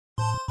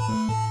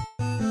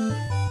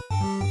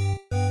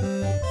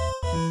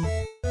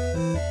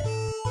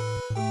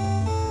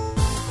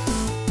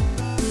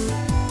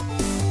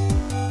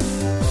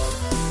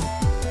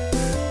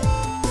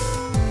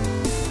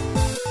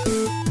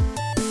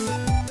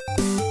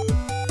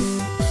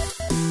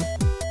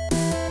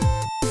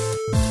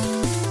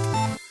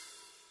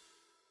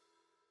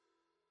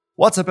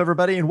What's up,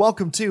 everybody, and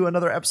welcome to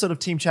another episode of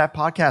Team Chat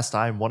Podcast.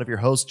 I'm one of your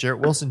hosts, Jarrett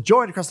Wilson,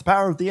 joined across the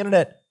power of the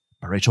internet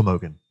by Rachel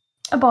Mogan.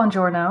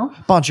 Buongiorno.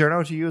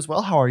 Buongiorno to you as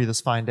well. How are you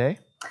this fine day?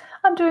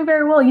 I'm doing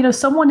very well. You know,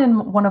 someone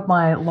in one of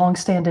my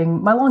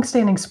long-standing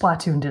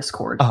Splatoon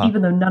Discord,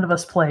 even though none of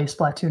us play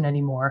Splatoon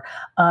anymore,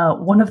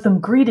 one of them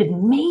greeted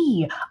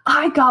me.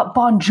 I got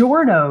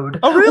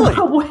buongiorno'd. Oh, really?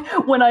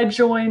 When I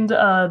joined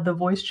the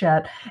voice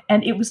chat,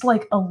 and it was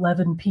like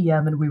 11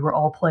 p.m. and we were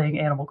all playing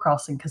Animal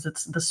Crossing because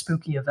it's the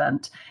spooky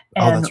event.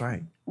 And that's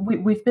right.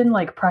 We've been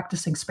like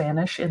practicing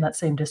Spanish in that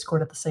same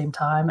Discord at the same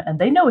time, and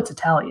they know it's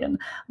Italian,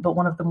 but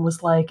one of them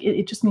was like,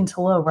 it just means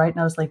hello, right?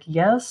 And I was like,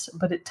 yes,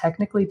 but it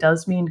technically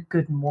does mean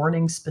good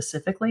morning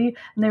specifically.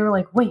 And they were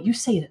like, wait, you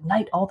say it at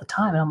night all the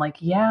time. And I'm like,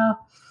 yeah,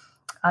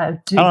 I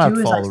do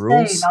as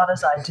I say, not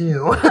as I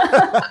do.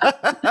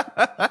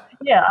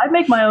 Yeah, I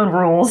make my own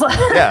rules.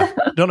 Yeah,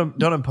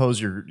 don't impose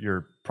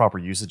your proper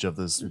usage of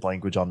this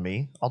language on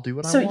me. I'll do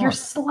what I want. So your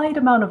slight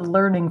amount of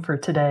learning for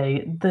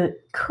today, the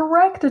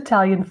correct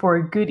Italian for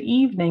a good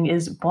evening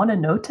is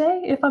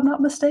buonanotte, if I'm not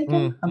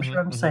mistaken. I'm sure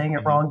I'm saying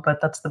it wrong, but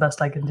that's the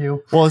best I can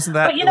do. Well, isn't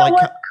that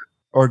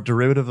or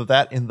derivative of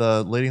that in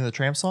the Lady and the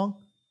Tramp song?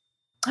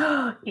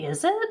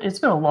 Is it? It's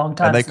been a long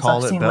time since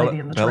I've seen Lady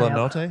and the Tramp. Bella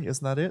Notte,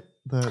 isn't that it?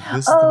 This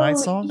is the night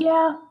song?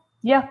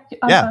 Yeah.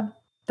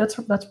 That's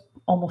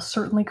almost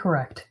certainly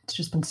correct. It's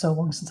just been so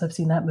long since I've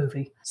seen that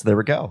movie. So there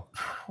we go.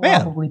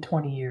 Probably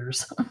 20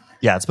 years.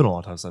 Yeah, it's been a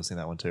long time since I've seen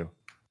that one too.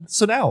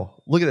 So now,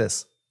 look at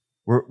this.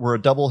 We're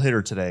a double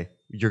hitter today.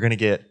 You're going to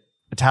get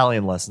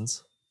Italian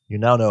lessons. You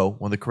now know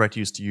when the correct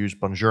use to use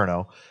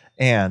buongiorno,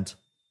 and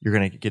you're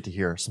going to get to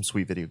hear some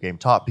sweet video game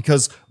talk,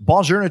 because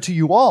buongiorno to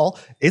you all.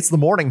 It's the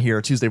morning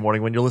here, Tuesday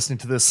morning, when you're listening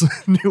to this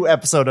new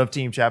episode of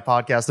Team Chat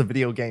Podcast, a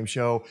video game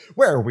show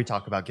where we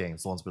talk about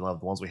games, the ones we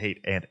love, the ones we hate,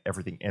 and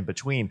everything in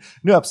between.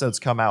 New episodes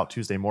come out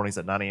Tuesday mornings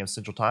at 9 a.m.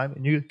 Central Time,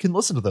 and you can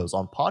listen to those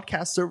on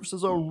podcast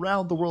services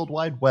around the World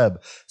Wide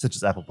Web, such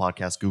as Apple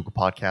Podcasts, Google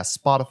Podcasts,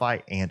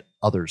 Spotify, and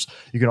others.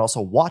 You can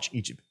also watch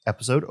each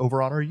episode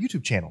over on our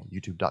YouTube channel,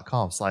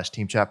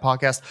 youtube.com/Team Chat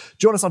Podcast.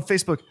 Join us on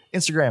Facebook,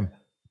 Instagram,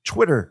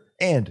 Twitter,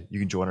 and you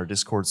can join our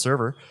Discord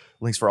server.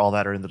 Links for all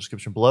that are in the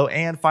description below.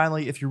 And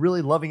finally, if you're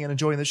really loving and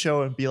enjoying the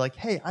show and be like,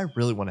 hey, I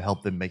really want to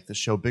help them make this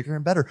show bigger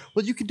and better,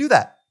 well, you can do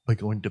that by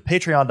going to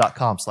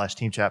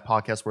patreon.com/Team Chat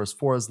Podcast, where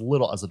for as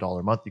little as $1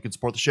 a month, you can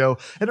support the show.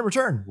 And in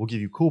return, we'll give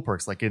you cool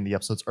perks like getting the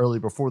episodes early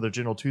before their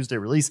general Tuesday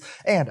release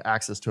and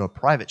access to a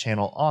private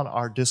channel on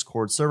our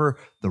Discord server,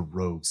 the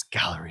Rogues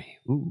Gallery.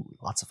 Ooh,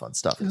 lots of fun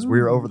stuff, because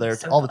we're over there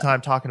all the time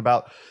talking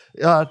about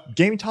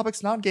gaming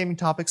topics, non-gaming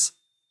topics,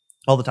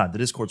 all the time. The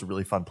Discord's a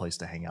really fun place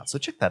to hang out, so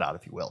check that out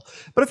if you will.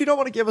 But if you don't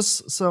want to give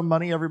us some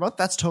money every month,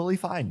 that's totally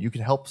fine. You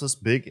can help us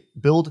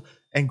build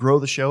and grow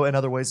the show in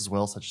other ways as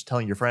well, such as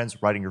telling your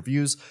friends, writing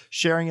reviews,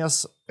 sharing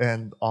us,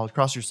 and all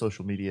across your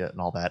social media,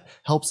 and all that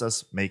helps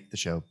us make the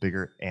show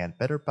bigger and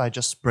better by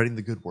just spreading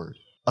the good word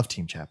of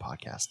Team Chat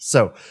Podcast.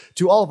 So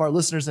to all of our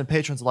listeners and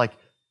patrons alike,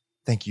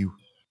 thank you.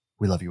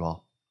 We love you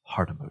all.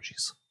 Heart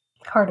emojis.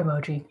 Heart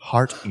emoji.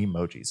 Heart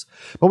emojis.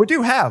 But we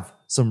do have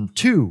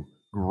two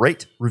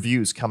great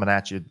reviews coming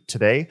at you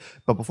today.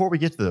 But before we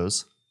get to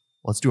those,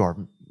 let's do our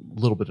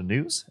little bit of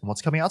news and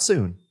what's coming out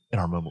soon in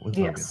our moment with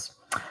Logan. Yes.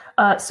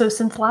 So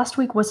since last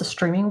week was a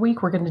streaming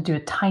week, we're going to do a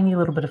tiny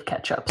little bit of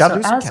catch up.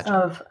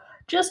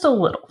 Just a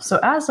little. So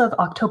as of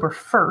October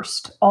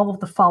 1st, all of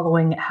the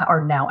following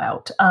are now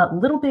out.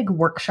 Little Big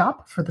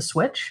Workshop for the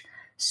Switch,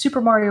 Super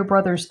Mario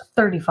Bros.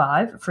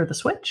 35 for the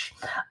Switch,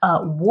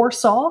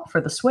 Warsaw for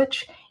the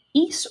Switch,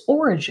 Ys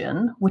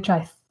Origin, which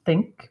I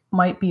think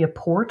might be a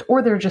port,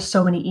 or there are just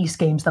so many Ys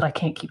games that I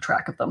can't keep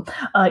track of them.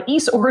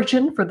 Ys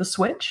Origin for the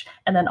Switch,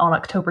 and then on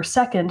October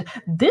 2nd,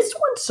 this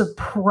one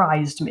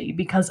surprised me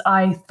because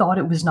I thought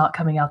it was not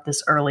coming out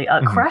this early.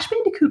 Crash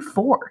Bandicoot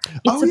 4.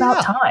 It's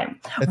about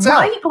time. It's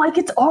right? Out. Like,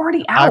 it's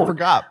already out. I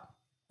forgot.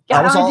 Yeah,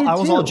 I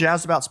was all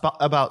jazzed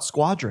about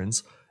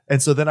Squadrons. And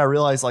so then I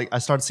realized, like, I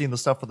started seeing the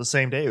stuff for the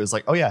same day. It was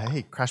like, oh yeah,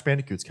 hey, Crash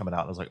Bandicoot's coming out.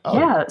 And I was like, oh,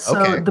 yeah.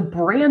 So the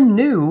brand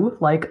new,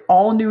 like,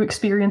 all new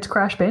experience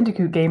Crash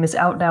Bandicoot game is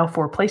out now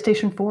for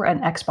PlayStation 4 and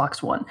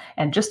Xbox One.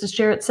 And just as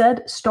Jarrett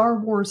said, Star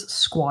Wars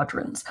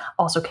Squadrons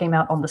also came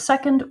out on the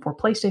 2nd for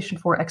PlayStation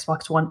 4,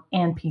 Xbox One,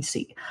 and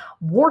PC.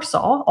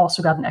 Warsaw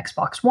also got an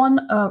Xbox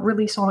One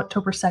release on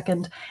October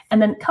 2nd. And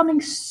then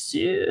coming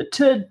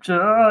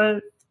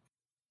to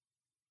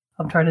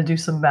I'm trying to do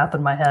some math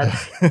in my head.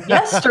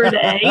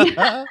 Yesterday,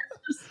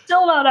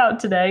 still not out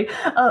today.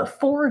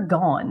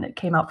 Foregone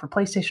came out for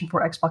PlayStation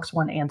 4, Xbox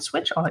One, and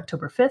Switch on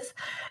October 5th.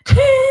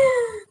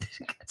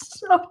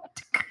 What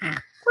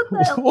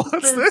the hell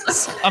What's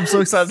this? I'm so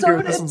excited to hear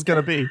what this one's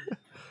going to be.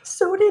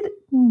 So did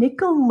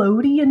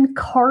Nickelodeon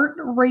Kart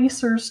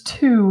Racers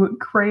 2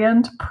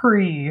 Grand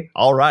Prix.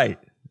 All right.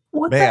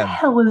 What the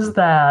hell is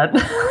that?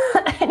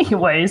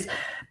 Anyways,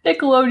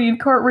 Nickelodeon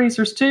Kart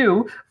Racers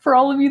 2, for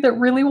all of you that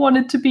really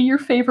wanted to be your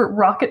favorite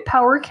Rocket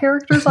Power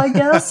characters, I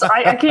guess.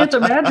 I can't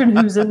imagine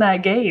who's in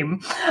that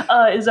game.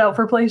 Is out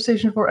for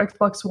PlayStation 4,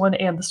 Xbox One,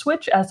 and the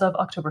Switch as of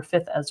October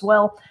 5th as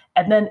well.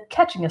 And then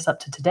catching us up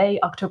to today,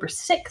 October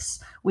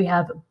 6th, we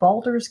have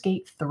Baldur's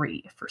Gate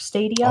 3 for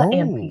Stadia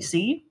and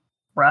PC.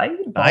 Right?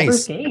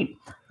 Baldur's Gate.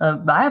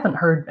 I haven't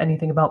heard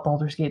anything about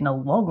Baldur's Gate in a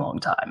long, long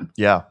time.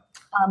 Yeah.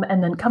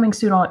 And then coming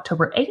soon on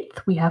October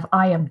 8th, we have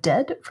I Am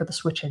Dead for the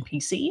Switch and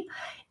PC.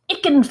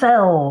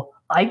 Ikenfell?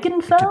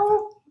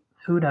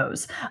 Who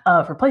knows?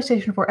 For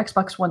PlayStation 4,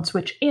 Xbox One,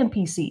 Switch, and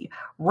PC.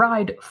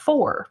 Ride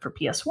 4 for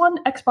PS1,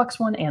 Xbox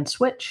One, and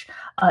Switch.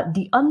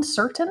 The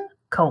Uncertain,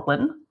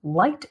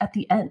 Light at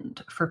the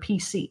End for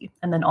PC.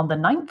 And then on the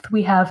 9th,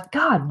 we have,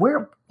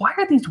 why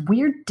are these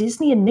weird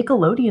Disney and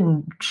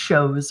Nickelodeon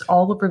shows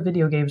all over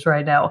video games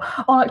right now?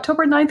 On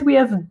October 9th, we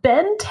have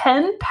Ben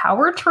 10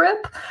 Power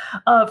Trip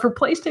for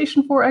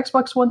PlayStation 4,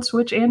 Xbox One,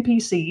 Switch, and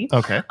PC.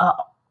 Okay.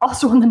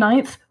 Also on the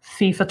 9th,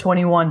 FIFA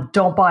 21.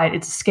 Don't buy it.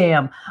 It's a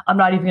scam. I'm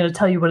not even going to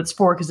tell you what it's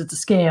for because it's a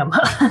scam.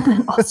 And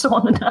then also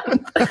on the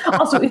 9th,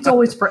 also it's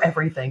always for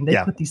everything. They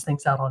put these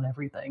things out on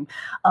everything.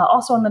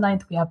 Also on the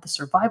 9th, we have The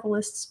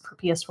Survivalists for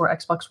PS4,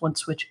 Xbox One,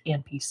 Switch,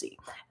 and PC.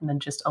 And then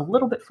just a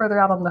little bit further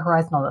out on the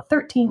horizon on the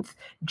 13th,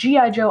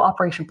 G.I. Joe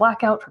Operation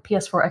Blackout for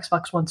PS4,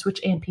 Xbox One,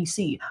 Switch, and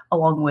PC,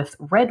 along with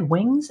Red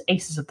Wings,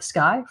 Aces of the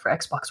Sky for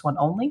Xbox One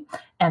only,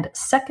 and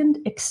Second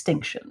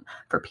Extinction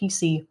for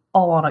PC,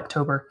 all on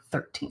October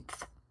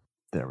 13th.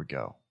 There we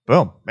go.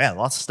 Boom. Man,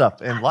 lots of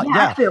stuff. And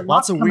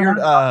lots of weird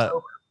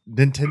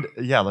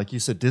Nintendo, like you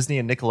said, Disney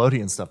and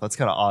Nickelodeon stuff. That's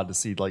kind of odd to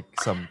see like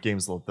some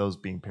games like those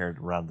being paired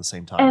around the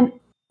same time. And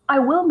I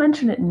will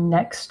mention it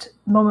next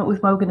moment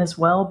with Mogan as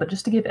well, but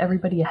just to give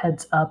everybody a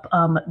heads up,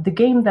 the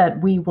game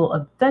that we will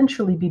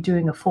eventually be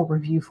doing a full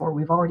review for,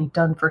 we've already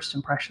done first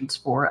impressions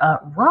for,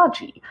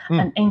 Raji,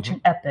 an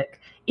ancient epic,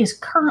 is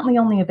currently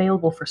only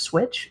available for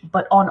Switch,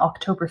 but on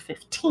October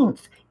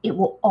 15th, it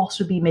will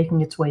also be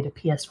making its way to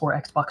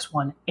PS4, Xbox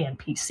One, and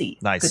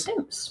PC. Nice. Good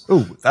news.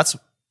 Ooh,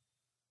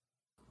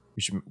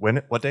 we should win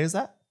it. What day is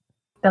that?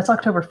 That's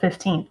October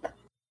 15th.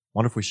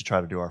 Wonder if we should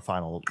try to do our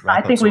final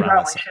I think we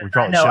probably should. We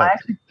probably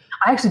should.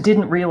 I actually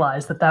didn't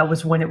realize that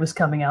was when it was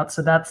coming out,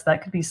 so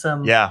that could be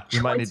some we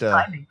might need to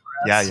timing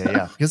for us.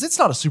 Yeah. Because it's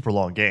not a super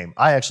long game.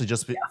 I actually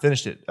just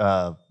finished it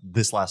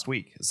this last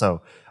week,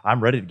 so I'm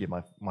ready to get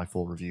my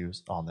full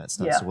reviews on that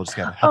stuff. So we'll just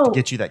have to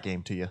get you that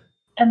game to you.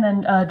 And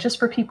then just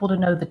for people to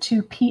know, the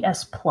 2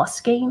 PS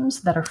Plus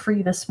games that are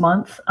free this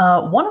month,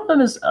 one of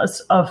them is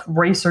a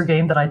racer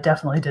game that I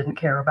definitely didn't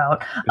care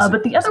about,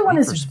 but the other one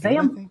is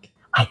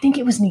I think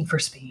it was Need for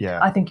Speed. Yeah.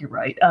 I think you're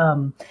right.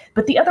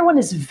 But the other one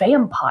is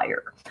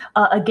Vampire,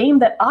 a game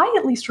that I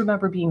at least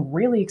remember being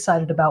really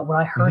excited about when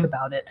I heard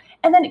about it.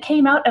 And then it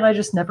came out and I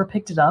just never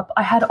picked it up.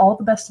 I had all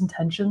the best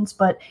intentions,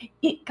 but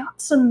it got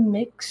some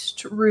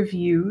mixed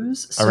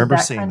reviews. So I remember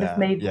that seeing kind that. of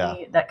made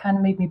me that kind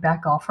of made me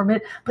back off from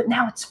it. But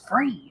now it's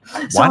free.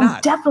 So Why not?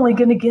 I'm definitely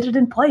going to get it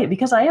and play it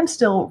because I am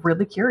still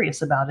really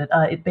curious about it.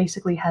 It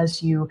basically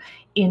has you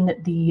in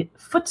the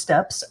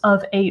footsteps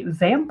of a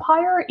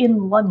vampire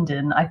in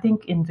London, I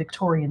think in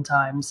Victorian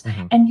times,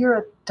 and you're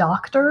a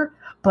doctor,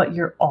 but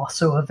you're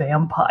also a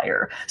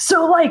vampire.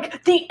 So,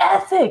 like, the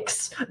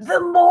ethics,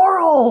 the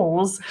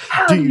morals,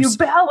 how do you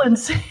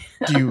balance it?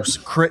 Do you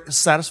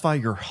satisfy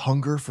your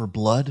hunger for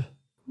blood,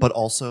 but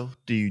also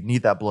do you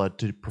need that blood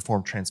to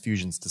perform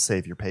transfusions to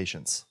save your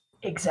patients?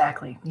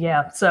 Exactly.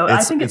 Yeah. So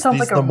I think it sounds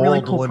like a really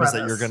cool dilemmas premise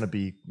that you're going to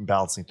be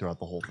balancing throughout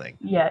the whole thing.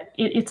 Yeah,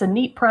 it's a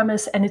neat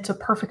premise, and it's a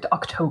perfect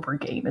October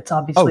game. It's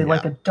obviously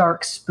like a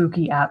dark,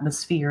 spooky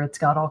atmosphere. It's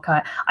got all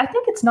kind. I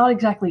think it's not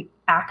exactly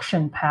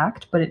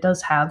action-packed, but it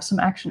does have some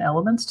action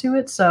elements to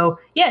it. So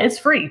yeah, it's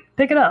free.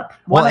 Pick it up.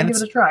 Why not give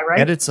it a try? Right?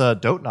 And it's a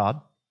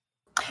Dontnod.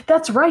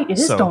 That's right. It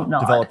is Dontnod.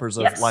 Developers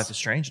of Life is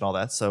Strange and all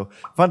that. So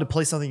fun to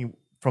play something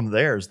from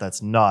theirs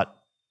that's not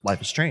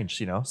Life is Strange,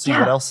 see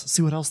what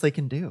else they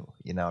can do.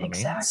 You know what I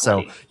mean?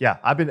 So yeah,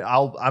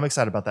 I'm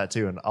excited about that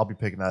too, and I'll be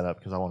picking that up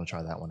because I want to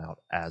try that one out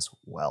as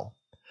well.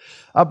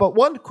 But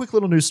one quick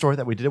little news story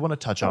that we did want to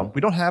touch on. We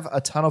don't have a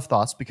ton of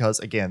thoughts because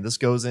again, this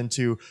goes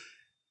into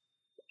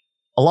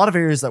a lot of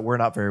areas that we're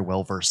not very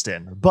well versed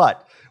in.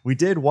 But we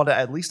did want to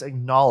at least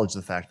acknowledge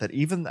the fact that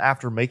even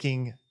after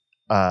making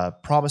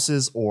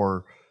promises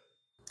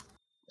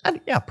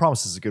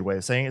promise is a good way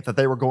of saying it, that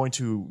they were going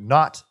to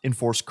not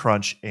enforce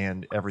crunch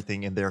and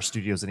everything in their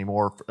studios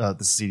anymore.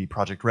 The CD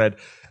Projekt Red,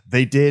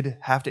 they did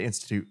have to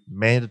institute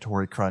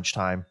mandatory crunch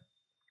time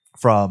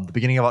from the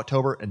beginning of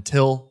October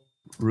until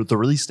the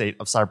release date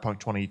of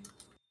Cyberpunk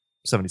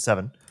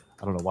 2077.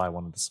 I don't know why I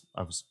wanted this.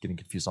 I was getting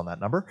confused on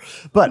that number.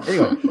 But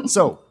anyway,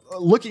 so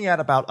looking at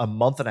about a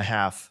month and a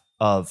half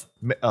of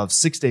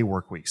 6-day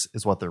work weeks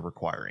is what they're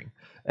requiring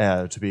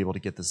to be able to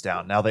get this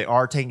down. Now, they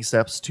are taking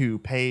steps to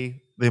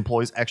pay the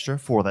employees extra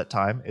for that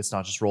time. It's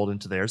not just rolled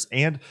into theirs.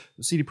 And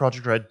the CD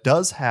Projekt Red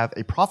does have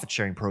a profit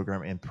sharing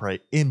program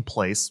in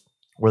place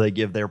where they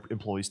give their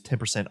employees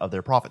 10% of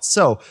their profits.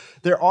 So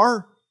they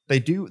are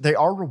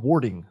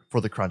rewarding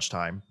for the crunch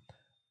time,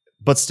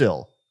 but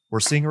still We're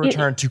seeing a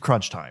return to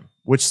crunch time,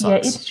 which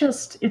sucks. Yeah,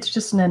 it's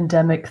just an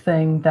endemic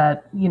thing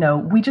that,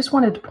 we just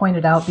wanted to point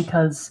it out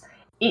because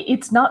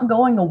it's not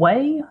going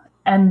away.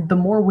 And the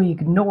more we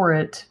ignore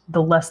it,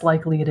 the less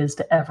likely it is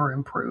to ever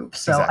improve.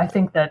 So exactly. I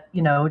think that,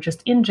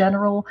 just in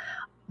general,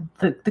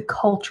 the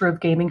culture of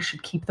gaming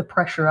should keep the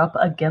pressure up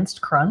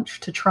against crunch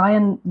to try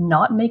and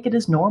not make it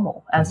as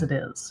normal as it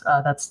is.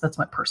 That's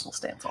my personal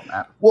stance on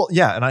that. Well,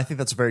 yeah, and I think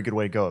that's a very good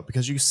way to go,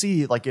 because you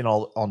see, like,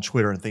 on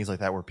Twitter and things like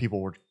that, where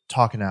people were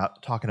talking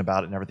about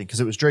it and everything,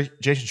 because it was Jason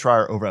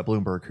Schreier over at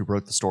Bloomberg who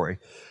broke the story.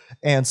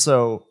 And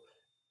so,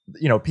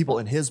 people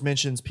in his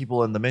mentions,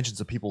 people in the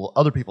mentions of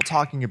other people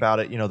talking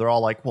about it, they're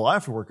all like, well, I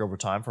have to work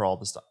overtime for all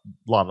this stuff,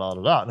 blah, blah,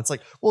 blah, blah. And it's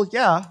like, well,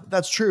 yeah,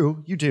 that's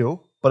true. You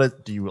do.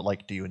 But do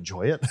you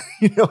enjoy it?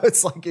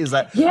 It's like, is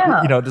that,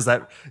 does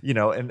that,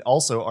 and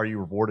also, are you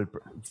rewarded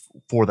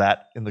for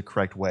that in the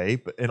correct way?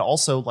 But, and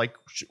also, like,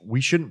 we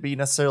shouldn't be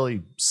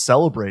necessarily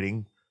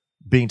celebrating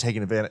being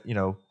taken advantage,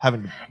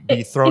 having to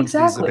be thrown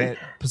into these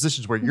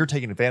positions where you're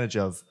taking advantage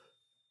of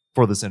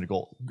for this end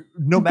goal,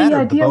 no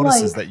matter the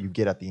bonuses that you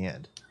get at the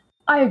end.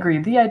 I agree.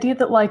 The idea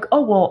that, like,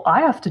 oh, well,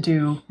 I have to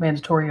do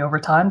mandatory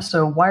overtime,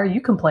 so why are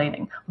you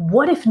complaining?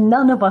 What if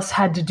none of us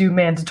had to do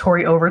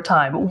mandatory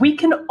overtime? We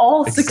can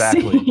all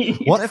succeed.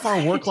 What if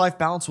our work-life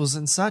balance was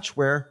in such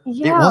where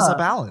it was a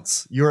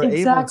balance? You're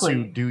able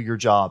to do your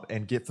job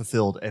and get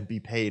fulfilled and be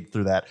paid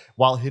through that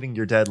while hitting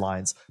your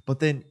deadlines, but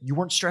then you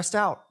weren't stressed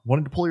out,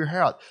 wanting to pull your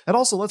hair out. And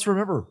also, let's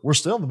remember, we're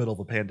still in the middle of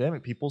a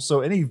pandemic, people,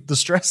 so the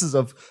stresses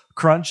of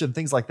crunch and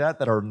things like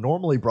that are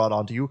normally brought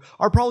onto you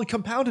are probably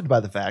compounded by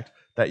the fact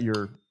that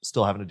you're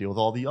still having to deal with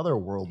all the other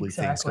worldly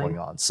things going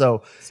on.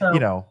 So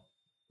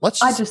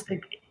I just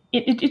think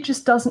it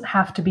just doesn't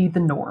have to be the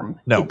norm.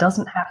 No. It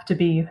doesn't have to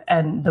be.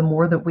 And the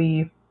more that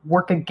we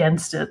work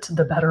against it,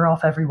 the better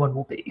off everyone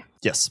will be.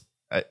 Yes,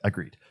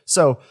 agreed.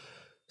 So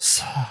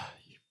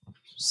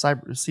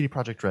CD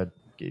Projekt Red,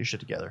 get your shit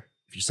together.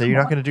 If you say you're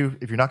not going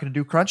to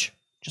do crunch,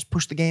 just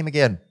push the game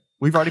again.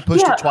 We've already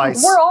pushed it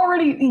twice.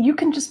 You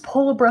can just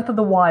pull a Breath of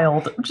the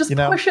Wild. Just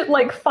push it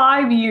like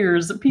 5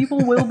 years. People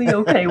will be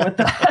okay with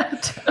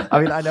that.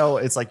 I mean, I know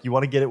it's like you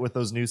want to get it with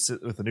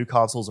the new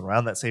consoles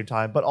around that same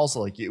time, but also,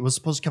 like, it was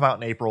supposed to come out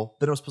in April,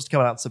 then it was supposed to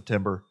come out in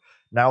September.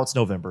 Now it's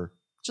November.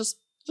 Just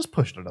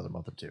push it another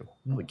month or two.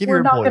 Give your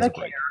employees a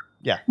break.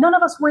 Yeah. None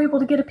of us were able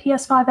to get a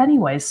PS5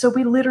 anyways, so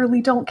we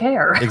literally don't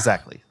care.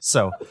 Exactly.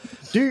 So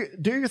do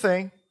your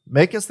thing.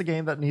 Make us the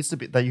game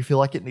that you feel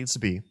like it needs to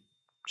be.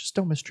 Just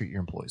don't mistreat your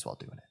employees while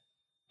doing it.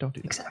 Don't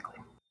do that.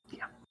 Exactly.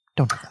 Yeah.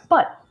 Don't do that.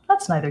 But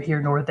that's neither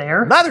here nor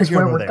there. Neither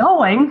here nor there.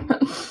 Going.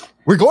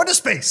 We're going to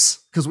space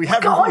because we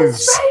have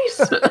reviews.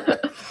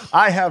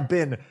 I have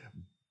been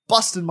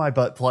busting my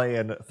butt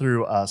playing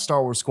through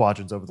Star Wars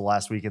Squadrons over the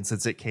last weekend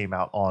since it came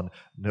out on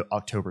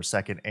October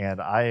 2nd.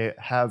 And I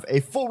have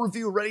a full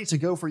review ready to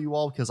go for you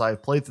all because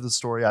I've played through the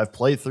story. I've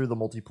played through the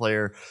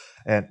multiplayer,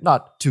 and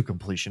not to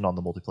completion on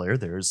the multiplayer.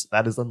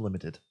 That is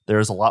unlimited.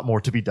 There's a lot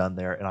more to be done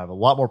there. And I have a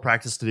lot more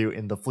practice to do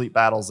in the fleet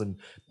battles and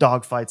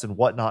dogfights and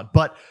whatnot.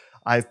 But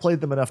I've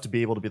played them enough to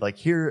be able to be like,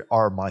 here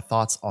are my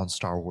thoughts on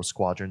Star Wars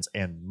Squadrons.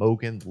 And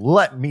Mogan,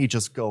 let me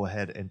just go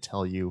ahead and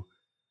tell you,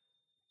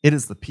 it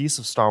is the piece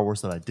of Star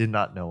Wars that I did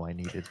not know I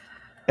needed.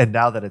 And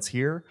now that it's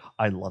here,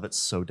 I love it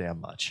so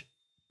damn much.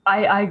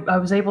 I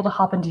was able to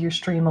hop into your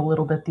stream a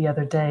little bit the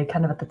other day,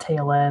 kind of at the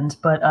tail end,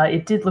 but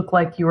it did look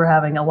like you were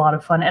having a lot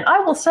of fun. And I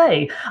will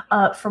say,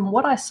 from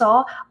what I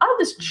saw, I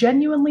was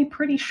genuinely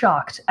pretty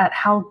shocked at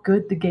how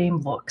good the game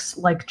looks.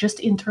 Like, just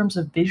in terms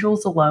of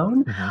visuals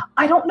alone,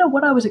 I don't know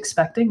what I was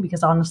expecting,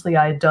 because honestly,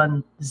 I had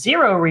done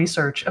zero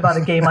research about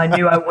a game I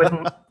knew I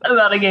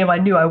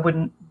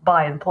wouldn't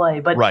buy and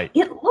play. But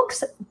It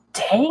looks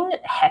dang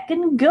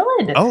heckin'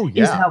 good. Oh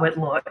yeah, is how it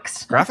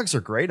looks. Graphics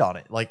are great on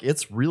it. Like,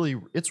 it's really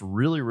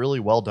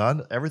well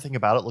done. Everything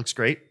about it looks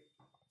great.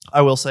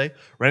 I will say,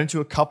 ran into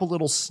a couple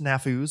little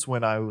snafus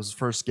when I was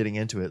first getting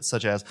into it,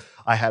 such as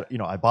I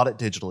bought it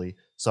digitally,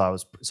 so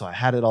I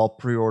had it all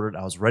pre-ordered.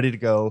 I was ready to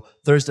go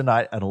Thursday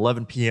night at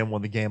 11 p.m.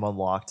 when the game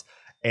unlocked,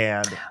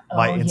 and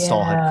my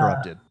install had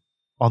corrupted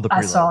on the preload.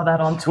 I saw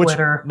that on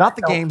Twitter. Which, not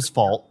the game's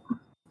fault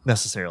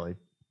necessarily.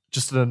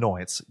 Just an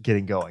annoyance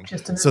getting going.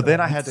 So then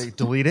I had to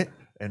delete it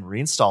and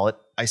reinstall it.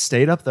 I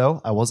stayed up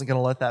though. I wasn't going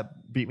to let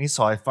that beat me.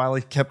 So I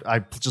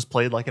just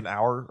played like an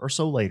hour or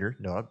so later.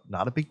 No,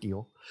 not a big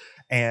deal.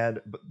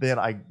 And then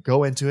I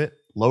go into it,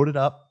 load it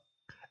up,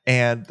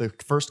 and the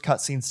first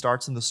cutscene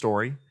starts in the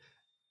story.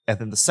 And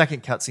then the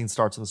second cutscene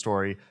starts in the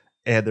story.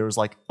 And there was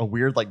like a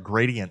weird like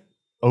gradient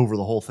over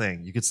the whole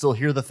thing. You could still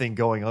hear the thing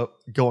going on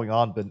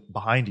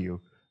behind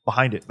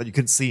it, but you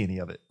couldn't see any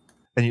of it.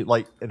 And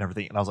and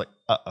everything. And I was like,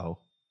 uh-oh.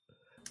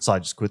 So I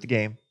just quit the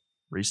game,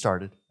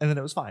 restarted, and then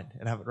it was fine,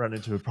 and I haven't run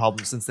into a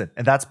problem since then.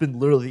 And that's been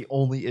literally the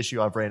only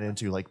issue I've ran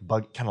into, like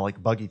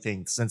buggy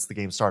thing since the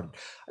game started.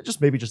 I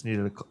just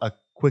needed a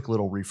quick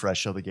little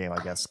refresh of the game,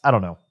 I guess. I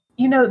don't know.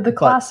 The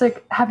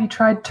classic, have you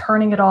tried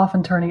turning it off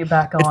and turning it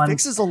back on? It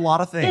fixes a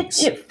lot of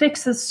things. It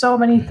fixes so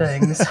many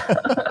things.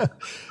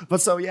 But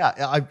so, yeah,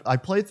 I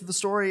played through the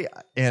story,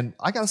 and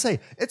I gotta say,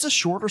 it's a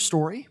shorter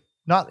story.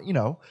 Not,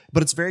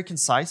 but it's very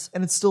concise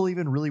and it's still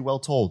even really well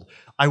told.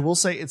 I will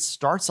say it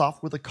starts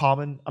off with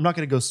I'm not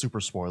going to go super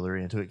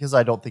spoilery into it because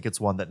I don't think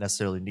it's one that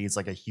necessarily needs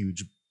like a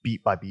huge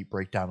beat by beat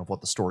breakdown of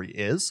what the story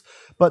is,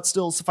 but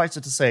still suffice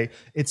it to say,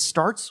 it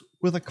starts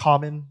with a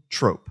common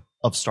trope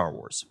of Star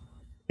Wars.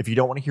 If you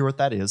don't want to hear what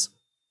that is,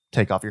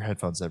 take off your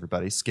headphones,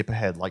 everybody. Skip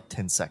ahead like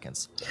 10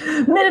 seconds.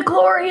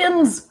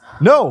 Midichlorians!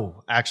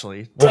 No,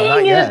 actually. Well,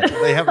 not yet.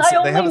 They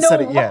haven't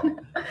said it yet.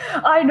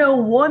 I know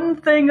one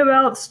thing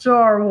about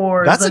Star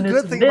Wars. That's a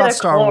good thing about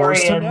Star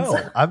Wars to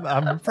know.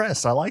 I'm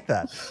impressed. I like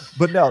that.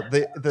 But no,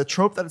 the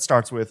trope that it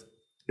starts with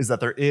is that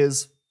there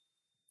is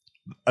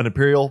an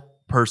Imperial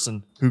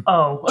person who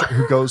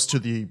goes to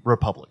the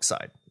Republic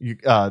side,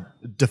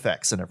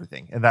 defects and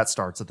everything, and that's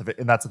at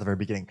the very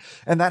beginning.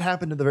 And that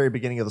happened in the very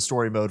beginning of the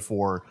story mode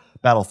for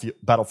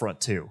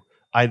Battlefront 2.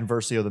 Iden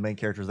Versio, the main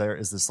character there,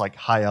 is this like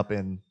high up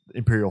in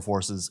Imperial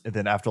forces, and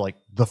then after like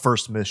the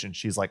first mission,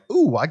 she's like,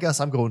 "Ooh, I guess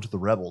I'm going to the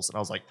rebels," and I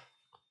was like,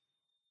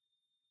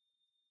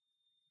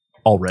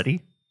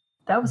 "Already?"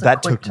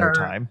 That took no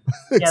time.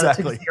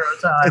 Exactly. That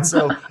took 0 time. And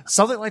so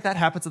something like that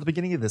happens at the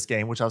beginning of this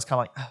game, which I was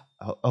kind of like,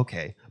 oh,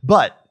 okay,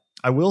 but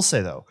I will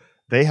say, though,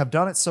 they have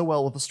done it so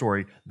well with the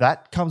story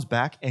that comes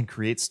back and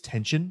creates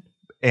tension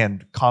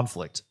and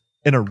conflict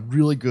in a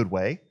really good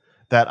way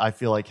that I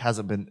feel like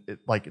hasn't been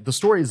like the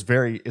story is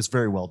very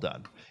well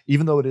done,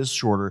 even though it is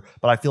shorter.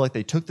 But I feel like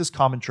they took this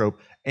common trope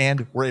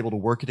and were able to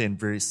work it in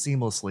very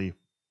seamlessly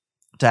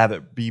to have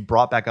it be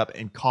brought back up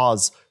and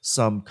cause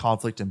some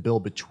conflict and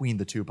build between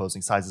the two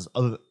opposing sides,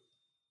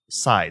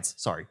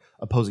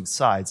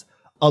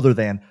 other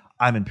than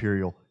I'm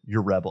Imperial,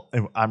 you're Rebel,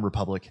 and I'm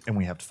Republic, and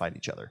we have to fight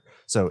each other.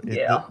 So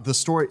the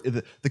story,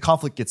 the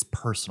conflict gets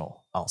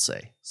personal, I'll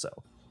say. So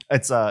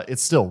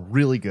it's still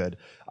really good.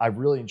 I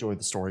really enjoyed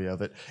the story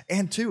of it.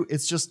 And two,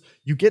 it's just,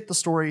 you get the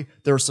story.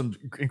 There are some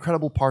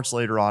incredible parts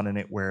later on in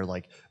it where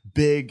like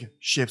big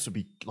ships would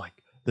be like,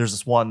 there's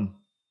this one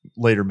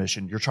later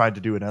mission, you're trying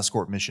to do an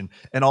escort mission,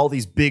 and all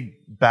these big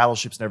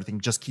battleships and everything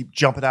just keep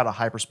jumping out of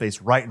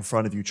hyperspace right in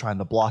front of you, trying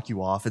to block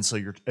you off. And so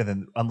and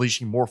then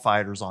unleashing more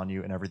fighters on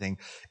you and everything.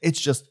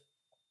 It's just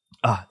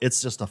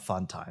a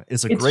fun time.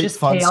 It's great,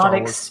 fun,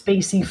 chaotic,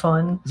 spacey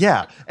fun.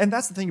 Yeah. And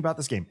that's the thing about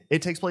this game.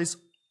 It takes place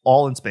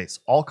all in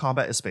space. All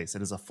combat is space.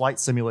 It is a flight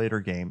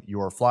simulator game.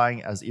 You are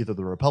flying as either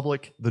the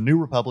Republic, the New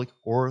Republic,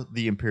 or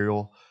the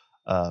Imperial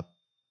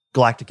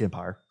Galactic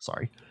Empire.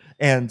 Sorry.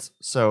 And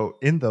so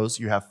in those,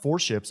 you have 4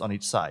 ships on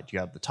each side. You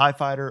have the TIE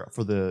Fighter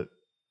for the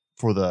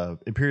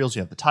Imperials.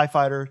 You have the TIE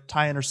Fighter,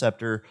 TIE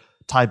Interceptor,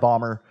 TIE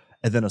Bomber,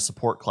 and then a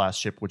support class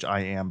ship, which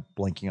I am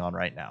blanking on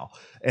right now.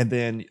 And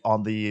then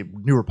on the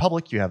New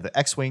Republic, you have the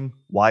X-Wing,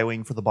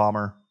 Y-Wing for the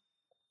Bomber,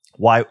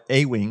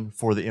 A-Wing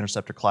for the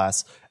Interceptor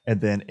class,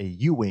 and then a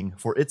U-Wing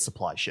for its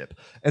supply ship.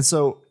 And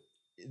so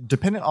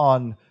depending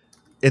on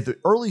the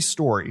early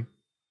story,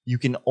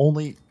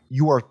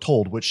 you are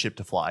told which ship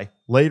to fly.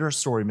 Later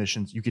story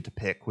missions, you get to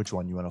pick which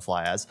one you want to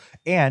fly as,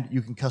 and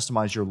you can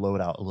customize your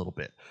loadout a little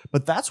bit.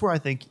 But that's where I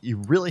think you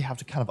really have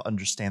to kind of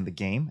understand the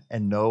game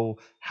and know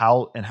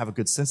how and have a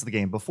good sense of the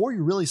game before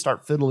you really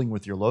start fiddling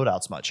with your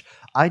loadouts much.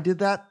 I did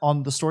that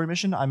on the story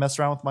mission. I messed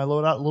around with my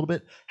loadout a little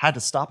bit, had to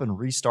stop and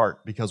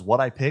restart because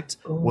what I picked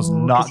was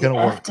not going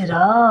to work. Effed it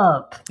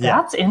up.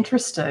 That's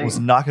interesting. It was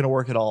not going to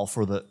work at all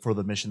for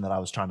the mission that I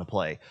was trying to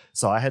play.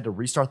 So I had to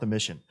restart the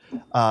mission.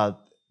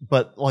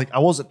 But like, I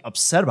wasn't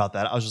upset about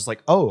that. I was just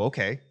like, oh,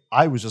 okay.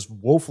 I was just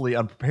woefully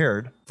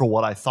unprepared for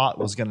what I thought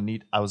I was going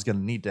to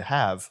need to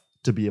have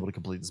to be able to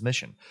complete this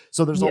mission.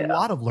 So there's a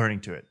lot of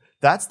learning to it.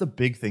 That's the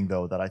big thing,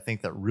 though, that I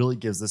think that really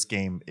gives this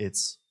game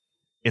its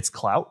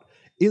clout,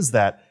 is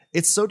that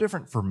it's so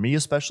different for me,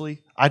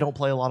 especially. I don't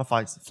play a lot of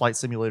flight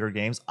simulator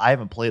games. I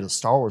haven't played a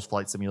Star Wars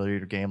flight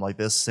simulator game like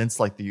this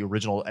since like the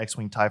original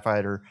X-Wing, TIE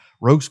Fighter,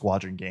 Rogue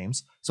Squadron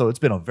games. So it's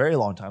been a very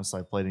long time since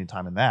I've played any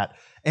time in that.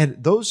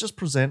 And those just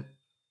present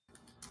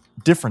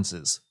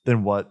differences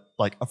than what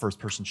like a first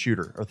person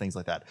shooter or things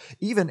like that.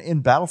 Even in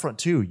Battlefront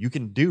 2, you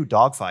can do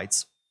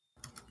dogfights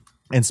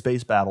and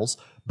space battles,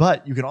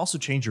 but you can also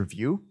change your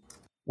view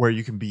where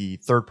you can be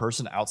third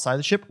person outside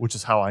the ship, which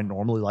is how I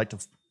normally like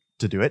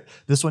to do it.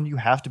 This one, you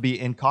have to be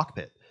in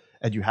cockpit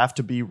and you have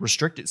to be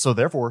restricted. So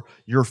therefore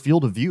your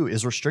field of view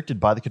is restricted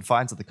by the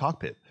confines of the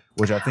cockpit,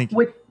 which I think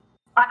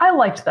I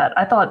liked that.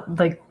 I thought,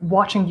 like,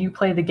 watching you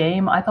play the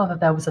game, I thought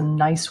that was a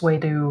nice way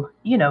to,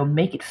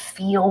 make it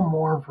feel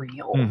more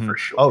real, for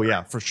sure. Oh,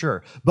 yeah, for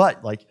sure.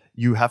 But, like,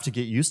 you have to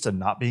get used to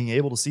not being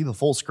able to see the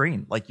full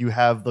screen. Like, you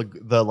have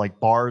the like,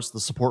 bars,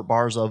 the support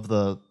bars of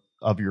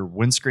your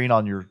windscreen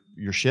on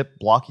your ship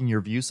blocking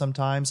your view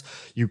sometimes.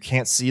 You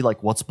can't see,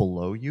 like, what's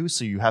below you,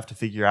 so you have to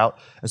figure out,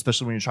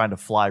 especially when you're trying to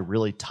fly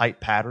really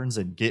tight patterns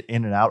and get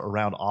in and out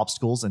around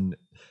obstacles and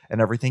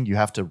everything, you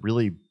have to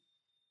really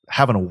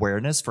have an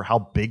awareness for how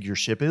big your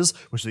ship is,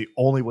 which the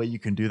only way you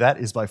can do that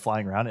is by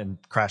flying around and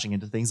crashing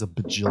into things a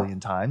bajillion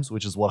times,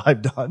 which is what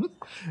I've done.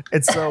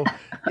 And so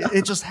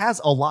it just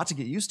has a lot to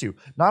get used to.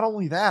 Not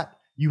only that,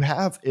 you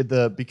have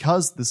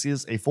because this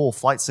is a full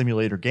flight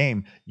simulator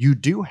game, you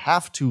do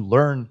have to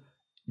learn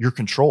your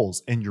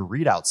controls and your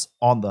readouts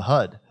on the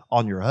HUD,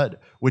 on your HUD,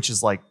 which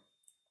is like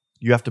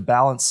you have to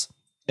balance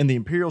in the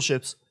Imperial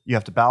ships, you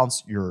have to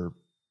balance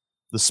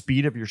the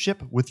speed of your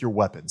ship with your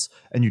weapons.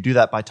 And you do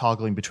that by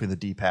toggling between the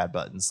D-pad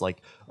buttons.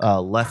 Like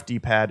left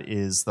D-pad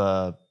is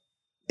the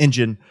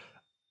engine,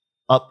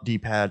 up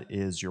D-pad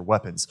is your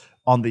weapons.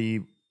 On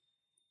the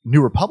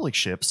New Republic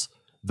ships,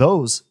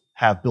 those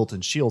have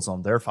built-in shields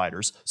on their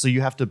fighters. So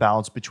you have to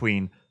balance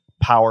between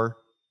power,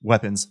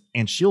 weapons,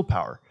 and shield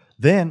power.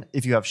 Then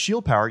if you have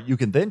shield power, you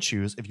can then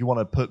choose if you want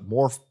to put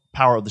more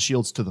power of the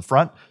shields to the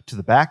front, to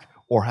the back,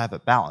 or have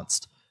it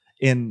balanced.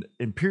 In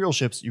Imperial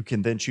ships, you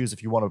can then choose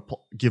if you want to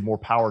give more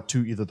power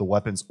to either the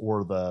weapons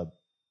or the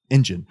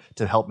engine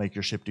to help make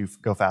your ship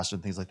go faster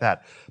and things like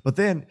that. But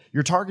then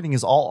your targeting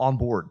is all on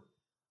board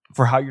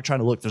for how you're trying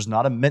to look.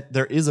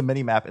 There is a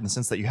mini map in the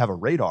sense that you have a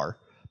radar,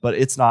 but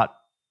it's not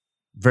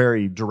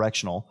very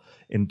directional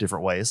in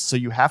different ways. So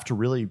you have to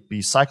really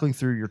be cycling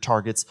through your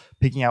targets,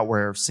 picking out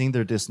where, seeing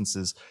their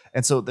distances.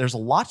 And so there's a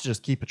lot to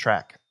just keep a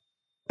track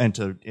and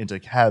to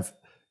have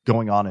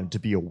going on and to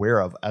be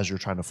aware of as you're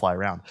trying to fly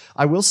around.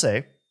 I will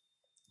say,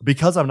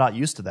 because I'm not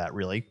used to that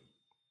really,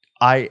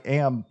 I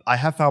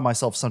have found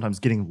myself sometimes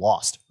getting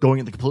lost, going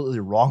in the completely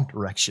wrong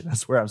direction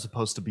as where I'm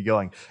supposed to be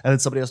going. And then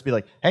somebody else will be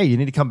like, hey, you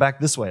need to come back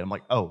this way. And I'm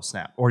like, oh,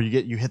 snap. Or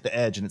you hit the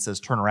edge and it says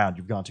turn around,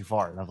 you've gone too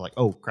far. And I'm like,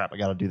 oh crap, I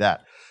got to do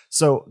that.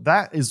 So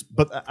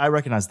but I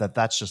recognize that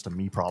that's just a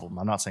me problem.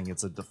 I'm not saying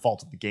it's a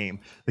default of the game.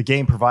 The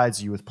game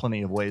provides you with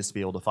plenty of ways to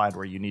be able to find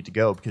where you need to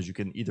go, because you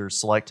can either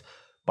select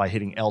by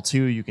hitting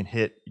L2, you can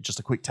hit just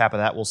a quick tap of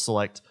that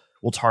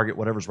will target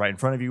whatever's right in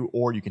front of you,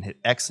 or you can hit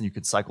X and you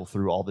can cycle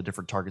through all the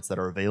different targets that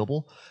are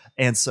available.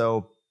 And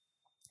so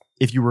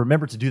if you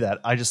remember to do that,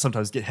 I just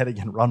sometimes get heading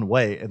and run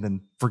away and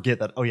then forget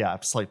that, oh yeah, I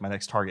have to select my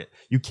next target.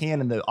 You can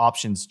in the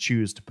options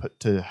choose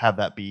to have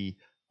that be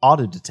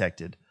auto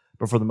detected,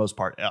 but for the most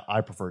part,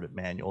 I preferred it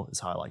manual is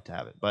how I like to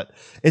have it. But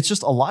it's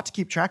just a lot to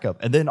keep track of.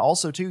 And then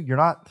also too, you're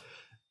not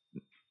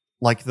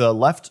like the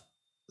left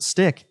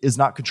stick is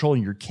not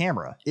controlling your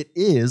camera. It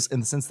is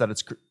in the sense that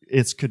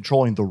it's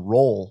controlling the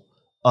roll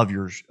of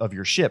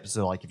your ship.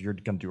 So like if you're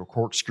going to do a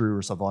corkscrew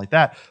or something like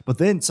that, but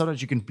then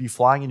sometimes you can be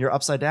flying and you're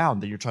upside down,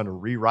 then you're trying to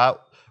reroute,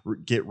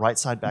 get right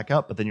side back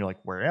up, but then you're like,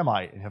 where am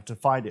I? And you have to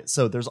find it.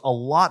 So there's a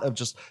lot of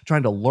just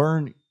trying to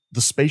learn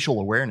the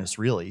spatial awareness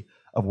really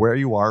of where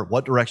you are,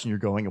 what direction you're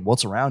going, and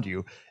what's around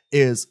you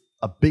is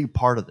a big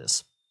part of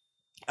this,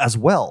 as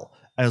well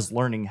as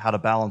learning how to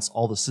balance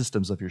all the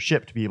systems of your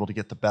ship to be able to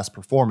get the best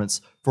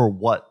performance for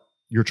what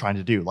you're trying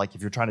to do. Like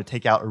if you're trying to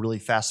take out a really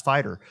fast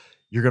fighter,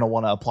 you're going to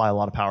want to apply a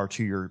lot of power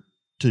to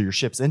your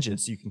ship's engine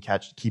so you can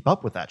keep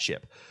up with that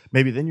ship.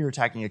 Maybe then you're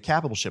attacking a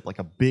capital ship, like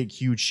a big,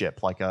 huge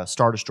ship, like a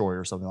Star Destroyer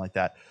or something like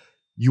that.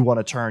 You want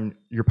to turn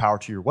your power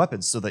to your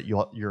weapons so that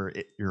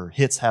your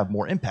hits have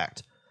more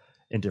impact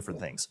in different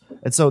things.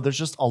 And so there's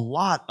just a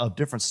lot of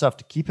different stuff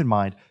to keep in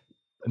mind.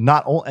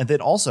 And then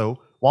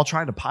also while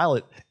trying to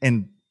pilot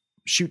and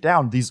shoot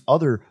down these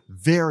other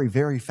very,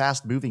 very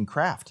fast moving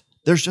craft.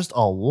 There's just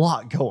a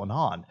lot going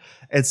on.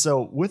 And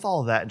so with all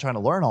of that and trying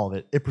to learn all of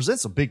it, it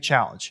presents a big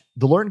challenge.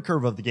 The learning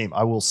curve of the game,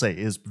 I will say,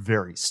 is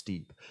very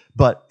steep,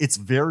 but it's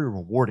very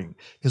rewarding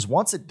because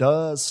once it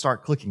does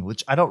start clicking,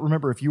 which I don't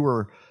remember if you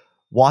were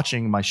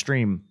watching my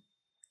stream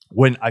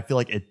when I feel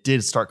like it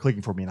did start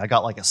clicking for me and I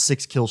got like a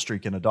 6 kill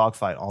streak in a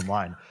dogfight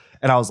online.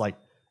 And I was like,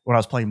 when I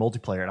was playing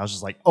multiplayer and I was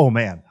just like, oh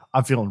man,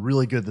 I'm feeling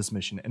really good this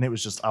mission. And it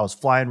was just, I was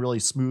flying really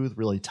smooth,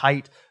 really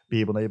tight,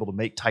 able to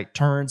make tight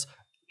turns,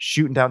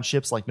 shooting down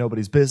ships like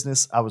nobody's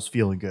business. I was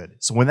feeling good.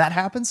 So when that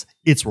happens,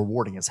 it's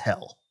rewarding as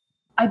hell.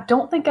 I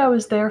don't think I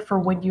was there for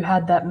when you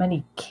had that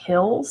many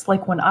kills.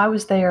 Like when I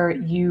was there,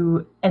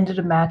 you ended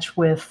a match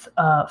with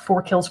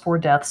 4 kills, 4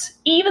 deaths.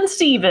 Even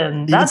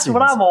Steven. That's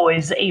what I'm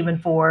always aiming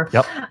for.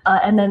 Yep.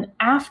 And then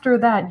after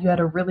that, you had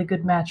a really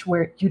good match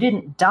where you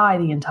didn't die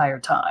the entire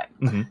time.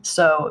 Mm-hmm.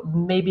 So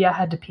maybe I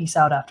had to peace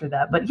out after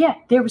that. But yeah,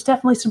 there was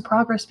definitely some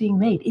progress being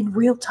made in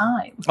real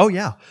time. Oh,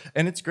 yeah.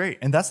 And it's great.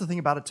 And that's the thing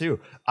about it, too.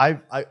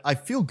 I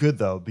feel good,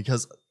 though,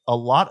 because a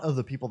lot of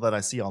the people that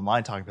I see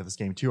online talking about this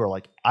game too are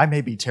like, I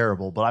may be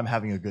terrible, but I'm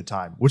having a good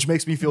time, which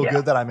makes me feel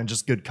good that I'm in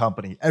just good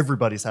company.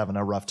 Everybody's having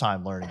a rough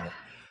time learning it.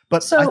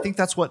 But I think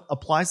that's what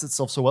applies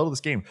itself so well to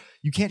this game.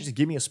 You can't just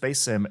give me a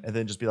space sim and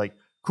then just be like,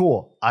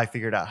 cool, I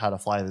figured out how to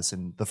fly this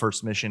in the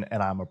first mission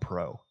and I'm a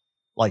pro.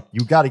 Like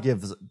you got to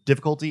give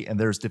difficulty, and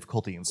there's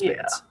difficulty in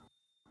spades.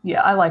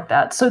 Yeah, I like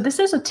that. So this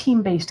is a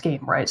team-based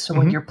game, right? So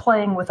when you're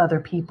playing with other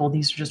people,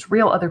 these are just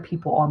real other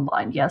people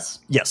online, yes?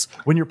 Yes,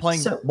 when you're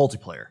playing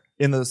multiplayer.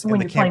 In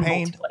the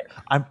campaign,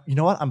 you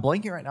know what? I'm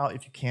blanking right now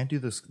if you can't do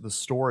the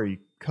story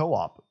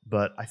co-op,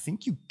 but I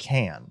think you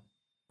can.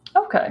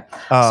 Okay.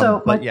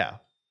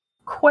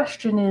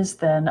 Question is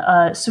then,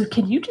 so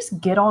can you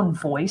just get on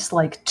voice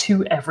like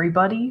to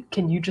everybody?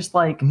 Can you just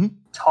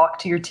talk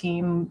to your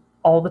team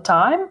all the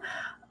time?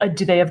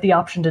 do they have the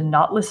option to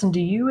not listen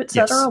to you,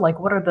 etc.? Yes. Like,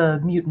 what are the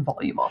mute and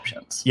volume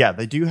options? Yeah,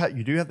 they do.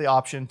 You do have the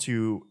option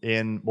to,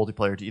 in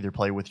multiplayer, to either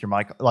play with your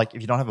mic. Like,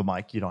 if you don't have a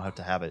mic, you don't have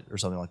to have it or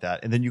something like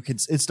that. And then you can.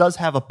 It does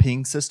have a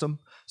ping system,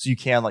 so you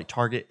can like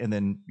target and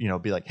then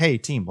be like, "Hey,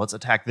 team, let's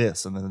attack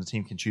this," and then the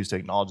team can choose to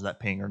acknowledge that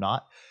ping or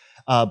not.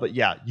 But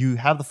yeah, you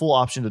have the full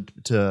option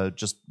to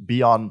just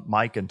be on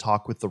mic and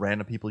talk with the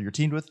random people you're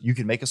teamed with. You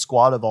can make a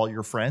squad of all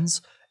your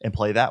friends and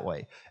play that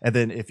way. And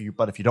then if you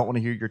don't want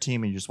to hear your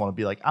team and you just want to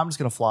be like, I'm just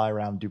going to fly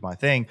around and do my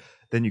thing,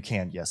 then you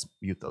can, yes,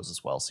 mute those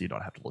as well. So you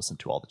don't have to listen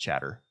to all the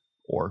chatter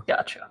or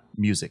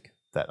music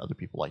that other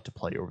people like to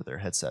play over their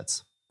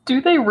headsets. Do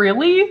they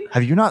really?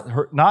 Have you not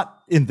heard?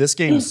 Not in this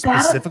game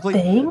specifically, that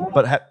a thing?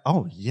 But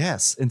oh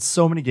yes, in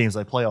so many games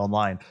I play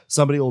online,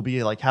 somebody will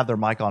be like have their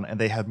mic on and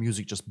they have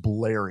music just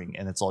blaring,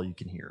 and it's all you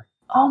can hear.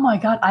 Oh my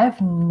god, I have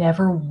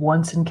never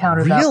once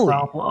encountered that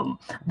problem.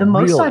 The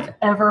most I've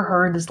ever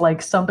heard is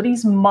like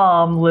somebody's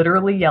mom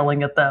literally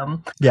yelling at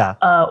them. Yeah.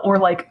 Or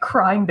like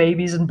crying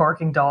babies and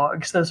barking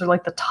dogs. Those are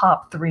like the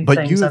top three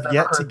things you I've have ever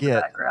yet heard to in the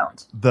get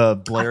background.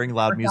 The blaring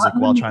loud music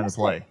while trying to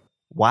play.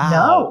 Wow.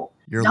 No.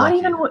 You're not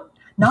lucky.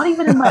 Not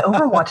even in my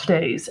Overwatch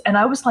days. And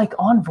I was like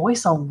on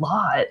voice a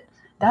lot.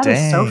 That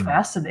is so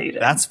fascinating.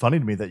 That's funny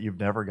to me that you've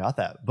never got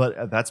that,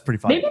 but that's pretty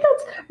funny.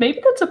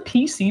 Maybe that's a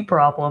PC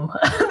problem.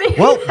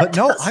 Well, but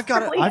no, I've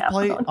got it. I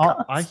play.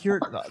 I hear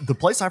the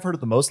place I've heard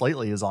it the most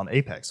lately is on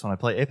Apex. When I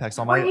play Apex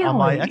on my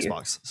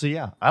Xbox. So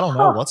yeah, I don't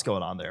know what's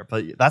going on there,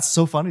 but that's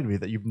so funny to me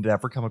that you've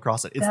never come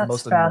across it. It's the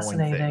most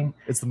annoying thing.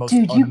 It's the most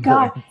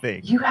annoying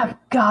thing. You have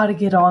got to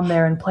get on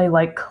there and play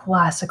like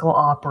classical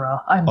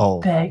opera.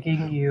 I'm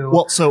begging you.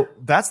 Well, so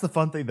that's the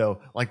fun thing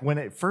though. Like when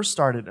it first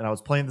started, and I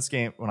was playing this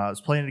game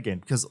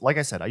because like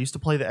I said, I used to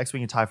play the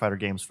X-Wing and TIE Fighter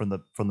games from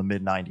the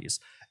mid 90s.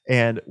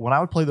 And when I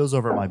would play those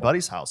over at my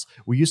buddy's house,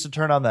 we used to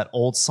turn on that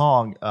old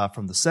song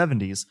from the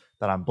 70s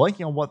that I'm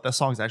blanking on what the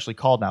song is actually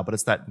called now, but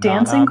it's that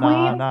Dancing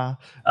Queen?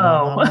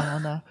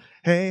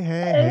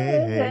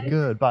 Hey,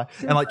 goodbye.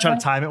 And like try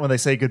to time it when they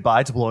say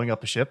goodbye to blowing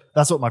up a ship.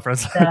 That's what my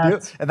friends do.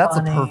 And that's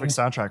a perfect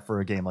soundtrack for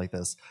a game like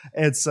this.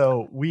 And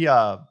so we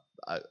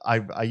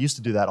I used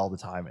to do that all the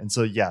time. And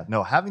so yeah,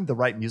 no, having the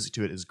right music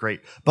to it is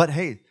great. But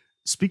hey,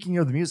 speaking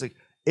of the music,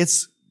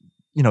 it's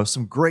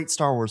some great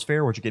Star Wars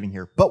fare what you're getting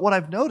here. But what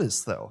I've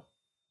noticed though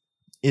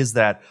is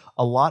that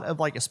a lot of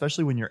like,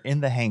 especially when you're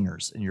in the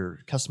hangars and you're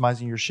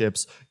customizing your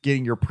ships,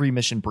 getting your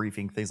pre-mission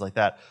briefing, things like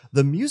that,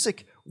 the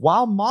music,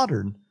 while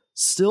modern,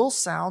 still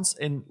sounds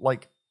and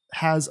like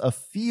has a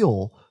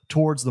feel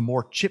towards the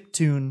more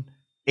chiptune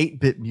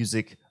 8-bit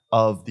music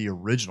of the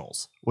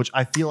originals, which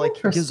I feel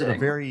like gives it a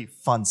very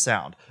fun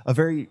sound, a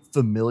very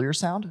familiar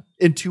sound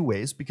in two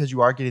ways, because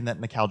you are getting that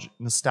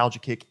nostalgia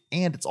kick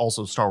and it's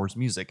also Star Wars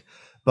music.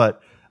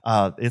 But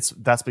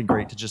that's been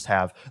great to just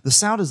have. The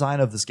sound design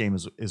of this game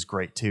is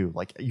great too.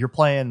 Like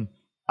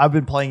I've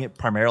been playing it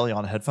primarily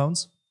on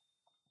headphones,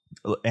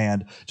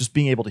 and just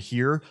being able to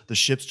hear the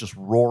ships just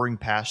roaring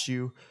past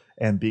you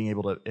and being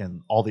able to,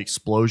 and all the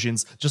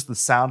explosions, just the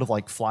sound of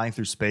like flying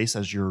through space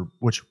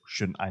which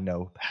shouldn't, I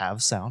know,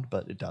 have sound,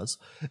 but it does,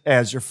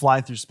 as you're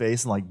flying through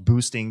space and like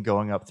boosting,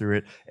 going up through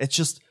it. It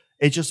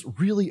just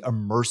really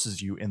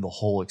immerses you in the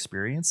whole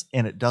experience,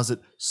 and it does it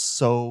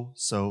so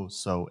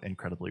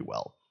incredibly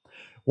well.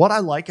 What I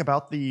like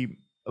about the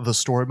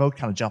story mode,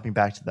 kind of jumping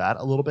back to that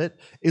a little bit,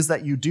 is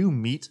that you do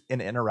meet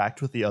and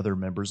interact with the other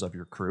members of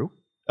your crew,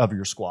 of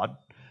your squad.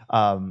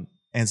 And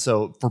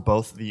so for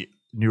both the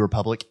New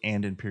Republic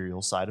and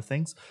Imperial side of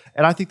things.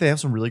 And I think they have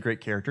some really great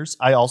characters.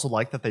 I also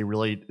like that they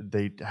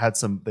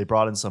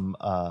brought in some,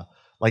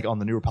 like on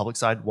the New Republic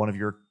side, one of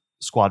your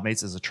squad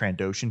mates is a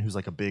Trandoshan, who's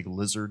like a big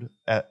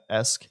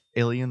lizard-esque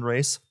alien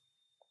race.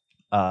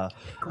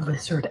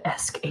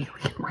 Lizard-esque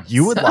alien race.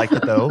 You would like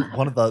it though.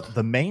 One of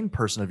the main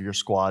person of your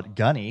squad,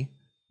 Gunny,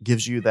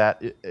 gives you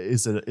that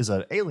is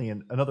an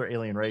alien, another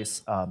alien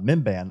race,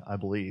 Mimban, I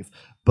believe,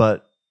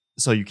 but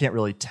so you can't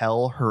really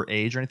tell her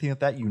age or anything like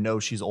that.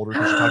 She's older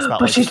because she talks about.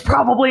 But like, she's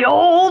probably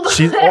old.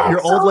 She's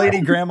your old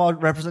lady grandma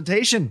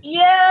representation.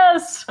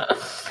 Yes,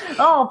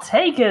 I'll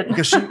take it.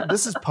 Because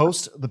this is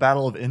post the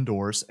Battle of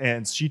Endor,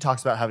 and she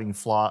talks about having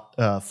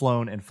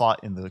flown and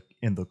fought in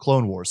the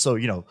Clone Wars. So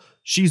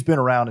she's been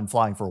around and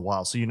flying for a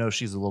while. So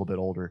she's a little bit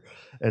older.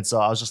 And so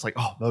I was just like,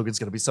 oh, Mogan's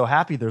gonna be so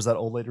happy. There's that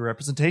old lady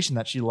representation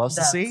that she loves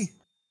to see.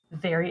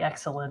 Very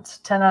excellent.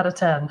 10 out of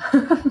 10.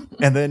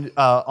 And then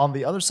on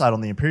the other side,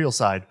 on the Imperial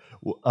side,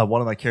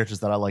 one of my characters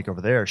that I like over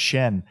there,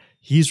 Shen,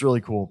 he's really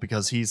cool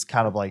because he's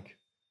kind of like,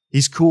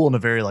 he's cool in a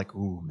very like,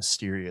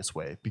 mysterious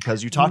way,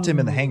 because you talk to him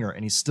in the hangar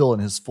and he's still in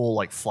his full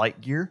like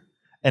flight gear,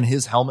 and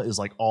his helmet is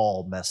like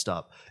all messed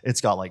up. It's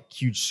got like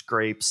huge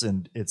scrapes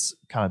and it's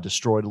kind of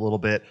destroyed a little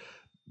bit.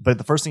 But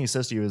the first thing he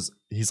says to you is,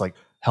 he's like,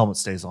 helmet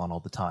stays on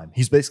all the time.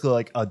 He's basically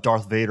like a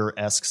Darth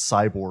Vader-esque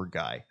cyborg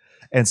guy.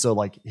 And so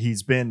like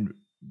he's been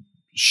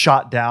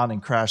shot down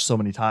and crashed so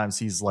many times,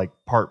 he's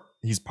part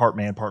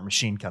man, part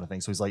machine kind of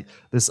thing. So he's like,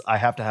 I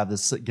have to have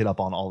this get up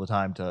on all the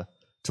time to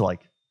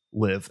like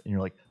live. And you're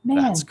like, man,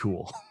 that's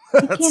cool.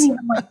 He can't even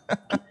like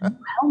get a new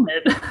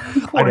helmet.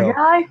 Poor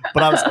guy.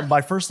 But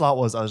my first thought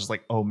was, I was just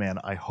like, oh man,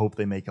 I hope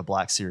they make a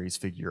Black Series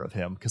figure of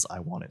him because I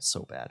want it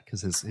so bad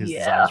because his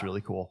design is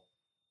really cool.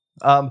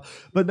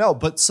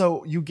 But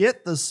so you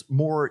get this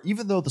more,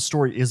 even though the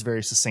story is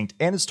very succinct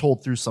and is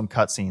told through some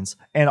cutscenes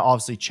and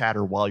obviously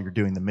chatter while you're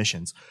doing the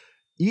missions.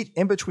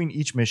 In between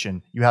each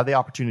mission, you have the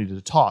opportunity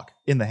to talk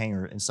in the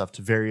hangar and stuff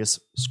to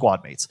various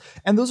squad mates.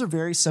 And those are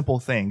very simple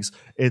things.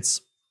 It's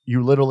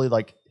you literally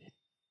like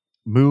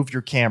move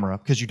your camera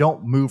because you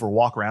don't move or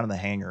walk around in the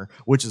hangar,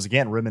 which is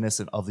again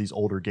reminiscent of these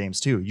older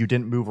games too. You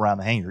didn't move around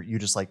the hangar. You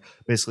just like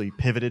basically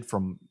pivoted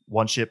from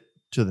one ship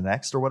to the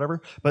next or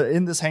whatever. But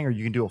in this hangar,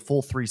 you can do a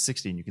full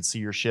 360 and you can see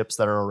your ships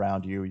that are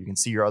around you. You can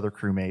see your other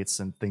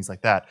crewmates and things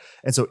like that.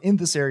 And so in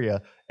this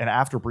area and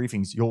after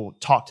briefings, you'll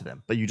talk to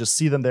them, but you just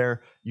see them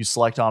there, you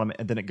select on them,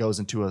 and then it goes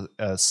into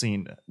a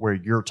scene where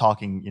you're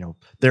talking,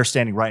 they're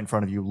standing right in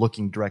front of you,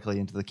 looking directly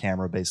into the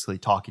camera, basically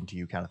talking to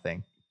you kind of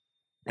thing.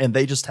 And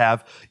they just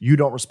you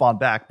don't respond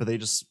back, but they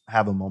just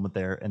have a moment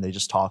there and they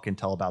just talk and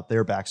tell about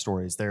their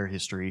backstories, their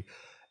history,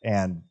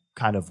 and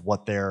kind of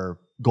what their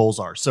goals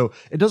are. So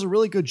it does a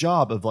really good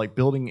job of like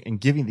building and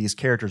giving these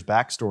characters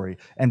backstory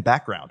and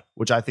background,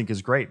 which I think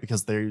is great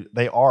because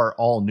they are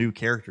all new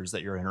characters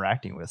that you're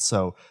interacting with.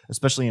 So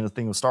especially in the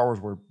thing with Star Wars,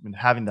 where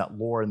having that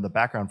lore in the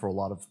background for a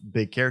lot of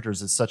big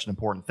characters is such an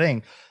important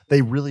thing.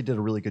 They really did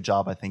a really good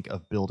job, I think,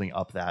 of building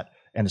up that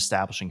and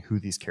establishing who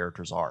these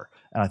characters are.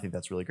 And I think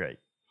that's really great.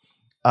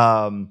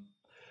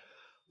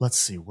 Let's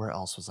see, where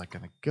else was I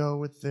going to go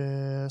with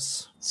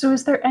this? So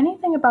is there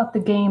anything about the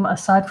game,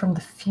 aside from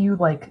the few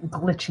like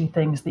glitchy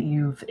things that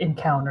you've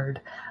encountered,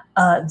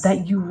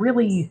 that you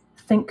really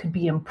think could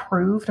be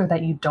improved or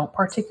that you don't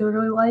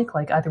particularly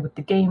like either with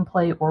the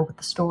gameplay or with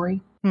the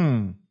story?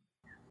 No,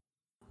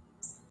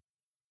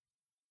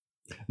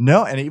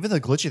 and even the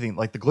glitchy thing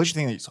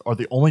are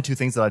the only two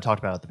things that I talked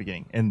about at the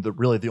beginning. And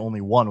really the only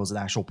one was an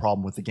actual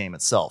problem with the game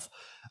itself.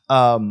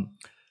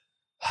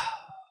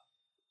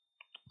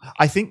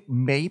 I think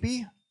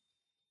maybe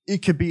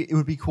it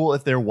would be cool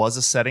if there was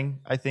a setting,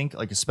 I think,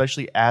 like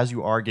especially as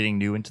you are getting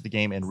new into the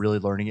game and really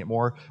learning it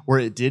more, where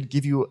it did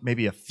give you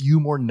maybe a few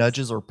more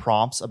nudges or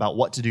prompts about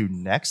what to do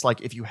next.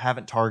 Like if you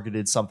haven't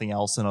targeted something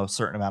else in a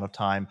certain amount of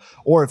time,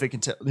 or if it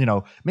can,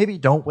 maybe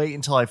don't wait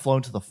until I've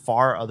flown to the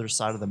far other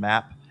side of the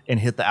map and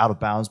hit the out of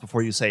bounds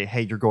before you say,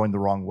 hey, you're going the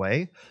wrong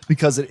way,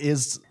 because it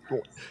is,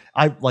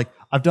 I've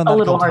done that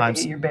a couple times.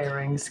 To get your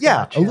bearings. Yeah,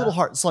 gotcha. A little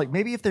hard. So like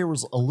maybe if there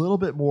was a little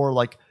bit more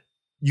like,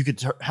 you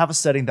could have a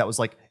setting that was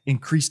like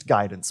increased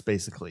guidance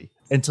basically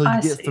until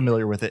you get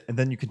familiar with it, and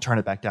then you can turn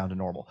it back down to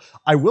normal.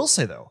 I will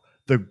say though,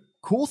 the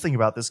cool thing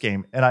about this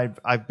game, and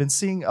I've been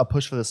seeing a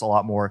push for this a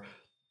lot more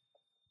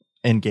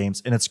in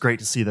games, and it's great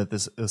to see that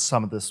this is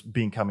some of this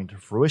coming to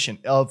fruition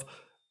of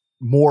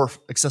more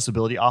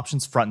accessibility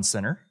options front and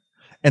center.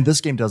 And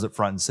this game does it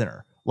front and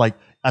center. Like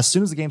as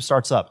soon as the game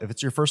starts up, if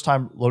it's your first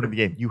time loading the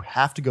game, you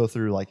have to go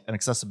through like an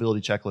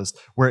accessibility checklist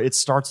where it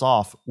starts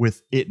off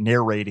with it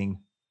narrating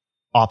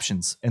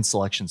options and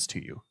selections to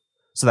you.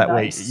 So that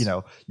way,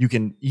 you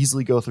can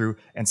easily go through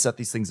and set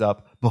these things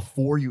up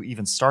before you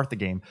even start the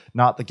game.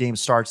 Not the game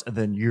starts and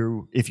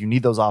then if you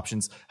need those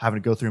options,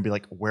 having to go through and be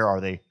like, where are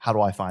they? How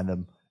do I find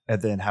them?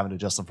 And then having to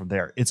adjust them from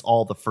there. It's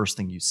all the first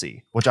thing you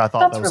see, which I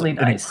thought that was really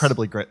nice.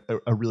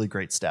 A really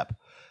great step.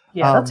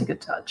 Yeah, that's a good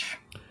touch.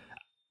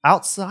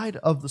 Outside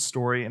of the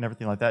story and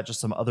everything like that, just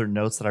some other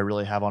notes that I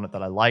really have on it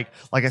that I like.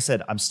 Like I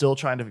said, I'm still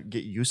trying to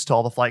get used to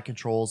all the flight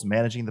controls,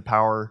 managing the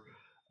power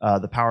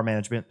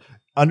management,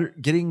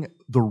 getting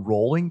the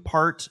rolling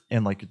part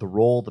and like the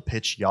roll, the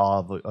pitch,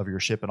 yaw of your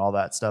ship and all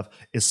that stuff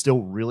is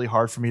still really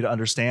hard for me to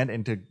understand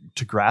and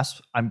to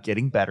grasp. I'm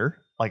getting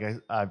better. Like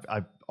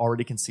I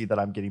already can see that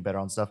I'm getting better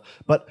on stuff,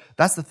 but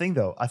that's the thing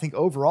though. I think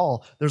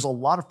overall there's a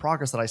lot of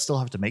progress that I still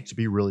have to make to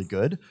be really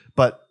good,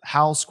 but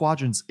how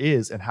Squadrons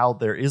is and how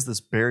there is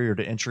this barrier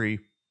to entry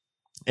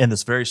and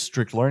this very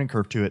strict learning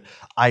curve to it,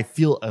 I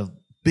feel a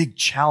big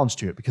challenge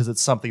to it because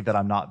it's something that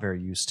I'm not very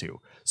used to.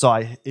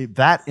 So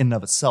that in and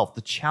of itself,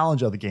 the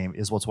challenge of the game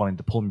is what's wanting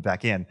to pull me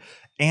back in.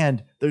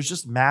 And there's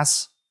just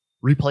mass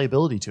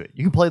replayability to it.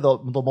 You can play the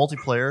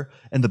multiplayer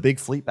and the big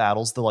fleet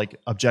battles, the like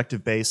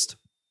objective based,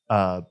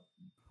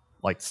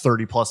 like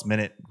 30 plus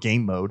minute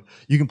game mode.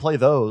 You can play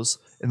those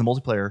in the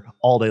multiplayer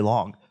all day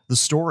long. The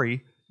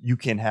story you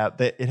can have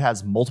that it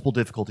has multiple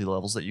difficulty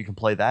levels that you can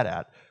play that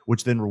at,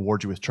 which then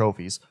reward you with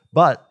trophies.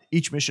 But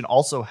each mission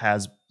also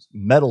has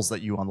medals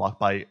that you unlock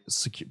by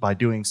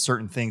doing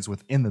certain things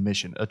within the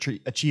mission,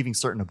 achieving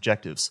certain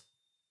objectives.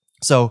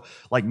 So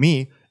like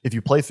me, if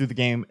you play through the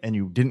game and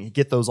you didn't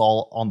get those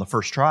all on the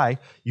first try,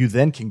 you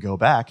then can go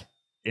back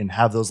and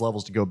have those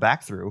levels to go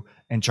back through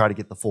and try to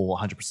get the full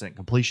 100%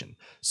 completion.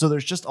 So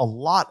there's just a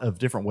lot of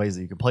different ways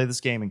that you can play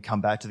this game and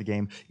come back to the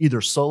game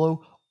either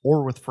solo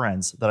or with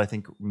friends that I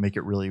think make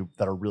it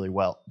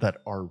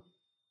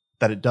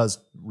that it does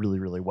really,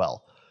 really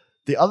well.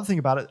 The other thing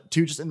about it,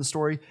 too, just in the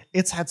story,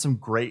 it's had some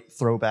great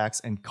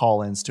throwbacks and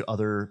call-ins to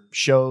other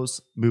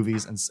shows,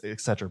 movies, and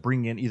etc.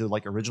 Bringing in either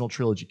like original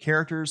trilogy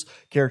characters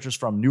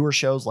from newer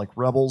shows like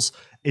Rebels.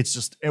 It's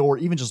just, or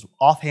even just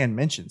offhand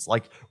mentions.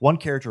 Like one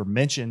character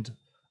mentioned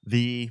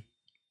the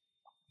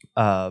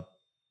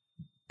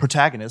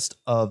protagonist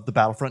of the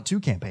Battlefront 2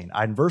 campaign,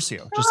 Iden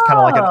Versio. Just kind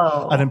of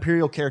like an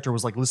Imperial character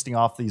was like listing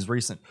off these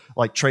recent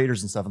like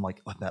traitors and stuff. And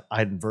like, oh, that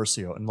Iden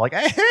Versio, and like,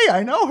 hey,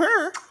 I know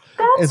her.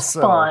 That's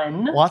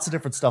fun. Lots of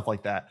different stuff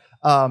like that.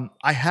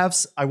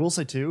 I will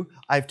say too,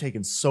 I've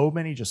taken so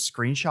many just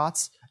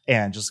screenshots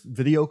and just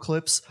video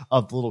clips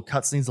of the little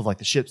cutscenes of like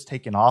the ships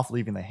taking off,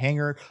 leaving the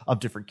hangar,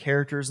 of different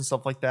characters and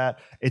stuff like that.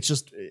 It's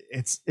just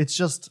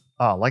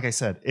like I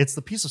said, it's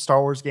the piece of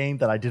Star Wars game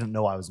that I didn't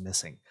know I was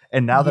missing.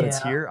 And now that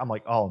it's here, I'm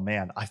like, oh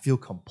man, I feel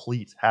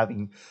complete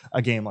having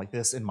a game like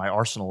this in my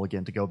arsenal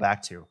again to go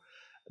back to.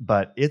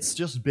 But it's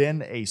just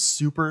been a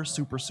super,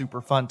 super,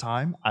 super fun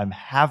time. I'm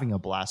having a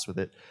blast with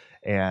it.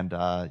 And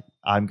I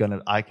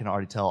can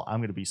already tell I'm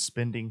going to be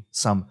spending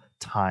some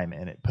time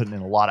in it, putting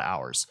in a lot of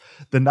hours.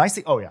 The nice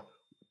thing,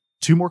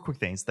 2 more quick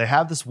things. They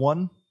have this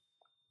one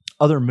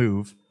other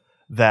move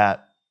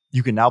that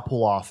you can now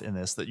pull off in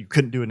this that you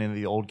couldn't do in any of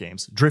the old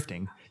games,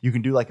 drifting. You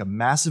can do like a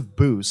massive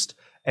boost.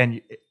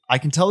 And I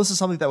can tell this is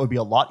something that would be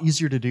a lot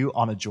easier to do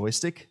on a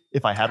joystick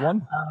if I had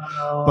one.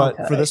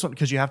 But for this one,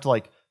 because you have to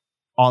like,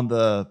 on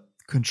the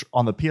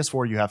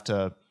PS4, you have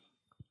to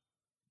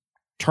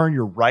turn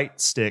your right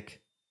stick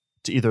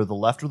to either the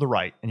left or the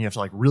right, and you have to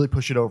like really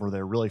push it over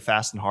there really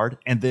fast and hard,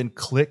 and then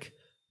click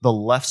the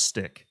left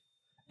stick,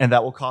 and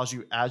that will cause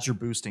you, as you're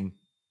boosting,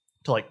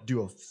 to like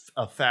do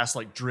a fast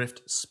like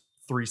drift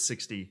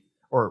 360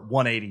 or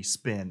 180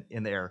 spin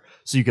in the air,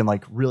 so you can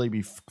like really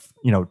be,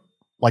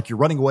 like you're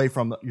running away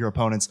from your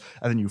opponents,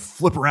 and then you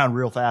flip around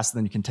real fast, and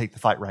then you can take the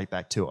fight right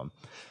back to them.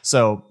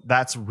 So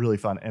that's really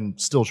fun, and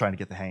still trying to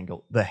get the hang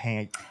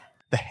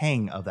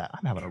of that.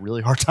 I'm having a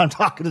really hard time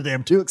talking today.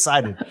 I'm too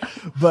excited.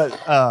 But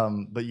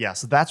yeah,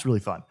 so that's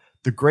really fun.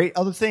 The great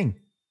other thing,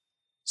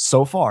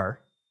 so far,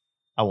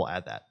 I will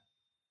add that.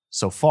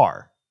 So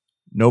far,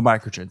 no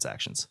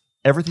microtransactions.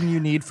 Everything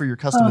you need for your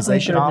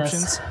customization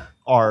options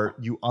are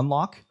you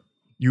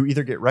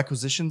either get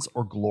requisitions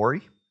or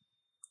glory,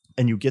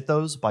 and you get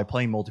those by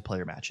playing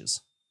multiplayer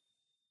matches.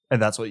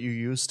 And that's what you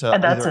use to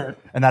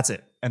that's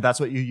it. And that's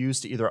what you use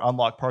to either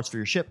unlock parts for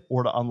your ship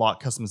or to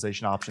unlock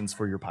customization options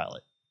for your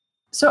pilot.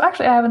 So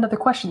actually, I have another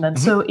question then.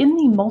 Mm-hmm. So in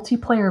the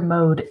multiplayer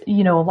mode,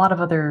 a lot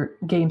of other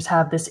games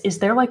have this. Is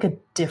there like a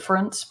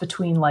difference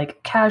between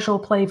like casual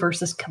play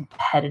versus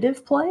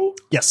competitive play?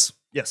 Yes.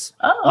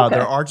 Oh, okay.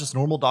 There are just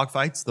normal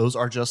dogfights. Those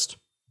are just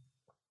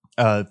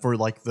for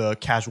like the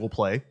casual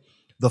play.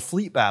 The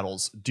fleet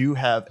battles do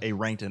have a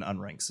ranked and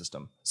unranked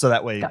system. So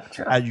that way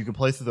you can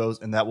play through those,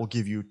 and that will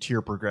give you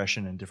tier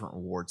progression and different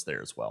rewards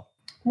there as well.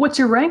 What's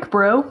your rank,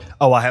 bro?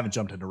 Oh, I haven't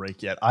jumped into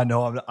rank yet. I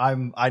know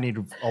I need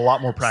a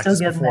lot more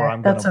practice before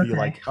I'm going to be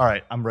like, all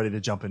right, I'm ready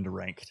to jump into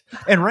ranked.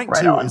 And rank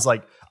 2 is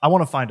like, I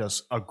want to find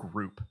us a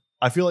group.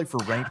 I feel like for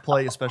ranked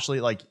play,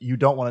 especially, like you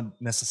don't want to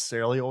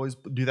necessarily always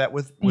do that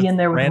with in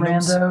there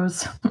randoms.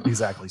 With randos.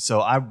 Exactly. So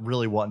I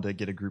really want to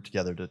get a group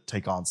together to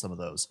take on some of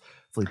those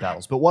fleet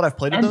battles. But what I've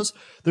played in those,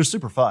 they're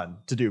super fun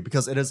to do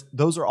because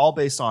those are all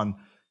based on,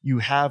 you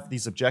have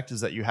these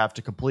objectives that you have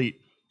to complete,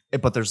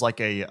 but there's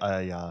like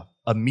a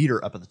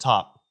meter up at the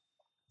top,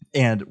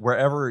 and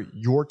wherever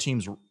your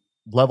team's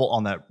level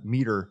on that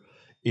meter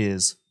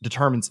is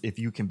determines if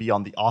you can be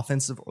on the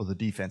offensive or the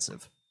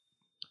defensive.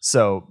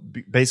 So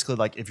basically,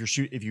 like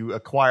if you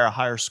acquire a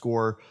higher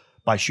score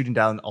by shooting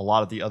down a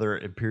lot of the other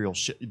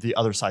the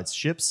other side's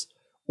ships,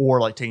 or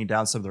like taking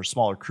down some of their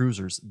smaller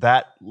cruisers,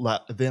 that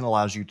then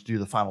allows you to do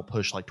the final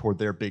push like toward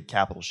their big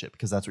capital ship,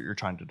 because that's what you're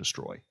trying to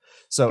destroy.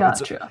 So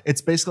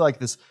it's basically like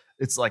this.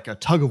 It's like a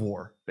tug of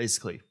war,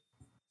 basically.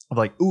 Of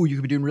like, ooh, you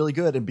could be doing really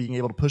good and being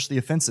able to push the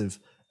offensive,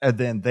 and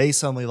then they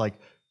suddenly like,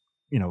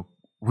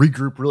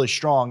 regroup really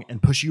strong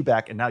and push you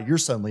back, and now you're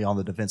suddenly on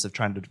the defensive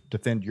trying to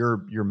defend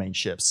your main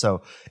ships.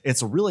 So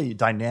it's a really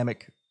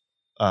dynamic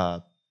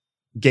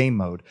game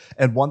mode,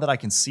 and one that I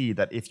can see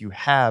that if you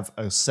have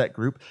a set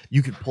group,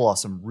 you could pull off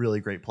some really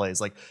great plays.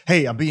 Like,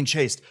 hey, I'm being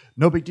chased,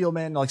 no big deal,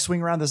 man. Like,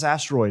 swing around this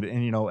asteroid,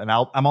 and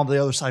I'm on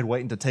the other side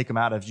waiting to take them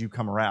out as you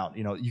come around.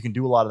 You can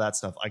do a lot of that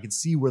stuff. I can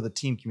see where the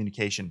team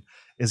communication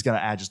is going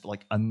to add just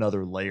like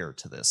another layer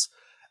to this.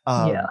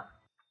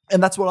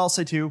 And that's what I'll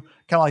say too.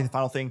 Kind of like the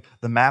final thing,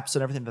 the maps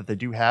and everything that they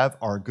do have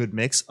are a good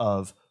mix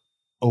of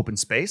open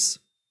space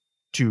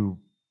to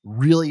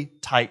really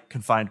tight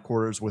confined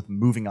quarters with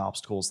moving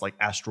obstacles like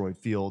asteroid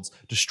fields,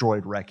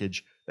 destroyed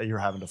wreckage that you're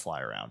having to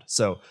fly around.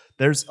 So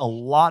there's a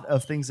lot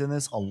of things in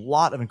this, a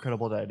lot of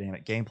incredible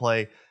dynamic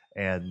gameplay,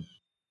 and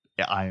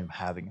I am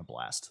having a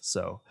blast.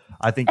 So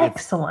I think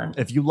excellent.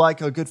 If you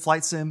like a good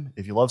flight sim,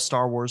 if you love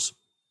Star Wars,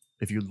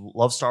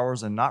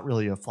 and not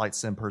really a flight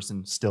sim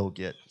person, still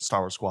get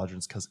Star Wars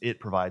Squadrons, because it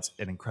provides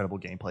an incredible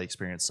gameplay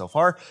experience so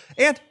far.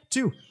 And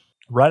 2,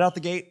 right out the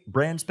gate,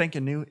 brand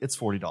spanking new, it's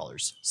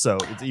 $40. So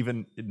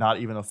it's not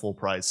even a full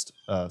priced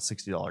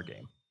 $60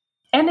 game.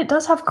 And it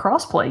does have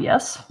crossplay,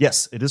 yes?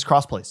 Yes, it is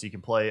crossplay. So you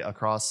can play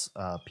across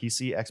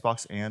PC,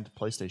 Xbox, and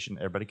PlayStation.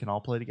 Everybody can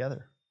all play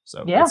together.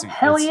 So yeah,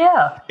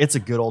 it's a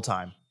good old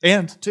time.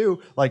 And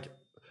two, like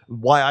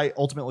why I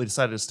ultimately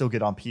decided to still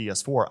get on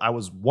PS4. I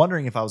was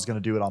wondering if I was going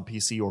to do it on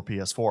PC or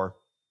PS4,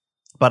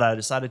 but I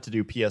decided to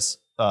do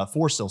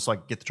PS4 still so I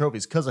could get the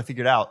trophies because I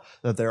figured out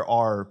that there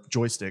are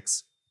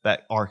joysticks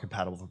that are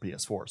compatible for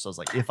PS4. So I was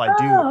like, if I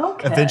do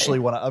eventually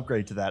want to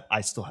upgrade to that, I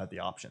still have the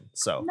option.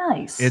 So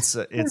nice. It's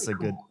a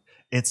good.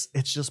 It's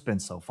just been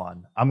so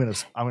fun. I'm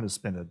gonna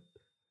spend it.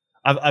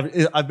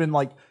 I've been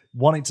like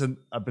wanting to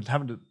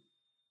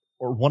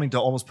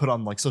almost put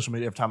on like social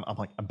media every time. I'm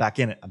like, I'm back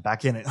in it.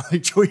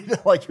 Like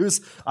tweet like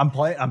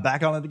I'm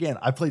back on it again.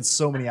 I played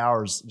so many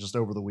hours just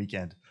over the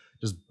weekend,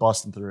 just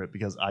busting through it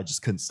because I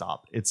just couldn't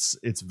stop. It's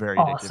very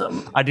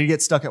awesome. Addictive. I did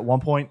get stuck at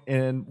one point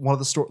in one of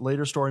the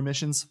later story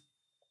missions,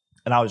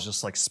 and I was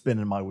just like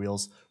spinning my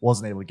wheels,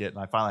 wasn't able to get it.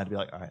 And I finally had to be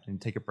like, all right, I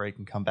need to take a break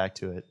and come back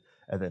to it.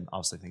 And then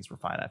obviously things were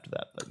fine after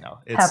that. But no,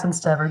 it happens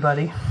to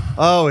everybody.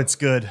 Oh, it's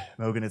good,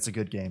 Mogan. It's a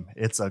good game.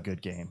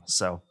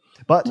 So,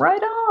 but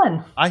right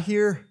on. I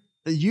hear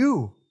that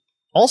you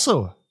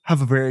also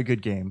have a very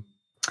good game.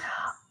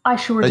 I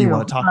sure do. You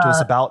want to talk to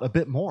us about a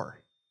bit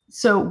more.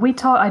 So we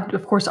talked.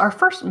 Of course,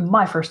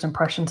 my first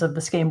impressions of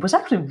this game was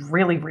actually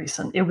really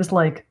recent. It was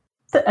like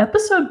the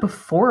episode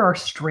before our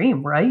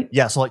stream, right?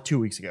 Yeah, so like 2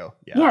 weeks ago.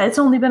 Yeah, it's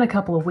only been a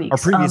couple of weeks. Our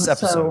previous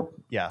episode.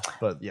 Yeah,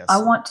 but yes. I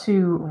want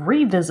to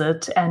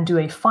revisit and do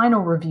a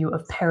final review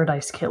of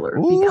Paradise Killer.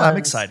 Ooh, I'm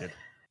excited.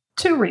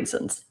 2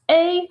 reasons.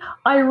 A,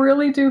 I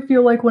really do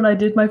feel like when I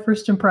did my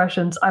first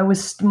impressions,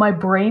 my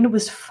brain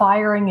was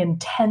firing in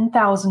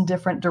 10,000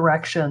 different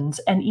directions.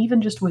 And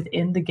even just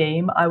within the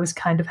game, I was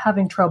kind of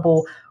having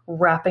trouble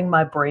wrapping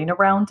my brain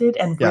around it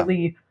and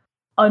really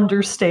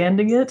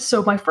understanding it.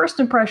 So my first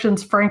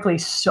impressions frankly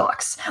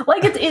sucks.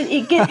 Like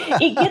it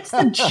gets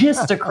the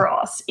gist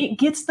across. It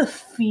gets the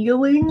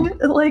feeling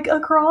like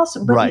across,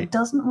 but it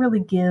doesn't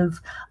really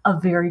give a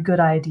very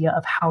good idea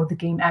of how the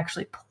game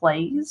actually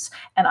plays.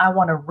 And I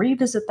want to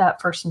revisit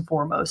that first and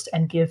foremost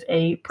and give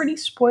a pretty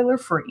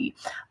spoiler-free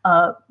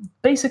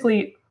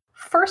basically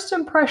first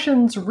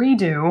impressions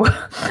redo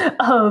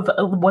of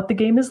what the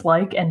game is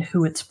like and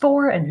who it's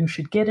for and who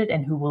should get it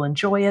and who will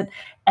enjoy it.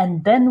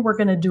 And then we're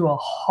going to do a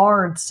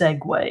hard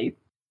segue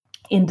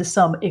into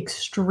some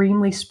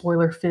extremely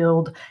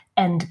spoiler-filled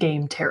end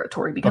game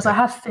territory because I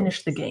have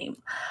finished the game.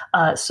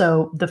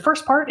 So the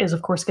first part is,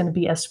 of course, going to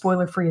be as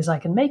spoiler-free as I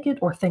can make it,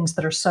 or things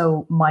that are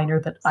so minor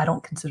that I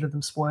don't consider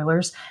them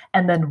spoilers.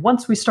 And then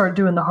once we start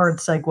doing the hard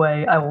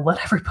segue, I will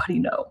let everybody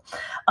know.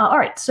 All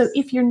right, so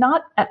if you're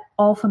not at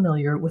all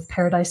familiar with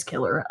Paradise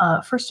Killer,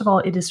 first of all,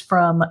 it is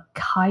from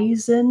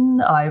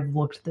Kaizen. I've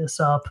looked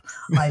this up.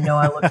 I know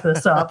I looked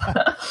this up.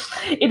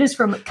 It is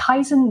from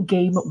Kaizen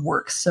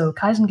Gameworks. So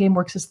Kaizen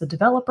Gameworks is the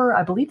developer.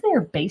 I believe they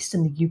are based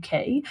in the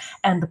UK,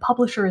 and the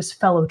publisher is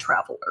Fellow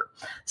Traveler.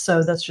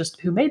 So that's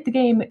just who made the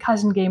game.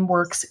 Kaizen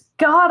Gameworks.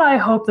 God, I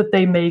hope that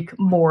they make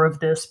more of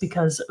this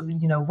because,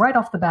 right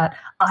off the bat,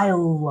 I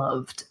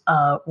loved,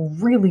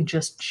 really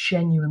just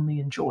genuinely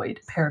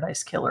enjoyed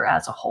Paradise Killer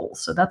as a whole.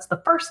 So that's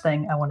the first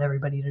thing I want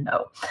everybody to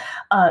know.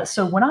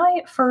 So when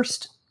I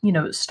first,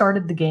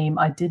 started the game,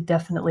 I did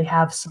definitely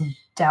have some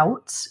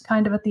doubts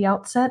kind of at the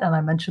outset. And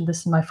I mentioned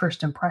this in my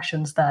first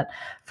impressions that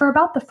for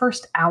about the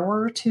first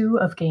hour or two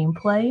of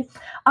gameplay,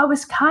 I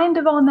was kind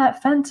of on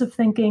that fence of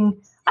thinking,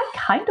 I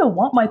kind of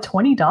want my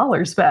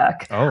 $20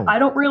 back. Oh. I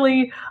don't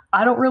really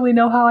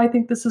know how I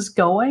think this is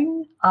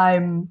going.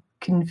 I'm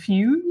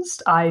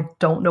confused. I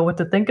don't know what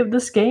to think of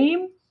this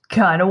game.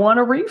 Kind of want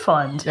a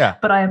refund. Yeah.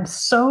 But I am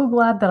so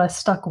glad that I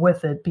stuck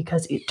with it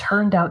because it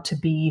turned out to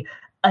be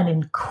an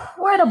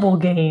incredible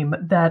game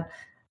that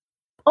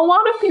a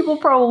lot of people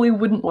probably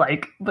wouldn't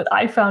like, but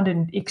I found it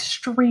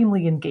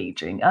extremely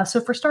engaging. So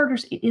for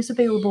starters, it is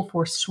available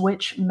for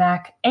Switch,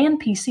 Mac,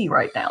 and PC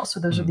right now. So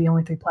those are the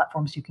only 3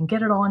 platforms you can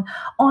get it on.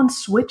 On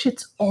Switch,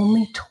 it's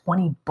only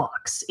 $20.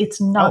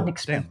 It's not an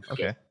expensive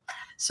game. Okay.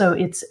 So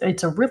it's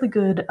a really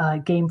good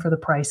game for the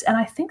price. And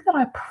I think that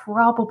I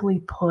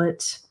probably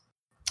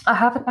I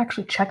haven't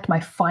actually checked my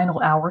final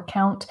hour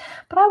count,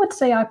 but I would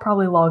say I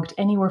probably logged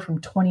anywhere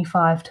from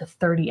 25 to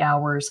 30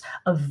 hours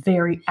of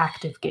very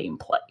active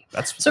gameplay.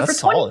 So for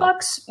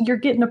 $20, you're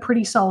getting a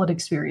pretty solid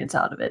experience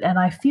out of it. And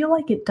I feel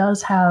like it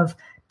does have,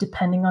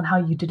 depending on how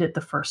you did it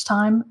the first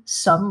time,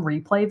 some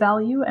replay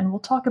value. And we'll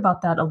talk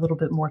about that a little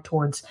bit more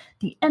towards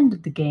the end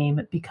of the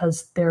game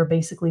because there are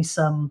basically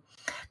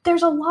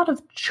there's a lot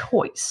of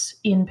choice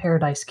in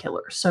Paradise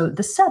Killer. So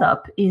the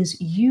setup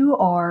is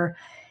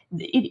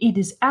it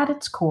is at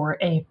its core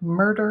a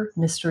murder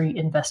mystery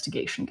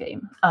investigation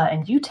game.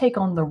 And you take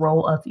on the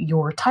role of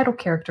your title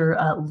character,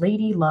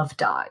 Lady Love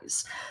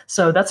Dies.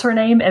 So that's her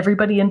name.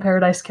 Everybody in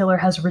Paradise Killer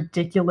has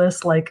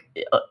ridiculous,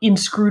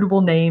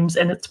 inscrutable names,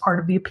 and it's part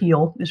of the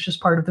appeal. It's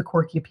just part of the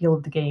quirky appeal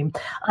of the game.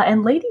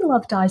 And Lady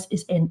Love Dies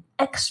is an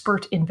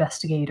expert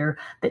investigator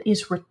that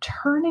is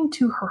returning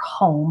to her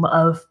home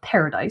of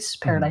Paradise.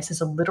 Paradise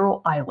is a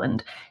literal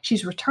island.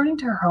 She's returning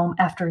to her home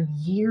after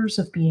years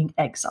of being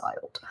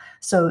exiled.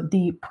 So So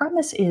the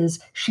premise is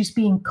she's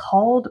being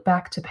called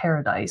back to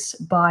paradise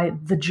by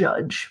the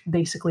judge,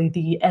 basically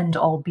the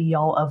end-all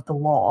be-all of the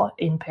law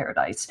in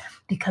paradise,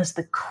 because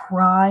the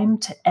crime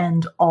to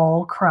end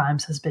all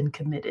crimes has been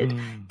committed.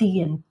 The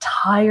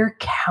entire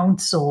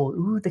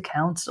council, the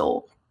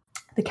council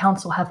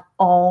have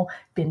all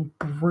been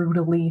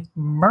brutally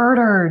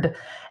murdered.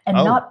 And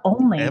not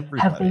only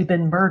have they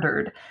been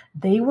murdered,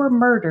 they were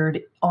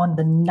murdered on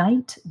the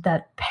night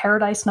that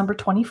Paradise number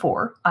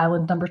 24,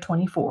 Island number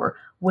 24,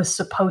 was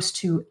supposed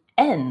to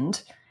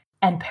end,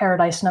 and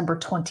Paradise number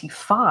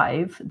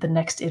 25, the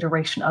next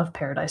iteration of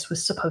Paradise,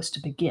 was supposed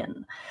to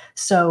begin.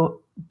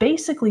 So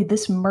basically,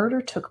 this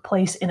murder took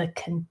place in a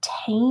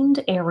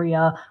contained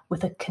area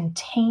with a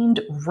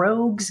contained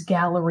rogues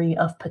gallery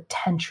of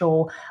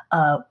potential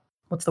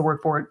what's the word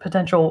for it?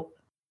 Potential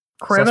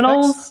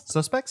criminals?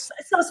 Suspects?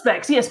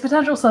 Suspects, yes,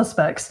 potential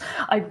suspects.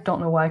 I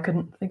don't know why I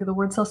couldn't think of the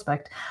word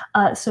suspect.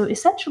 So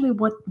essentially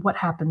what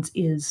happens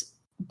is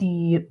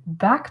the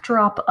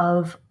backdrop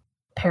of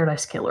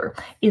Paradise Killer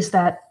is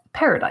that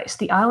Paradise,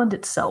 the island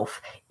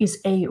itself, is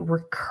a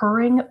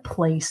recurring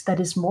place that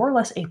is more or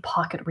less a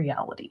pocket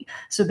reality.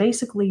 So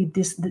basically,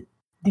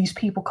 these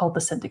people called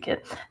the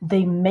Syndicate,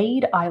 they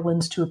made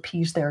islands to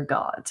appease their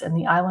gods, and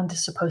the island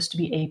is supposed to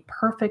be a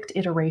perfect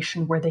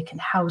iteration where they can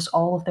house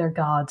all of their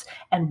gods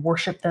and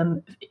worship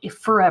them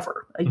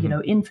forever,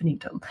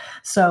 infinitum.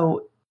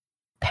 So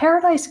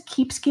Paradise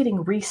keeps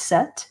getting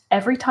reset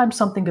every time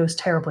something goes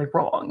terribly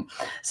wrong.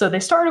 So they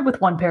started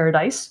with one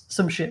Paradise,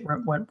 some shit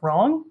went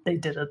wrong. They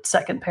did a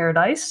second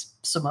Paradise,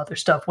 some other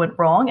stuff went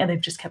wrong, and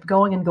they've just kept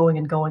going and going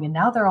and going. And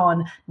now they're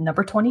on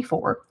number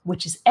 24,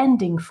 which is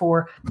ending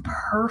for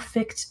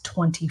Perfect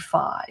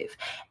 25.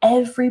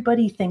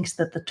 Everybody thinks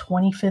that the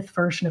 25th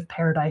version of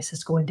Paradise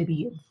is going to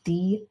be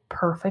the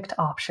perfect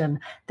option.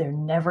 They're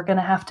never going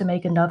to have to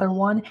make another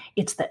one.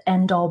 It's the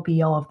end-all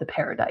be-all of the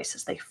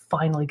Paradises. They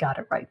finally got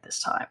it right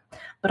this time.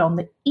 But on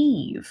the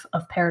eve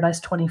of Paradise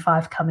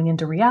 25 coming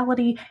into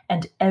reality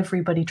and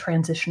everybody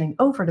transitioning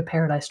over to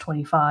Paradise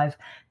 25,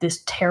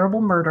 this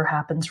terrible murder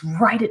happens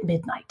right at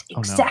midnight,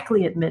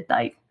 exactly at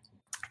midnight,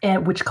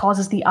 and which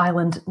causes the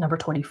island number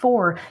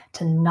 24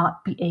 to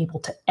not be able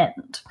to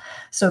end.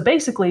 So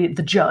basically,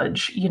 the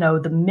judge,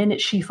 the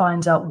minute she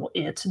finds out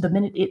the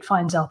minute it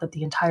finds out that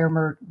the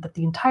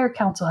entire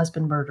council has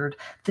been murdered,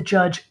 the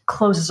judge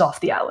closes off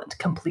the island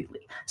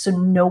completely. So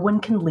no one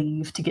can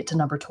leave to get to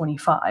number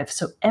 25.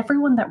 So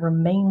everyone that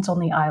remains on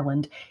the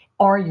island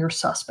are your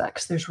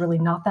suspects. There's really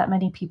not that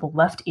many people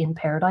left in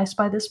Paradise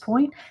by this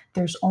point.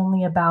 There's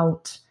only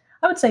about,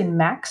 I would say,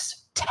 max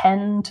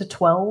 10 to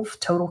 12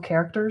 total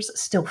characters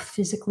still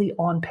physically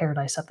on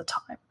Paradise at the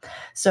time.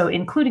 So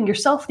including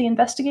yourself, the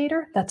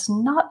investigator, that's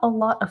not a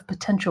lot of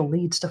potential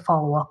leads to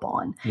follow up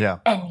on. Yeah.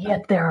 And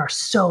yet there are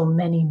so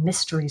many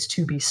mysteries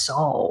to be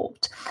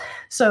solved.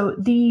 So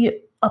the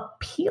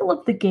appeal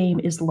of the game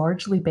is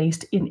largely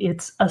based in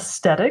its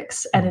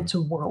aesthetics and its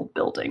world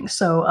building.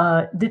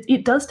 So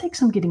it does take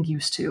some getting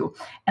used to.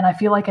 And I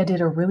feel like I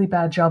did a really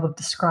bad job of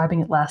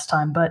describing it last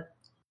time, but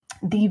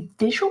the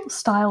visual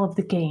style of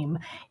the game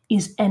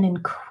is an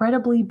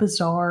incredibly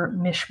bizarre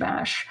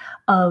mishmash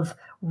of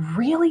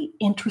really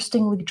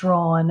interestingly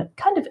drawn,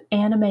 kind of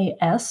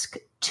anime-esque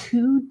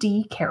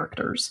 2D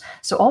characters.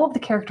 So all of the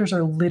characters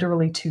are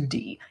literally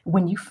 2D.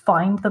 When you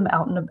find them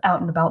out and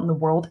about in the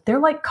world, they're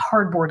like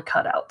cardboard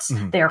cutouts.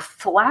 Mm-hmm. They are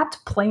flat,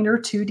 planar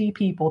 2D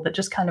people that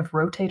just kind of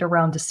rotate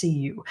around to see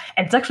you.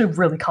 And it's actually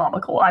really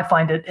comical. I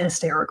find it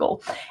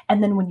hysterical.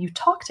 And then when you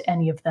talk to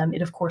any of them,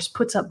 it of course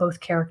puts up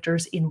both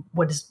characters in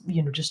what is,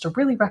 just a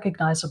really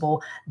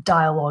recognizable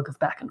dialogue of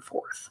back and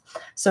forth.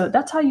 So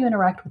that's how you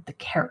interact with the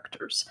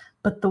characters.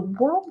 But the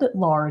world at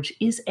large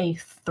is a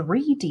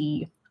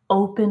 3D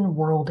open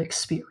world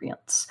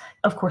experience,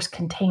 of course,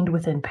 contained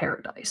within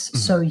Paradise. Mm-hmm.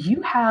 So you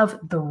have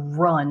the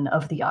run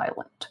of the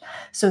island.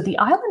 So the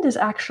island is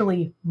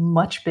actually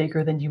much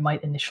bigger than you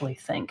might initially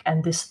think.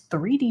 And this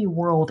 3D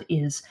world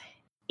is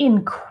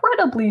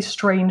incredibly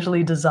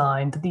strangely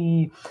designed.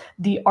 The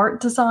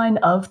art design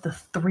of the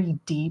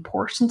 3D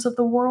portions of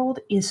the world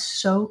is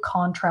so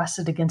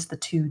contrasted against the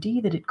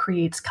 2D that it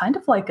creates kind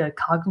of like a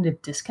cognitive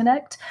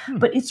disconnect.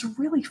 But it's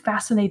really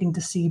fascinating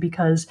to see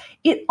because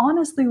it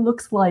honestly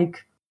looks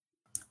like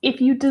if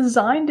you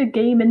designed a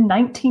game in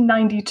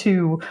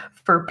 1992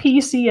 for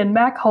PC and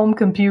Mac home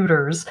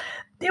computers,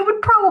 it would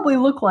probably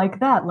look like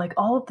that. Like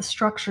all of the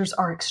structures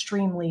are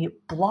extremely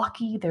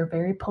blocky. They're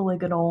very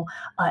polygonal.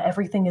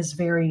 Everything is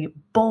very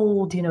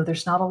bold.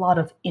 There's not a lot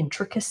of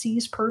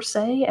intricacies per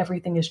se.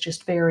 Everything is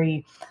just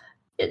very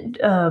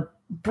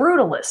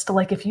brutalist.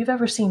 Like if you've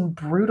ever seen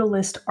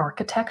brutalist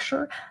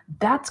architecture,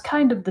 that's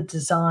kind of the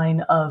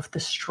design of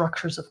the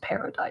structures of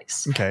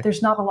Paradise. Okay.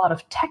 There's not a lot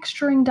of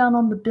texturing done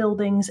on the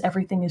buildings.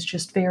 Everything is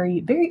just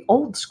very, very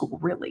old school,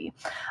 really.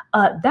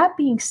 That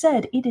being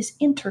said, it is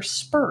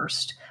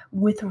interspersed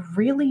with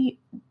really,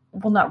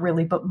 well, not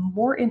really, but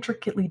more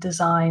intricately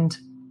designed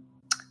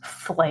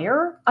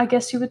flair, I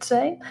guess you would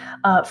say.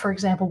 For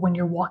example, when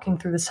you're walking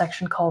through the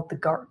section called the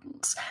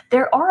gardens,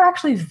 there are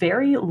actually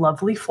very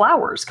lovely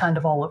flowers kind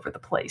of all over the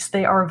place.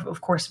 They are,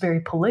 of course, very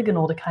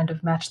polygonal to kind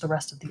of match the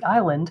rest of the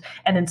island,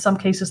 and in some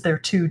cases they're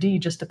 2D,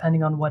 just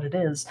depending on what it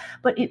is.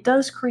 But it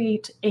does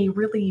create a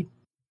really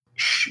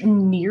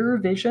near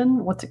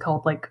vision, what's it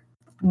called, like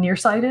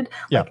nearsighted.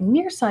 Yeah. Like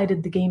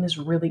nearsighted, the game is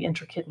really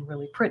intricate and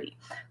really pretty.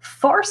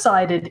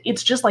 Farsighted,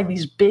 it's just like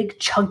these big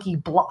chunky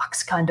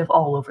blocks kind of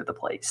all over the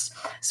place.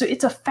 So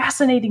it's a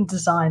fascinating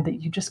design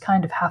that you just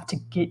kind of have to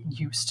get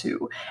used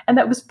to. And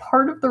that was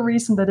part of the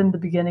reason that in the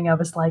beginning I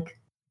was like,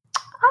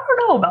 I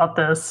don't know about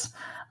this.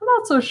 I'm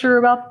not so sure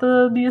about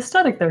the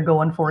aesthetic they're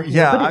going for here.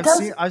 Yeah,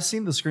 but I've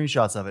seen the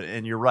screenshots of it,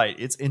 and you're right.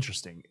 It's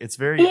interesting. It's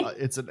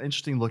it's an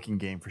interesting looking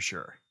game for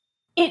sure.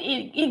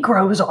 It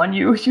grows on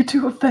you. You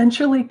do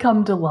eventually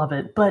come to love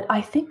it. But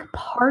I think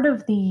part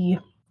of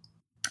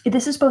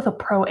this is both a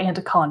pro and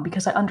a con,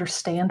 because I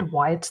understand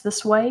why it's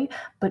this way,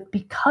 but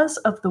because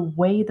of the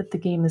way that the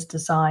game is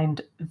designed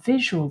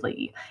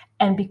visually,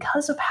 and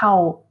because of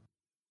how,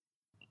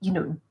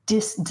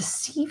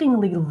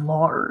 deceivingly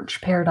large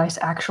Paradise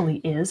actually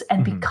is,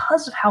 and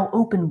because of how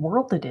open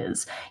world it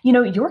is,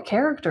 your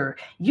character,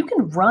 you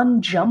can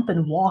run, jump,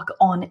 and walk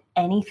on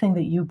anything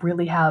that you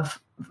really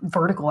have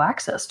vertical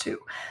access to.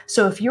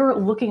 So if you're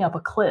looking up a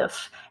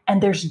cliff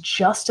and there's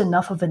just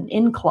enough of an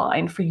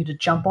incline for you to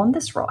jump on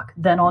this rock,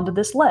 then onto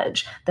this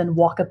ledge, then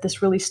walk up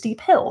this really steep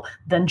hill,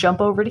 then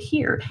jump over to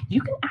here,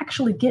 you can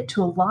actually get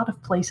to a lot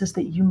of places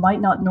that you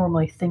might not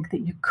normally think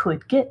that you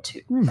could get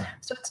to.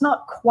 So it's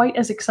not quite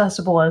as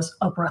accessible as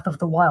a Breath of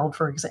the Wild,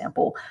 for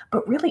example,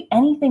 but really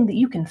anything that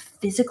you can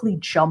physically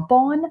jump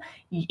on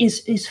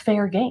is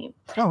fair game.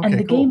 Oh, okay, and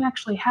the cool. game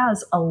actually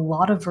has a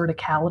lot of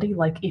verticality.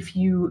 Like if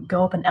you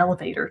go up an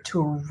elevator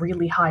to a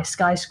really high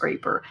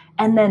skyscraper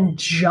and then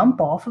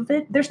jump off of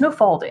it, there's no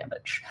fall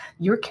damage.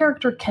 Your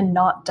character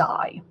cannot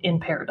die in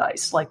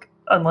Paradise,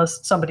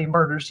 unless somebody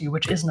murders you,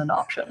 which isn't an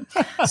option.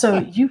 So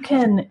you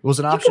can... It was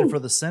an option for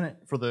the Senate,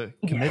 for the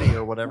committee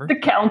or whatever. The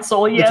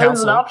council, it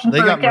was an option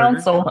for the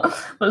council.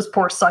 Those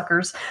poor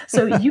suckers.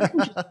 So you can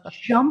just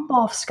jump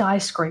off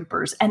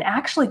skyscrapers and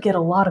actually get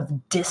a lot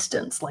of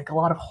distance, like a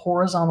lot of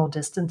horizontal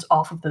distance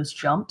off of those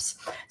jumps.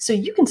 So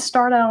you can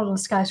start out on a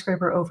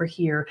skyscraper over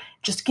here,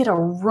 just get a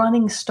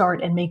running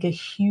start and make a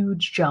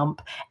huge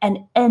jump, and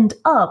end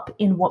up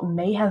in what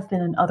may have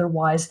been an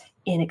otherwise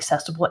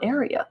inaccessible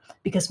area,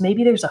 because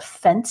maybe there's a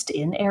fenced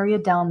in area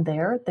down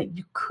there that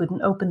you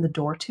couldn't open the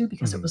door to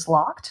because it was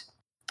locked,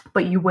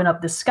 but you went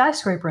up this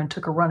skyscraper and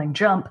took a running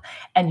jump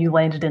and you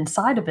landed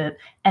inside of it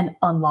and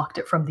unlocked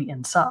it from the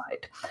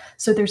inside.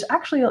 So there's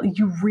actually,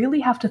 you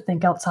really have to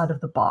think outside of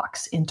the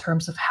box in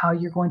terms of how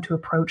you're going to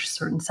approach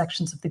certain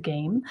sections of the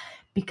game,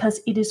 because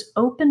it is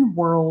open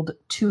world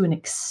to an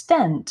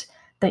extent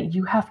that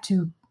you have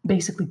to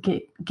basically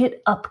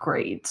get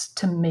upgrades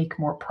to make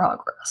more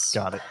progress.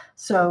 Got it.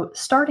 So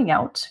starting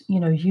out,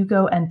 you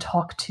go and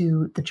talk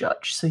to the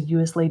judge. So you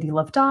as Lady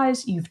Love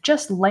Dies, you've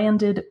just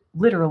landed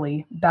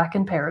literally back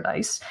in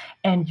Paradise,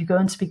 and you go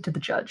and speak to the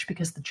judge,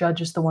 because the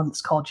judge is the one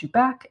that's called you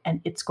back, and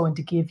it's going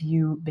to give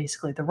you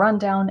basically the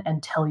rundown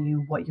and tell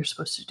you what you're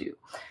supposed to do.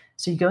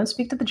 So you go and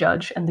speak to the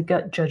judge, and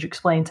the judge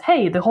explains,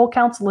 hey, the whole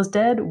council is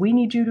dead. We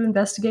need you to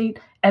investigate.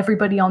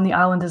 Everybody on the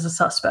island is a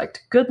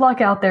suspect. Good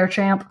luck out there,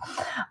 champ.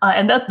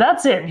 And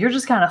that's it. You're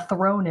just kind of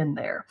thrown in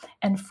there.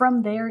 And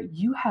from there,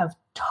 you have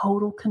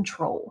total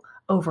control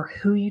over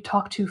who you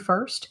talk to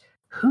first,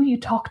 who you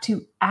talk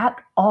to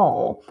at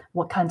all,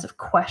 what kinds of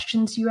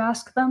questions you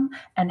ask them,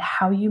 and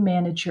how you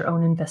manage your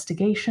own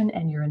investigation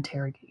and your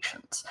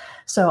interrogations.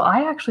 So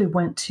I actually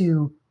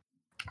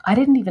I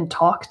didn't even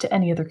talk to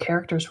any other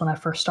characters when I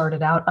first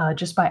started out.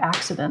 Just by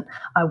accident,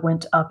 I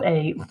went up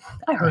I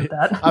heard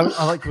that.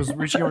 I was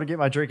reaching over to get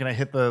my drink, and I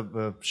hit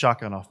the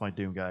shotgun off my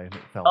Doom guy, and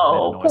it fell.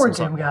 Oh, poor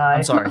Doom guy.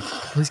 I'm sorry.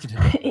 Please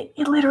continue.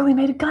 It literally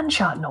made a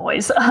gunshot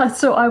noise.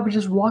 So I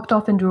just walked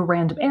off into a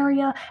random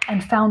area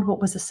and found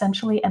what was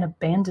essentially an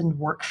abandoned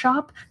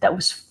workshop that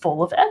was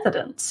full of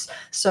evidence.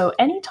 So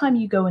anytime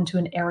you go into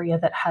an area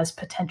that has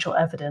potential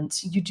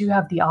evidence, you do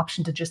have the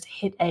option to just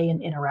hit A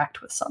and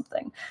interact with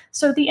something.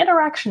 So the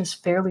interaction is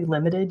fairly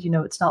limited.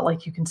 It's not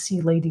like you can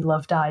see Lady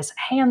Love Dies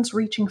hands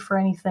reaching for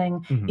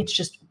anything. It's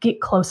just get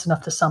close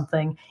enough to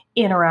something,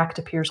 interact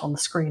appears on the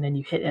screen, and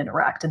you hit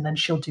interact, and then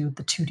she'll do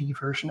the 2D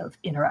version of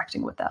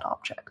interacting with that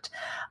object.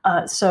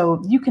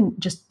 So you can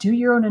just do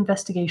your own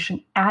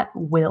investigation at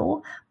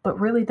will, but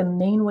really the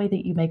main way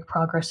that you make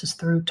progress is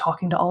through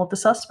talking to all of the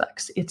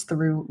suspects. It's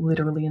through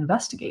literally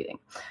investigating.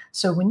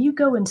 So when you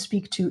go and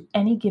speak to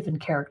any given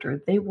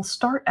character, they will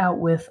start out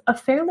with a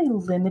fairly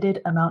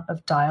limited amount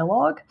of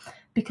dialogue,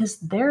 because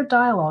their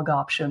dialogue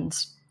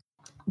options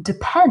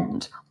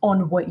depend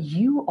on what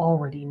you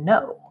already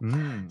know.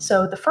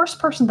 So the first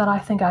person that I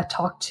think I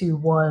talked to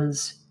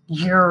was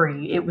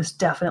Yuri. It was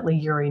definitely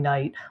Yuri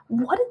Knight.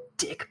 What a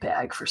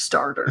dickbag for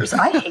starters.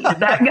 I hated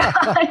that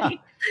guy.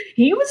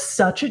 He was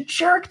such a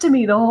jerk to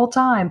me the whole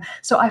time.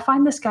 So I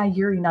find this guy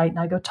Yuri Knight and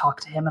I go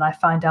talk to him and I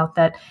find out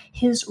that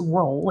his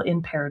role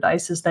in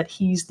Paradise is that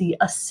he's the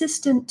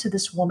assistant to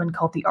this woman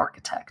called the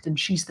Architect, and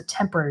she's the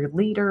temporary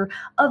leader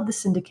of the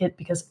syndicate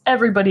because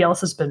everybody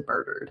else has been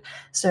murdered.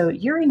 So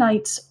Yuri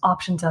Knight's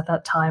options at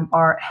that time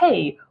are,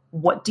 hey,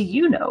 what do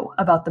you know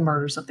about the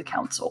murders of the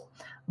council?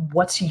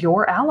 What's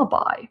your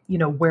alibi?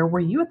 Where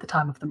were you at the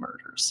time of the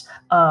murders?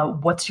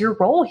 What's your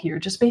role here?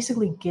 Just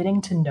basically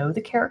getting to know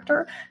the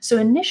character. So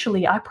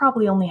initially, I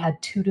probably only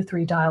had 2 to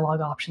 3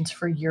 dialogue options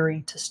for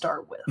Yuri to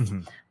start with.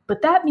 Mm-hmm.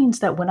 But that means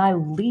that when I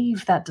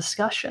leave that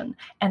discussion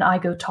and I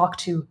go talk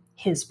to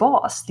his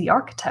boss, the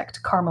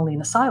Architect,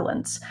 Carmelina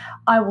Silence,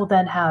 I will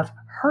then have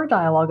her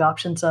dialogue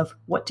options of,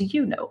 what do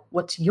you know?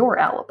 What's your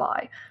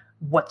alibi?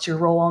 What's your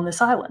role on this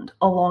island?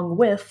 Along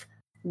with,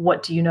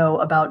 what do you know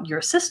about your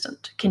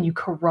assistant? Can you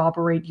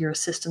corroborate your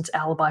assistant's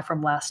alibi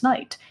from last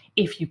night?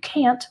 If you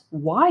can't,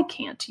 why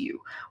can't you?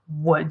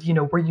 Were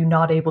you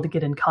not able to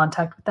get in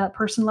contact with that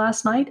person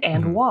last night,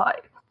 and why?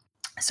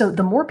 So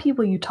the more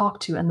people you talk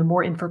to and the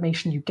more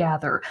information you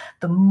gather,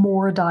 the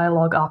more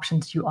dialogue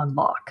options you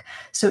unlock.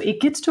 So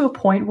it gets to a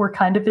point where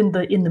kind of in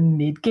the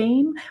mid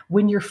game,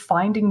 when you're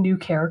finding new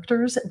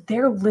characters,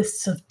 their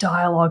lists of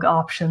dialogue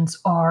options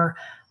are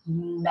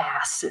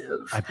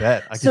massive. I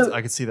bet.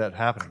 I could see that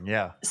happening.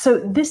 Yeah. So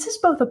this is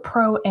both a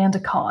pro and a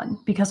con,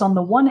 because on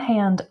the one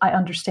hand, I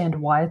understand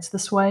why it's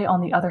this way.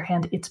 On the other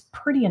hand, it's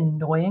pretty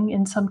annoying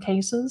in some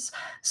cases.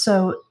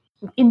 So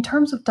in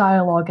terms of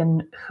dialogue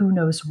and who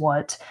knows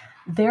what,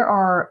 there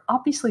are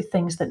obviously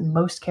things that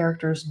most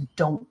characters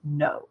don't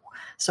know.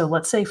 So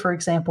let's say, for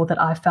example,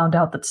 that I found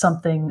out that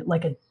something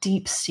like a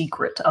deep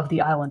secret of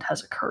the island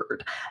has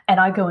occurred, and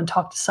I go and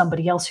talk to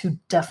somebody else who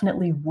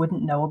definitely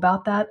wouldn't know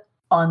about that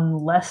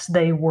unless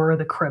they were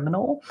the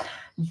criminal.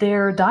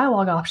 Their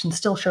dialogue option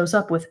still shows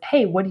up with,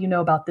 hey, what do you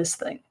know about this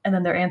thing? And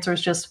then their answer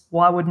is just,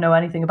 well, I wouldn't know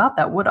anything about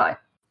that, would I?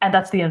 And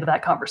that's the end of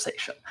that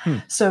conversation.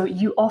 So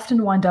you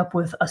often wind up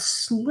with a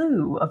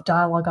slew of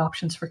dialogue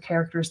options for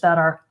characters that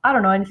are, I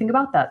don't know anything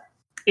about that.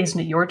 Isn't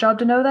it your job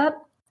to know that?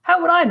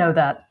 How would I know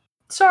that?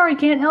 Sorry,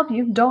 can't help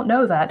you. Don't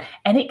know that.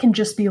 And it can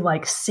just be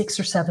like 6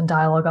 or 7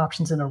 dialogue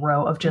options in a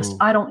row of just,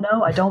 I don't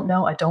know, I don't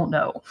know, I don't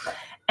know.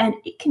 And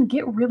it can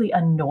get really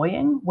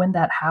annoying when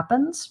that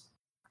happens,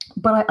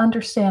 but I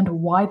understand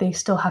why they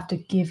still have to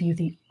give you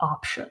the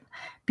option,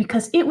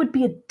 because it would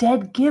be a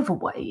dead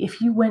giveaway if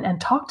you went and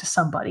talked to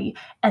somebody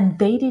and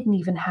they didn't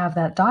even have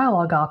that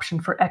dialogue option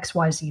for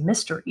XYZ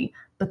mystery,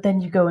 but then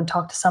you go and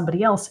talk to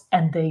somebody else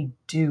and they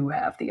do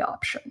have the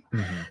option.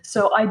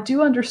 So I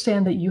do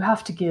understand that you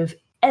have to give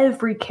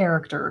every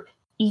character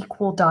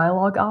equal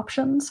dialogue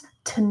options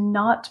to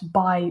not,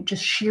 by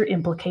just sheer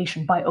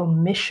implication, by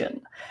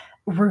omission,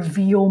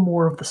 reveal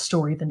more of the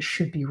story than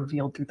should be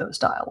revealed through those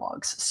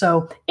dialogues.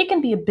 So it can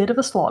be a bit of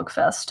a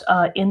slogfest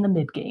in the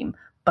mid-game,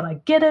 but I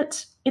get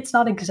it. It's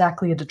not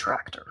exactly a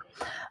detractor.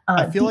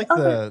 I feel like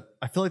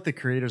the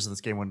creators of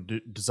this game,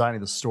 when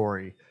designing the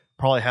story,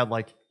 probably had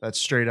like that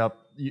straight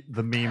up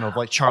the meme of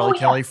like Charlie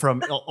Kelly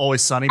from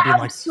Always Sunny being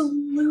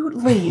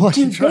absolutely.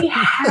 Dude, they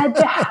had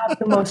to have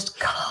the most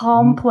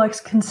complex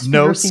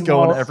conspiracy notes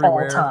going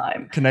everywhere, of all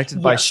time,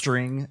 connected by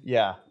string.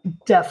 Yeah,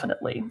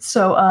 definitely.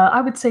 So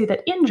I would say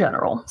that in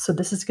general, so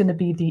this is going to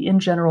be the in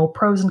general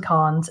pros and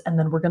cons, and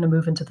then we're going to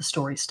move into the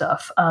story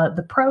stuff.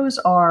 The pros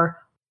are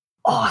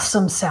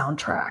awesome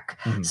soundtrack.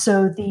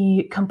 So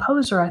the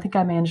composer, I think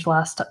I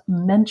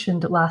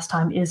mentioned last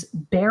time, is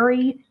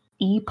Barry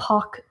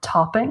Epoch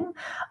Topping.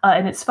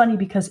 And it's funny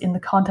because in the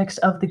context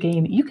of the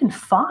game, you can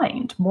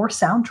find more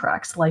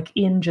soundtracks like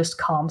in just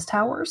comms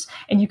towers,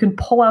 and you can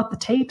pull out the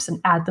tapes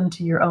and add them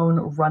to your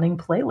own running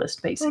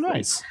playlist, basically. Oh,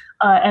 nice.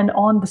 And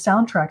on the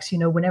soundtracks,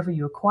 whenever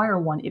you acquire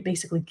one, it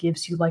basically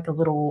gives you like a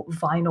little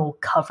vinyl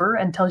cover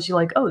and tells you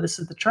like, oh, this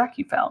is the track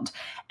you found.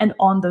 And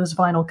on those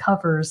vinyl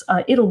covers,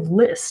 it'll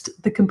list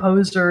the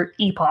composer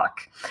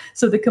Epoch.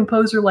 So the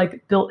composer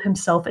like built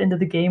himself into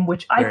the game,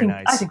 which I think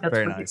that's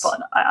Very really nice. fun.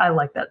 I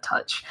like that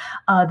touch.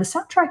 The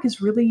soundtrack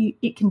is really,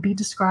 it can be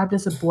described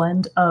as a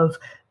blend of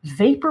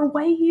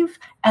vaporwave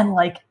and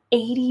like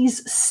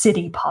 80s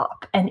city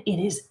pop, and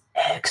it is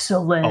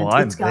excellent.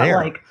 It's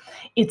got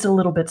it's a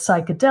little bit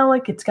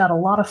psychedelic. It's got a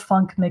lot of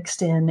funk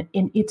mixed in,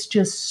 and it's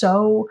just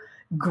so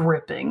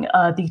gripping.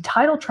 The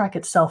title track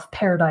itself,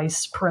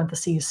 Paradise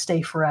 (parentheses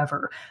Stay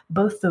Forever),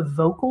 both the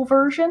vocal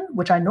version,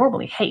 which I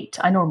normally hate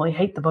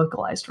the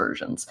vocalized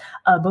versions,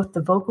 both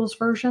the vocals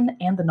version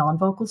and the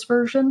non-vocals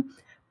version,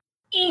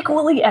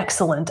 equally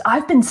excellent.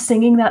 I've been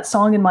singing that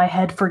song in my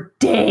head for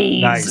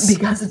days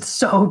because it's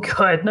so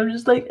good. And I'm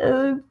just like,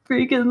 I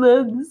freaking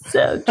love the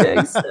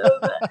soundtrack so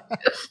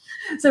much.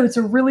 So it's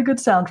a really good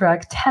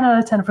soundtrack. 10 out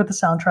of 10 for the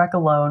soundtrack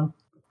alone.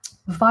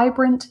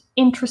 Vibrant,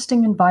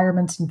 interesting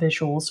environments and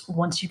visuals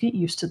once you get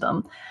used to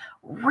them.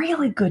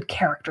 Really good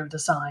character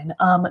design.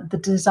 The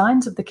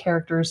designs of the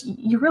characters,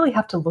 you really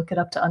have to look it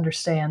up to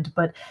understand,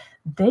 but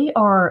they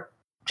are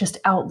just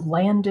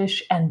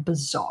outlandish and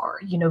bizarre.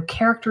 You know,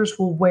 characters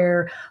will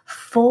wear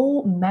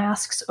full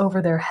masks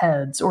over their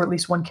heads, or at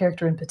least one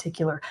character in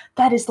particular,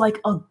 that is like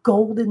a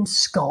golden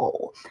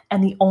skull,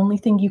 and the only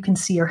thing you can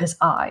see are his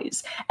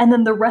eyes. And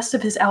then the rest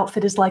of his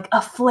outfit is like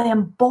a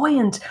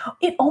flamboyant,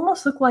 it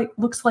almost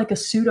looks like a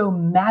pseudo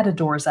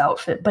Matador's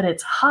outfit, but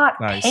it's hot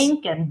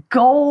pink and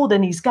gold,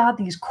 and he's got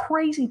these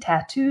crazy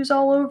tattoos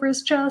all over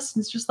his chest.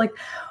 And it's just like,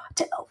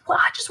 well,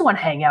 I just want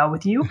to hang out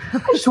with you. I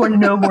just want to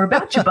know more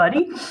about you,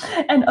 buddy.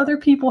 And other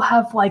people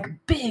have like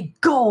big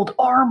gold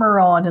armor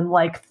on and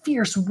like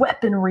fierce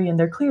weaponry, and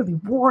they're clearly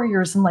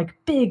warriors, and like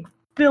big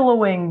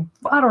billowing,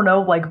 I don't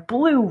know, like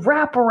blue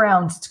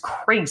wraparounds. It's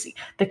crazy.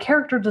 The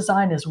character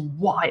design is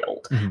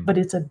wild, but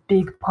it's a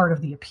big part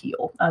of the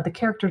appeal. The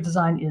character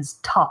design is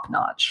top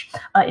notch.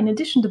 In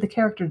addition to the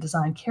character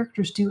design,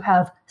 characters do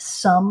have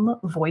some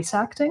voice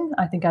acting.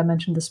 I think I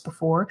mentioned this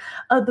before.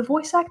 The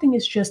voice acting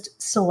is just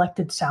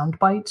selected sound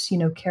bites. You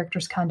know,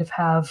 characters kind of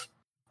have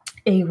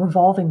a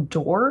revolving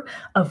door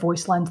of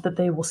voice lines that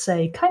they will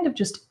say kind of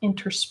just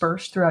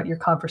interspersed throughout your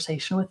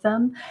conversation with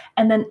them.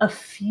 And then a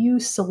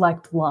few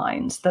select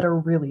lines that are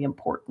really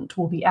important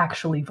will be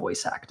actually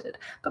voice acted.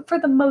 But for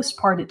the most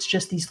part, it's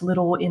just these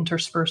little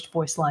interspersed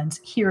voice lines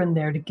here and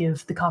there to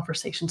give the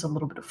conversations a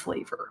little bit of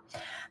flavor.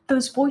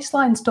 Those voice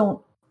lines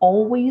don't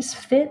always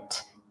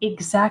fit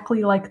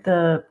exactly like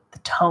the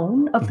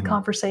tone of the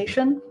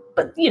conversation.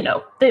 But, you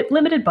know, they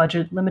limited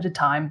budget, limited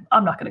time.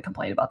 I'm not going to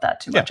complain about that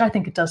too much. I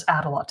think it does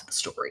add a lot to the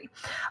story.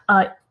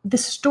 The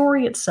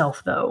story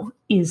itself, though,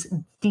 is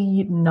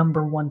the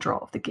number one draw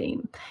of the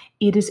game.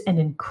 It is an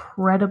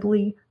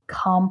incredibly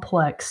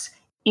complex,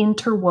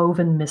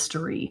 interwoven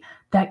mystery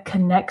that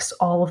connects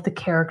all of the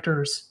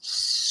characters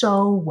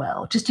so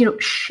well. Just, you know,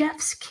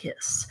 chef's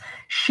kiss.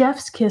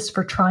 Chef's kiss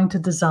for trying to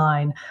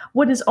design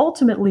what is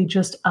ultimately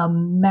just a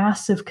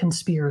massive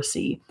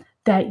conspiracy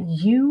that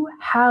you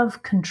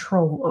have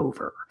control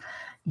over.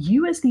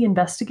 You as the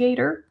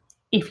investigator,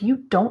 if you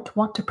don't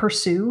want to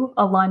pursue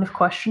a line of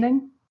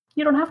questioning,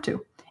 you don't have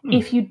to.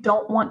 If you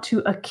don't want to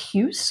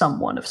accuse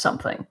someone of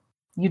something,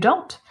 you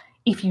don't.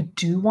 If you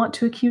do want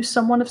to accuse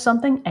someone of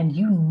something and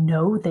you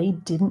know they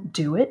didn't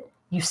do it,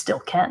 you still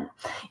can.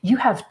 You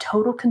have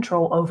total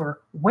control over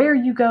where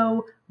you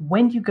go,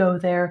 when you go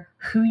there,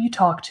 who you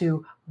talk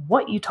to,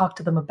 what you talk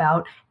to them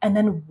about, and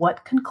then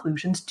what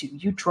conclusions do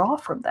you draw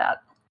from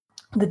that.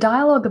 The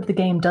dialogue of the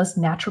game does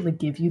naturally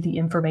give you the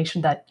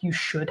information that you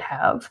should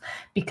have,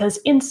 because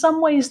in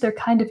some ways there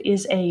kind of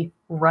is a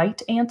right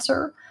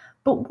answer,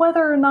 but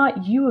whether or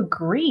not you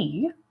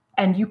agree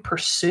and you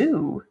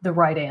pursue the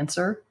right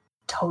answer,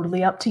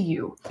 totally up to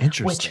you.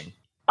 Interesting. Which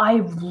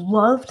I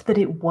loved that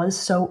it was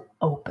so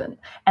open,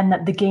 and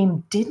that the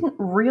game didn't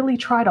really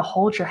try to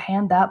hold your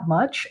hand that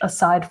much,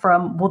 aside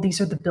from, well, these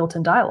are the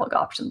built-in dialogue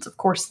options. Of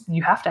course,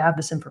 you have to have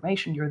this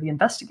information. You're the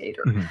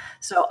investigator.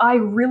 So I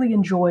really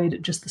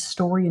enjoyed just the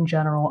story in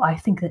general. I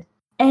think that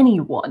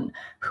anyone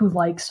who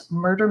likes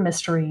murder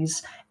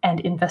mysteries and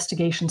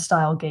investigation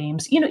style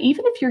games, you know,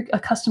 even if you're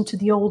accustomed to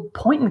the old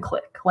point and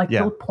click, like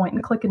the old point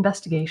and click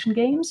investigation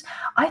games,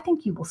 I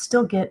think you will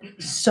still get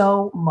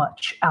so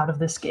much out of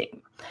this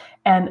game.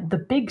 And the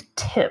big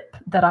tip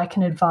that I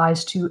can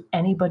advise to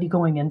anybody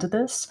going into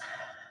this,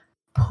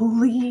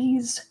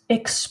 please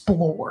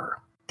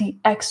explore. The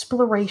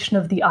exploration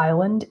of the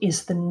island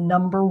is the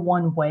number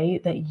one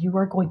way that you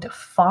are going to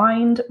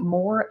find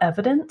more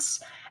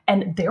evidence.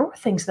 And there were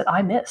things that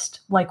I missed.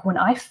 Like when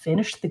I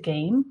finished the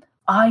game,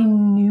 I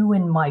knew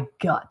in my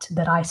gut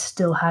that I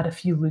still had a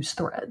few loose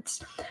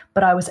threads.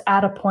 But I was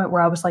at a point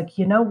where I was like,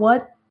 you know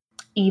what?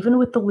 Even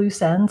with the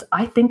loose ends,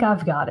 I think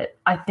I've got it.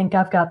 I think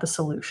I've got the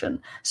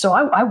solution. So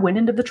I went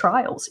into the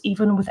trials,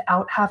 even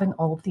without having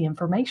all of the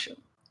information.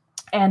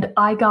 And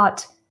I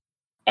got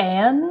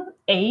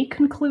a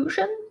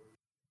conclusion.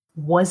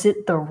 Was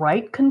it the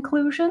right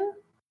conclusion?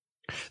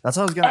 That's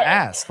what I was going to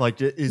ask. Like,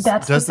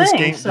 does this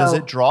game, does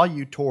it draw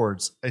you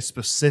towards a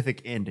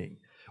specific ending?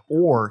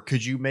 Or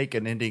could you make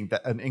an ending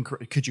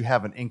could you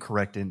have an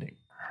incorrect ending?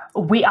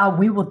 We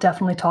will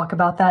definitely talk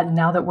about that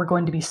now that we're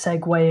going to be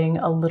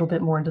segueing a little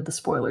bit more into the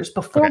spoilers.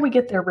 Before we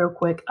get there real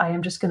quick, I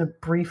am just going to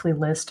briefly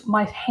list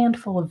my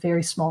handful of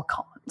very small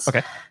cons.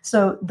 Okay.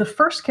 So the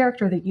first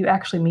character that you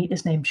actually meet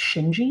is named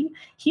Shinji.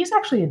 He's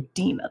actually a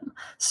demon.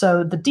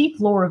 So the deep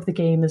lore of the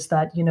game is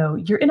that, you know,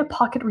 you're in a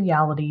pocket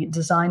reality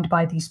designed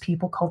by these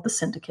people called the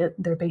Syndicate.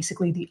 They're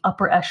basically the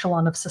upper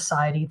echelon of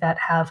society that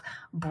have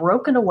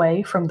broken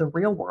away from the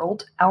real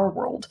world, our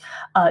world,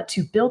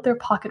 to build their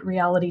pocket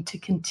reality to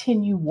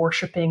continue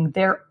worshiping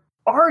their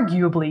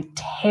arguably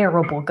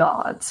terrible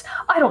gods.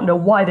 I don't know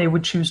why they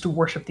would choose to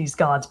worship these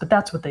gods, but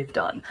that's what they've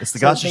done. It's the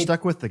gods you're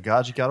stuck with, the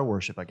gods you gotta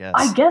worship, I guess.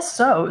 I guess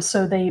so.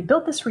 So they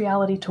built this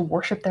reality to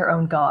worship their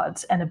own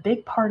gods, and a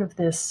big part of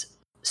this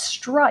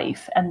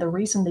strife and the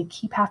reason they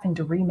keep having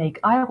to remake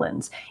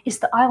islands is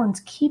the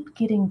islands keep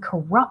getting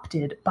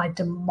corrupted by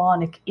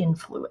demonic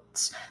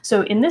influence.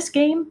 So in this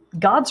game,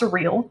 gods are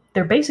real.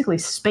 They're basically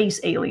space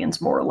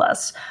aliens, more or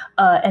less.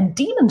 And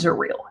demons are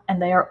real.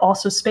 And they are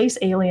also space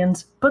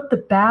aliens, but the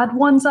bad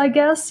ones, I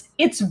guess,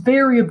 it's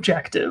very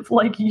objective.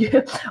 Like,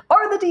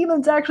 are the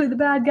demons actually the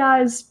bad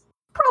guys?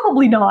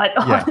 Probably not,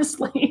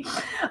 honestly.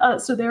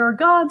 So there are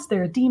gods,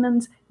 there are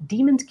demons.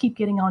 Demons keep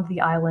getting onto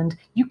the island.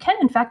 You can,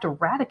 in fact,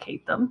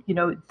 eradicate them. You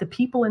know, the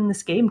people in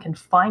this game can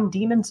find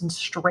demons and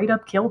straight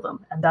up kill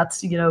them. And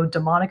that's, you know,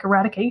 demonic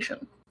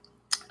eradication.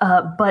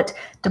 But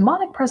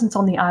demonic presence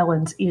on the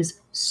islands is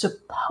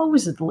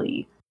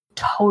supposedly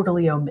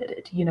totally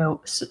omitted. You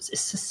know,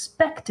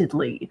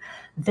 suspectedly,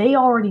 they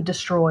already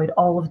destroyed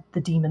all of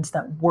the demons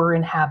that were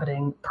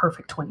inhabiting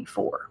Perfect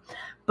 24.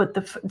 But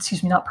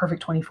not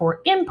Perfect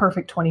 24,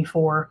 Imperfect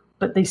 24,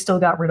 but they still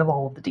got rid of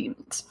all of the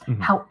demons.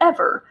 Mm-hmm.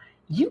 However,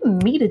 you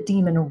meet a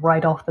demon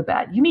right off the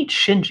bat. You meet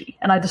Shinji,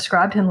 and I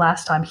described him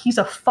last time. He's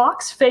a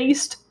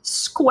fox-faced,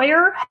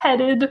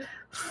 square-headed,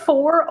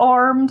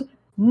 four-armed,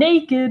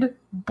 naked,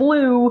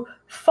 blue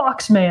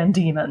foxman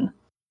demon.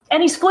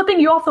 And he's flipping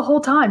you off the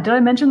whole time. Did I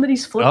mention that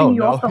he's flipping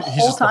you off the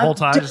whole time? The whole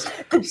time.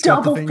 The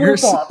double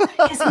flip off.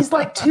 Because he's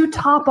like, two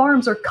top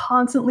arms are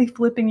constantly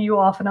flipping you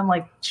off. And I'm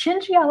like,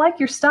 Shinji, I like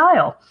your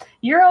style.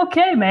 You're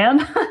okay,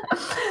 man.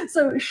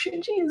 So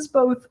Shinji is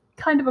both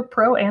kind of a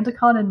pro and a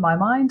con in my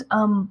mind.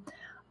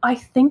 I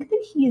think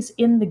that he is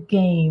in the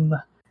game.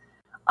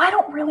 I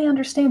don't really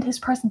understand his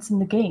presence in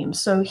the game.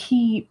 So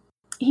he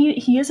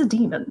is a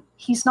demon.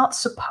 He's not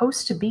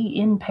supposed to be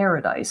in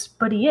paradise,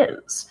 but he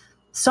is.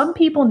 Some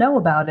people know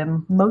about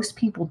him, most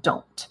people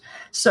don't.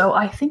 So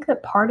I think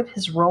that part of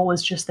his role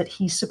is just that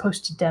he's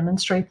supposed to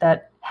demonstrate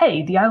that,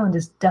 hey, the island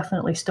is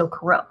definitely still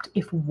corrupt.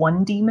 If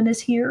one demon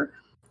is here,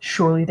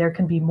 surely there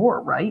can be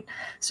more, right?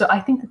 So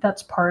I think that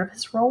that's part of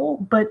his role,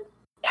 but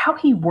how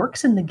he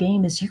works in the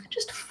game is you can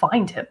just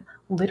find him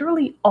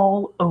literally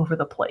all over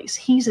the place.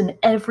 He's in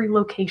every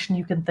location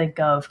you can think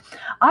of.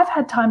 I've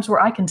had times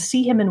where I can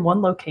see him in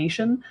one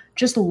location,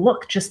 just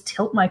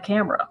tilt my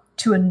camera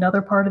to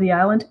another part of the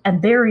island,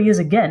 and there he is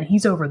again.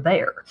 He's over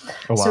there.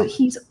 Oh, wow. So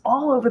he's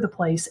all over the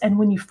place, and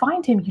when you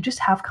find him, you just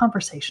have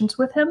conversations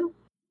with him,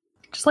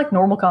 just like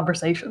normal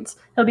conversations.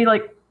 He'll be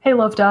like, hey,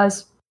 Love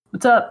Dies,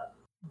 what's up?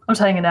 I'm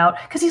just hanging out.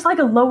 Because he's like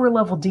a lower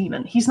level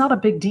demon. He's not a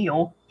big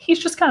deal. He's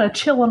just kind of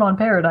chilling on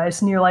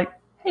Paradise, and you're like,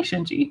 hey,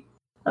 Shinji,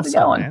 how's it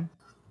going? Man?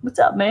 What's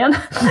up, man?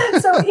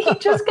 So he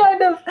just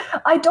kind of,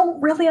 I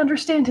don't really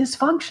understand his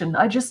function.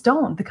 I just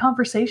don't. The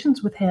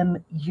conversations with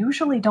him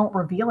usually don't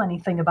reveal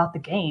anything about the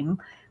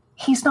game.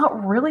 He's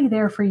not really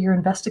there for your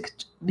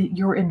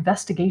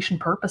investigation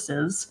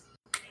purposes.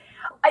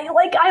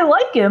 I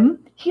like him.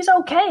 He's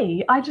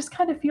okay. I just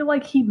kind of feel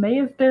like he may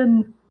have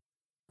been,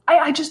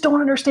 I just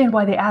don't understand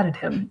why they added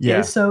him.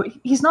 Yeah. So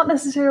he's not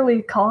necessarily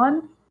a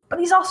con, but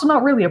he's also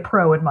not really a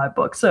pro in my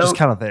book. So just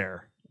kind of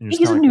there.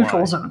 He's a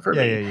neutral zone for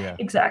me. Yeah.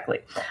 Exactly.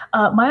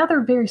 My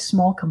other very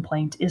small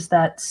complaint is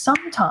that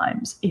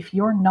sometimes if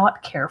you're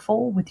not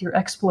careful with your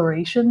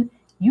exploration,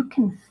 you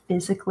can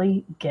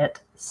physically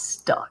get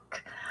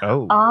stuck.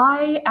 Oh.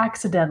 I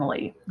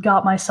accidentally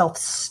got myself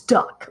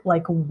stuck,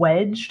 like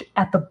wedged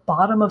at the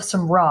bottom of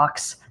some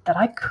rocks that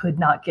I could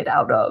not get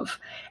out of.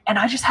 And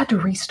I just had to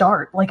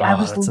restart. Like I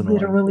was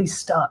literally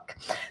stuck.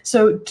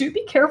 So do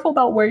be careful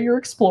about where you're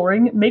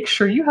exploring. Make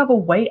sure you have a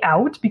way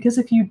out, because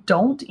if you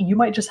don't, you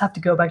might just have to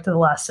go back to the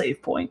last save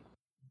point.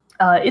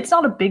 It's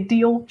not a big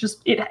deal,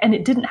 and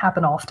it didn't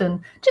happen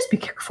often. Just be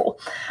careful.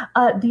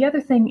 The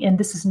other thing, and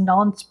this is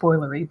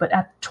non-spoilery, but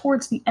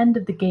towards the end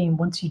of the game,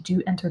 once you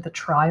do enter the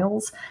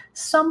trials,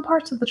 some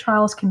parts of the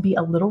trials can be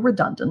a little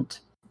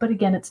redundant. But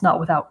again, it's not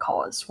without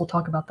cause. We'll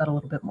talk about that a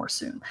little bit more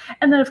soon.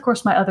 And then, of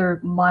course, my other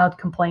mild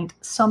complaint,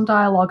 some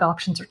dialogue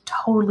options are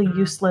totally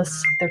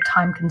useless. They're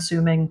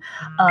time-consuming.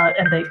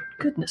 And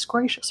goodness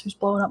gracious, who's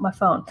blowing up my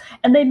phone?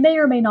 And they may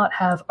or may not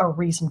have a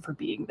reason for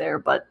being there,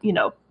 but,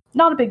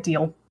 not a big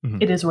deal.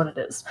 Mm-hmm. It is what it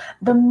is.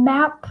 The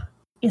map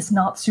is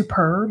not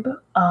superb.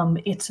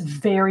 It's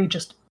very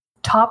just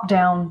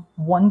top-down,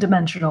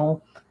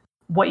 one-dimensional.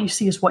 What you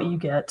see is what you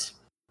get.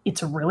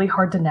 It's really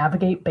hard to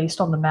navigate based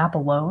on the map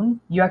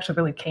alone. You actually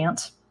really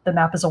can't. The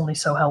map is only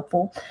so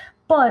helpful.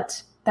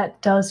 But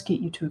that does get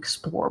you to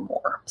explore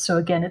more. So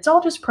again, it's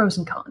all just pros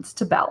and cons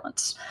to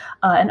balance.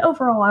 And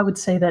overall, I would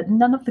say that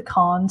none of the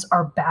cons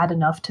are bad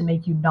enough to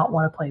make you not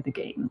want to play the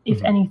game.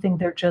 If anything,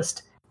 they're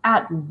just,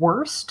 at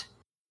worst,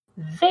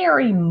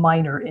 very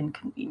minor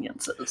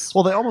inconveniences.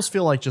 Well, they almost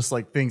feel like just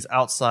like things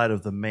outside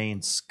of the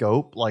main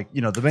scope. Like,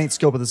 the main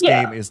scope of this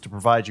game is to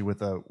provide you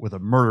with a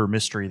murder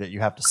mystery that you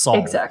have to solve.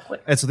 Exactly.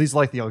 And so these are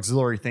like the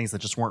auxiliary things that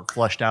just weren't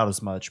fleshed out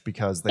as much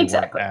because they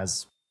weren't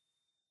as,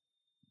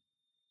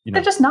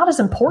 they're just not as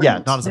important.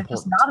 Yeah, not as important.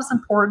 Just not as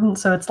important.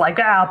 So it's like,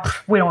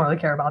 we don't really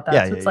care about that.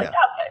 Yeah, so it's like, okay,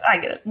 I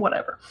get it,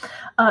 whatever.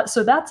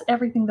 So that's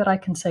everything that I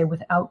can say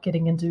without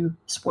getting into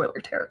spoiler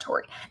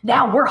territory.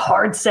 Now we're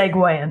hard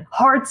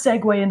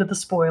segue into the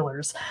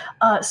spoilers.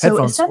 So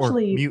Headphones,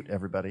 essentially, or mute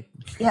everybody.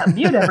 Yeah,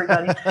 mute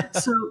everybody.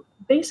 So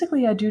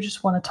basically, I do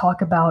just want to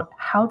talk about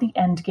how the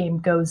end game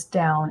goes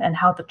down and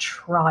how the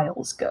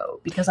trials go,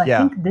 because I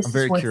think this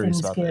is where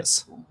things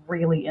get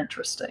really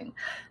interesting.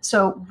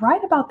 So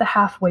right about the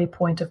halfway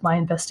point of my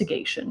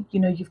investigation,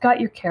 you've got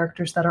your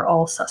characters that are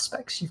all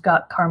suspects. You've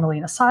got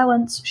Carmelina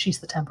Silence. She's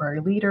the temporary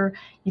leader.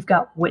 You've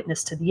got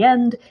Witness to the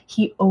End.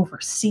 He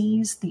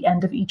oversees the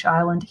end of each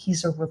island.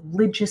 He's a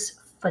religious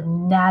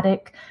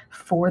fanatic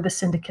for the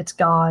Syndicate's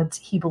gods.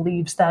 He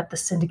believes that the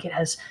Syndicate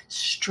has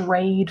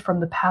strayed from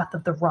the path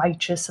of the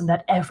righteous and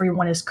that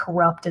everyone is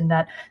corrupt and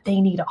that they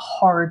need a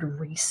hard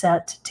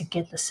reset to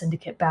get the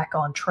Syndicate back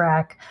on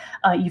track.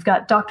 You've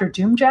got Dr.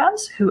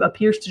 Doomjazz, who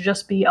appears to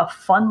just be a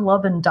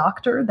fun-loving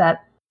doctor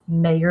that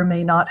may or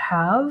may not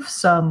have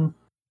some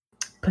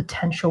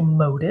potential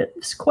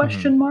motives,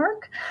 question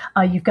mark.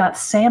 You've got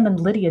Sam and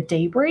Lydia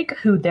Daybreak,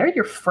 who they're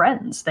your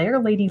friends. They are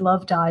Lady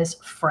Lovedeye's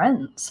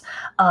friends.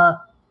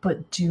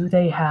 But do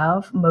they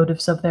have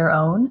motives of their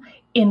own?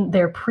 In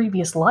their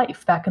previous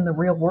life, back in the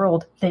real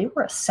world, they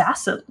were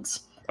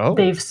assassins. Oh.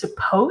 They've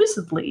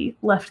supposedly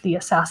left the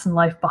assassin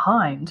life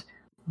behind,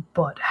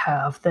 but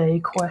have they,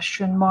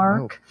 question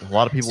mark? Oh, a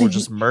lot of people were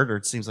just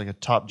murdered. Seems like a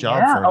top job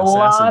for an assassin.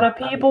 A lot of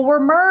people were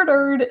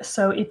murdered.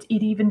 So it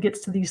even gets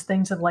to these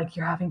things of like,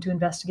 you're having to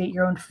investigate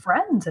your own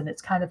friends, and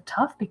it's kind of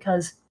tough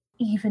because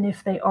even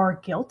if they are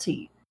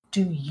guilty,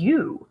 do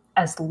you,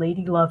 as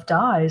Lady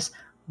Lovedeyes,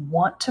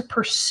 want to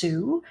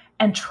pursue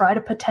and try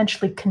to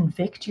potentially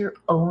convict your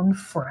own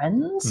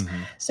friends?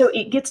 So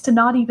it gets to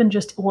not even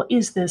just, well,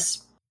 is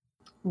this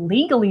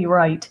legally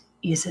right?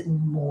 Is it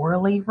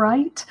morally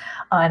right?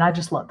 And I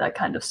just love that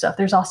kind of stuff.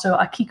 There's also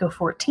Akiko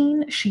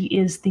 14. She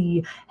is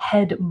the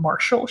head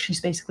marshal.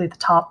 She's basically the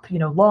top,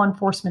 law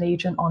enforcement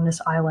agent on this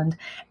island.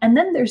 And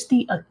then there's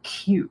the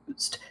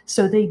accused.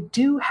 So they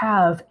do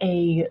have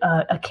a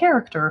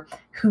character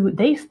who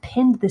they've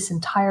pinned this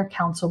entire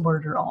council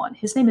murder on.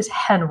 His name is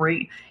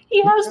Henry.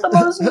 He has the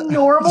most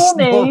normal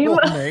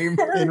name.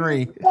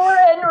 Henry. Poor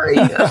Henry.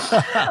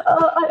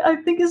 I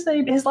think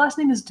his last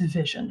name is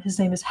Division. His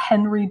name is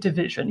Henry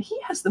Division. He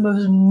has the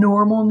most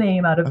normal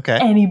name out of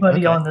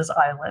anybody on this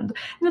island.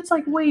 And it's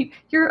like, wait,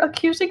 you're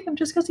accusing him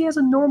just because he has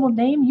a normal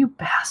name? You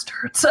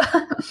bastards.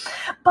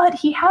 But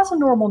he has a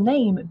normal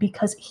name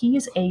because he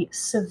is a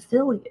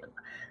civilian.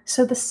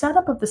 So the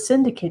setup of the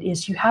Syndicate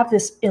is you have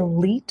this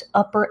elite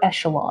upper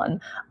echelon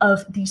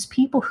of these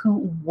people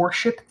who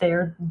worship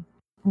their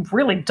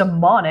really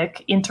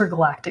demonic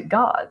intergalactic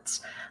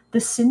gods.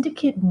 The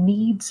Syndicate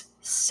needs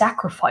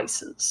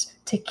sacrifices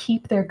to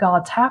keep their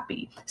gods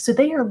happy. So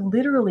they are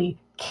literally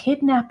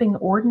kidnapping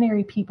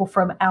ordinary people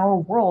from our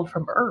world,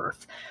 from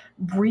Earth,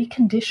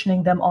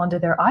 reconditioning them onto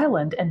their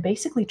island and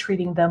basically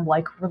treating them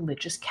like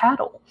religious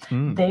cattle.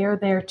 They are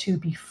there to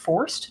be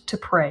forced to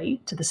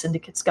pray to the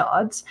Syndicate's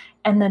gods,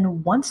 and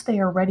then once they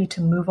are ready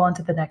to move on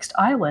to the next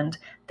island,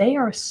 they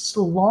are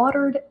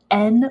slaughtered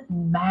en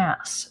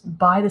masse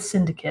by the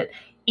Syndicate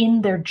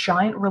in their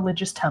giant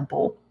religious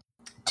temple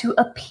to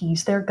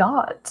appease their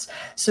gods.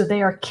 So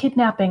they are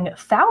kidnapping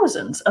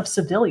thousands of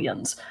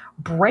civilians,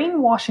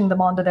 brainwashing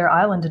them onto their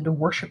island into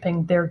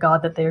worshiping their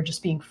god that they are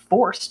just being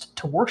forced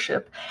to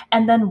worship.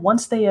 And then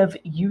once they have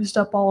used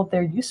up all of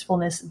their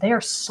usefulness, they are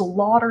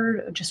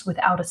slaughtered just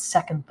without a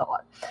second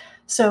thought.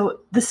 So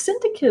the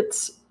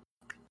Syndicate's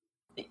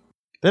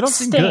they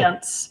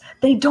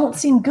don't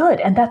seem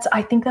good. And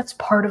I think that's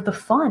part of the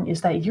fun,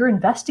 is that you're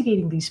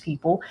investigating these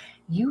people.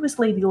 You as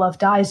Lady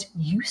Lovedeyes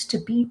used to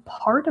be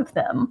part of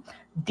them.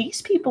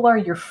 These people are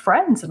your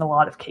friends in a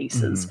lot of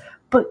cases.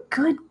 But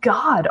good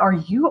God, are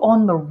you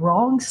on the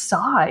wrong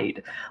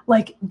side?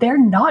 Like, they're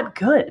not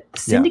good. The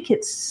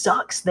Syndicate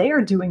sucks. They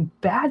are doing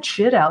bad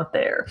shit out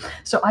there.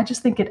 So I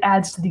just think it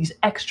adds to these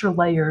extra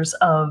layers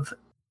of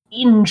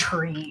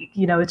intrigue.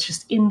 It's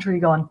just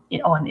intrigue on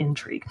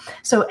intrigue.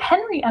 So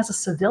Henry, as a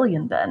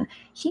civilian then,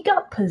 he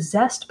got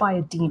possessed by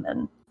a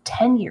demon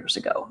 10 years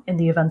ago in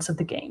the events of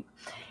the game.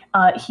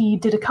 He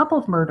did a couple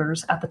of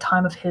murders at the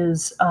time of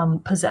his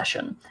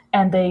possession,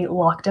 and they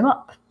locked him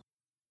up.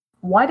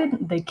 Why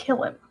didn't they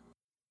kill him?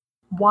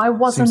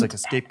 Seems like a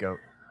scapegoat.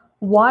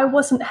 Why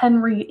wasn't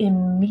Henry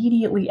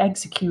immediately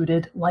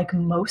executed like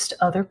most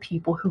other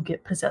people who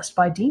get possessed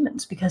by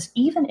demons? Because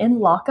even in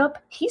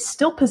lockup, he's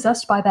still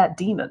possessed by that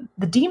demon.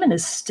 The demon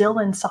is still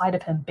inside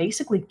of him,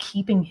 basically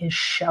keeping his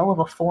shell of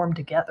a form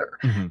together.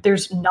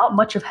 There's not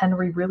much of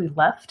Henry really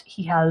left.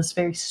 He has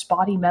very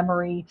spotty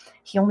memory.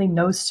 He only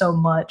knows so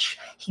much.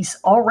 He's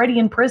already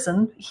in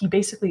prison. He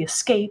basically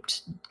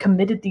escaped,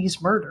 committed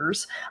these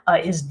murders.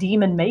 His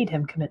demon made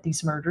him commit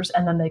these murders,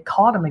 and then they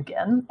caught him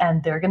again,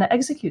 and they're going to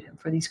execute him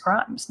for these crimes.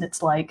 And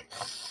it's like,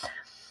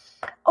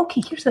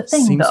 okay, here's the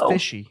thing. Seems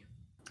fishy.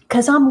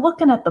 Because I'm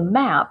looking at the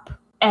map,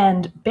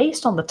 and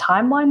based on the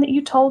timeline that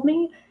you told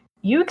me,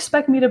 you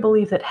expect me to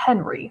believe that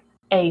Henry,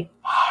 a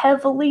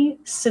heavily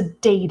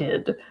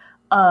sedated,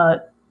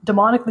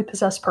 demonically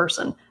possessed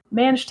person,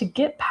 managed to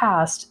get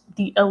past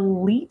the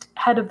elite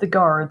head of the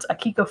guards,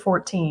 Akiko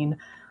 14,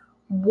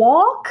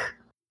 walk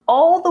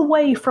all the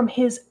way from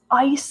his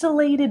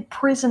isolated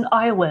prison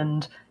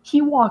island. He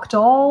walked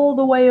all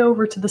the way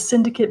over to the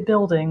Syndicate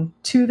building,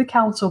 to the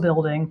council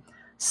building,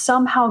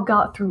 somehow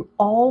got through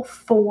all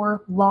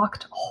 4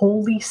 locked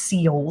holy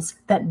seals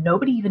that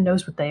nobody even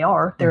knows what they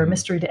are. They're a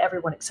mystery to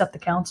everyone except the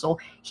council.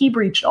 He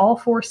breached all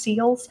 4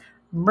 seals,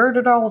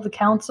 murdered all of the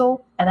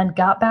council, and then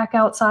got back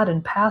outside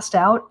and passed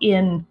out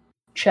in,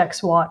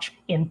 checks watch,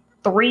 in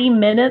 3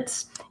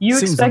 minutes. You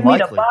Seems expect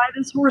unlikely. me to buy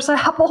this horse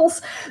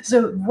apples?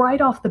 So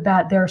right off the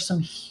bat, there are some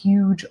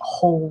huge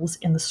holes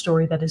in the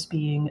story that is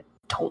being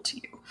told to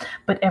you.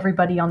 But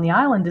everybody on the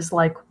island is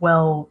like,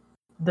 well,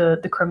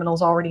 the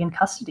criminal's already in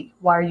custody.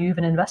 Why are you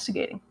even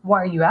investigating?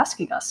 Why are you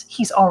asking us?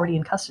 He's already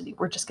in custody.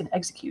 We're just going to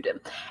execute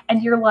him.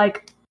 And you're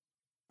like,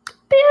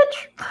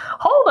 bitch,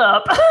 hold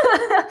up.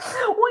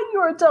 What you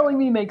are telling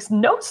me makes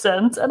no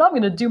sense, and I'm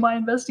going to do my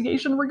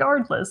investigation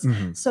regardless.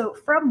 So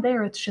from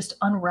there, it's just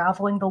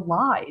unraveling the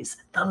lies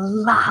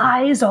on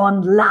lies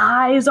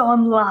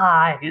on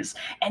lies.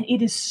 And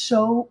it is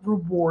so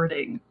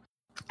rewarding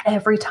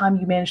every time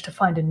you manage to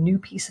find a new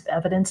piece of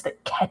evidence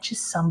that catches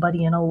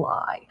somebody in a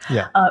lie.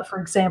 Yeah. For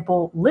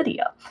example,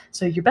 Lydia.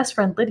 So your best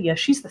friend Lydia,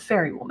 she's the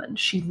ferry woman.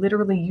 She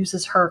literally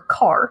uses her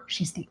car.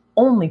 She's the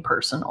only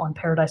person on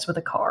Paradise with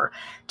a car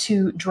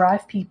to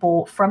drive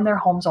people from their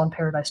homes on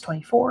Paradise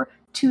 24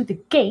 to the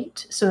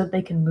gate so that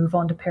they can move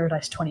on to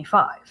Paradise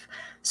 25.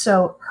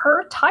 So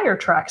her tire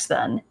tracks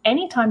then,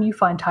 anytime you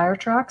find tire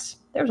tracks,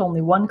 there's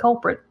only one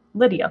culprit.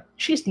 Lydia,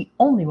 she's the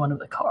only one of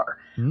the car.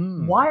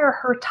 Why are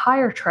her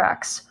tire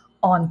tracks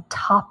on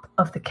top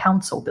of the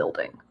council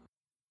building?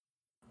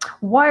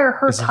 Why are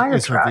her tire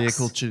tracks? Is her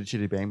vehicle Chitty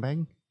Chitty Bang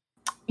Bang?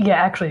 Yeah,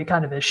 actually, it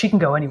kind of is. She can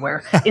go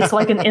anywhere. It's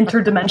like an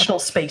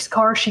interdimensional space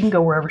car. She can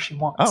go wherever she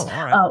wants. Oh,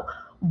 all right.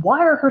 Why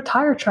are her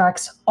tire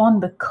tracks on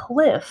the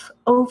cliff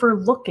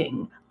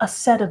overlooking a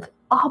set of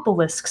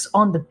obelisks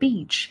on the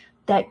beach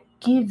that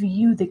give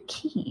you the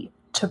key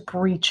to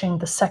breaching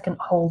the second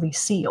holy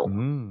seal?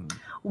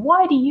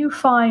 Why do you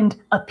find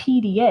a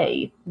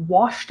PDA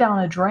washed down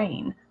a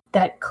drain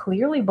that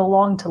clearly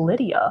belonged to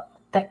Lydia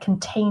that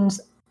contains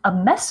a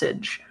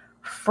message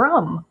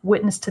from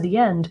Witness to the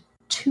End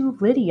to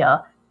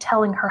Lydia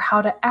telling her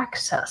how to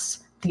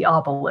access the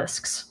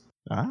obelisks?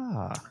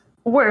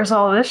 Where's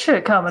all this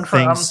shit coming from?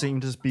 Things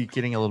seem to be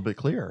getting a little bit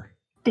clearer.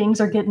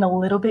 Things are getting a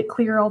little bit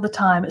clearer all the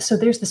time. So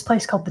there's this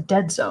place called the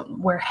Dead Zone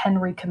where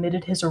Henry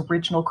committed his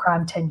original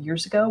crime 10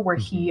 years ago, where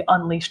he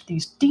unleashed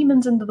these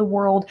demons into the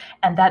world,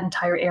 and that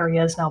entire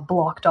area is now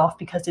blocked off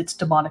because it's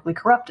demonically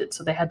corrupted.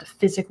 So they had to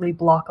physically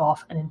block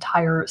off an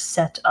entire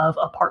set of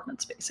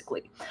apartments,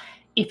 basically.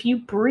 If you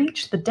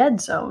breach the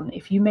Dead Zone,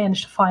 if you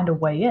manage to find a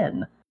way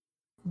in,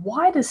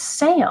 why does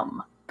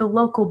Sam, the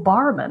local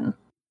barman,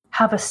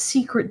 have a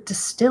secret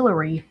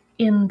distillery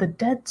in the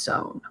Dead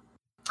Zone?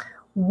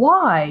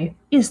 Why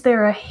is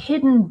there a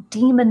hidden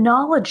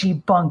demonology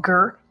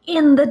bunker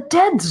in the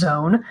Dead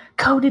Zone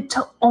coded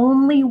to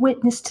only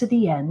Witness to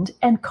the End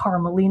and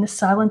Carmelina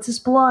Silence's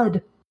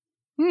blood?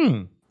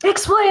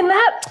 Explain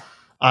that!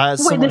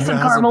 Witness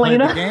and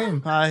Carmelina. The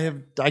game.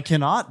 I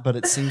cannot, but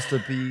it seems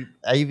to be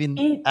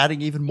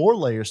adding even more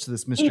layers to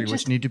this mystery,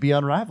 which need to be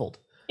unraveled.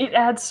 It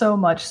adds so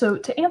much. So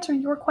to answer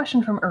your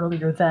question from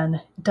earlier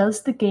then,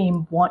 does the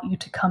game want you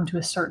to come to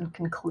a certain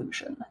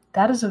conclusion?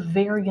 That is a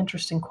very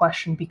interesting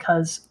question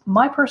because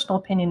my personal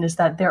opinion is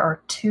that there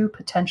are 2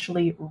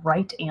 potentially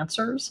right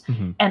answers.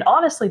 And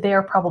honestly, they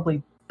are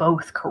probably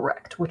both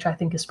correct, which I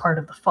think is part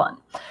of the fun.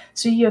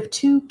 So you have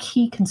 2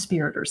 key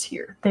conspirators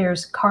here.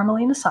 There's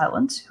Carmelina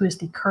Silence, who is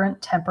the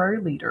current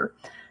temporary leader.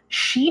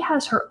 She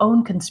has her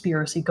own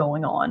conspiracy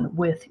going on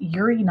with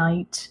Yuri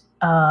Knight,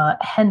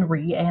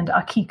 Henry, and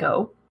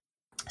Akiko.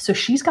 So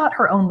she's got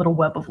her own little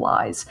web of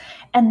lies.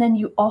 And then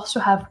you also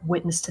have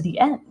Witness to the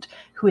End,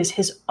 who is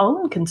his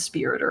own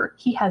conspirator.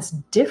 He has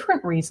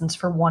different reasons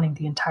for wanting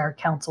the entire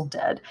council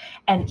dead,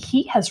 and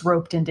he has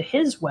roped into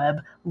his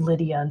web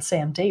Lydia and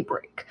Sam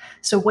Daybreak.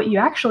 So what you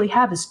actually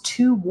have is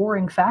 2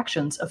 warring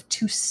factions of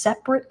 2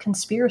 separate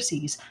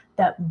conspiracies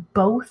that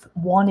both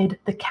wanted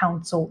the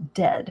council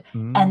dead.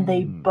 And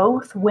they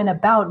both went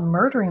about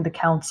murdering the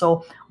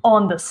council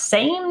on the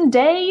same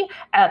day,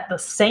 at the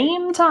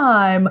same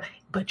time,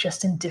 but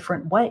just in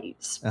different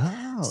ways.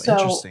 So,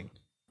 interesting.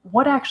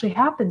 What actually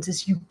happens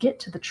is you get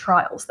to the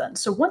trials then.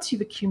 So once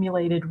you've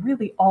accumulated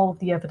really all of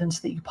the evidence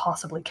that you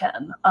possibly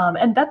can,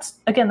 and that's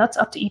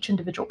up to each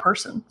individual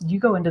person. You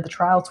go into the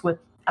trials with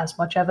as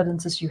much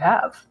evidence as you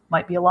have.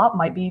 Might be a lot,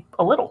 might be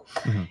a little.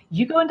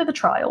 You go into the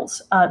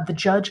trials, the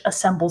judge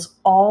assembles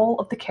all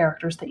of the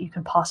characters that you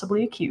can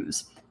possibly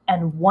accuse,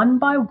 and one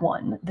by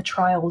one, the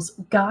trials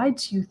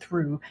guides you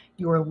through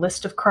your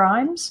list of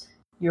crimes,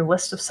 your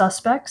list of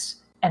suspects,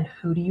 and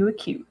who do you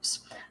accuse.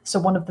 So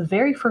one of the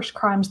very first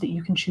crimes that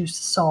you can choose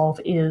to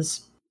solve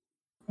is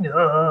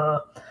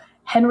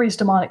Henry's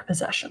demonic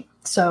possession.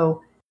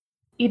 So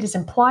it is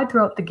implied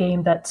throughout the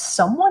game that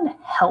someone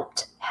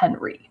helped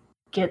Henry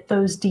get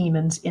those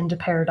demons into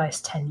Paradise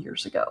 10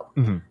 years ago.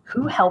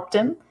 Who helped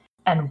him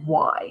and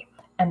why?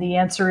 And the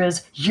answer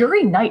is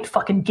Yuri Knight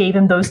fucking gave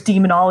him those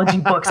demonology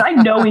books. I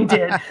know he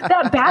did.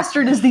 That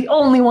bastard is the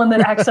only one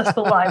that accessed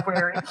the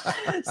library.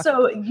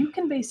 So you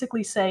can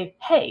basically say,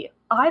 hey,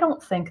 I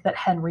don't think that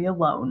Henry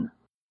alone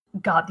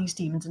got these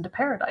demons into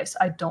paradise.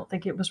 I don't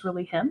think it was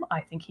really him.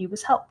 I think he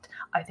was helped.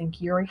 I think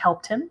Yuri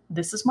helped him.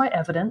 This is my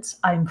evidence.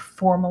 I'm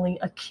formally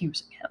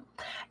accusing him.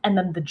 And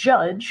then the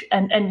judge,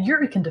 and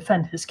Yuri can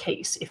defend his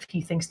case if he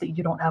thinks that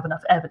you don't have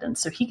enough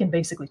evidence. So he can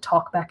basically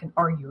talk back and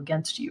argue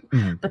against you.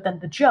 Mm-hmm. But then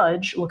the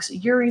judge looks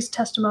at Yuri's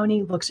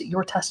testimony, looks at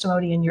your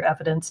testimony and your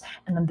evidence,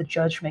 and then the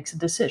judge makes a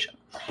decision.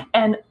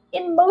 And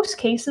in most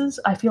cases,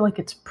 I feel like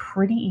it's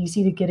pretty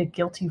easy to get a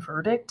guilty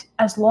verdict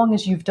as long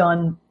as you've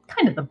done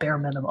kind of the bare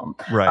minimum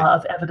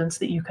of evidence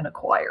that you can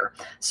acquire.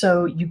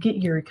 So you get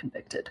Yuri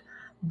convicted.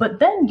 But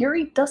then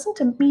Yuri doesn't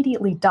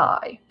immediately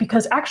die,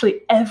 because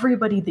actually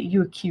everybody that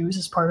you accuse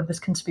as part of this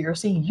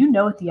conspiracy, you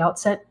know at the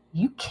outset,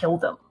 you kill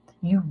them.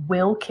 You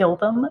will kill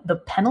them. The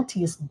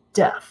penalty is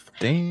death.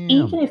 Damn.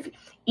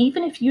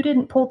 Even if you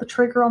didn't pull the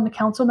trigger on the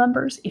council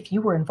members, if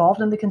you were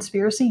involved in the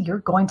conspiracy, you're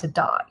going to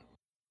die.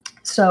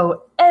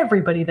 So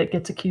everybody that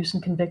gets accused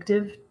and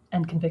convicted,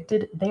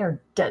 they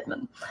are dead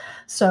men.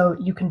 So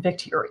you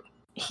convict Yuri.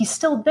 He's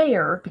still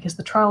there because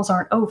the trials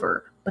aren't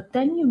over, but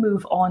then you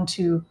move on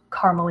to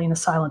Carmelina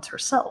Silence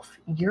herself.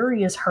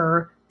 Yuri is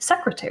her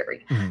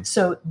secretary. Mm-hmm.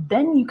 So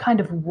then you kind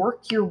of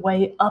work your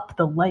way up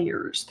the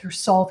layers through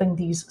solving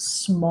these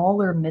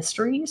smaller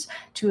mysteries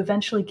to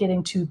eventually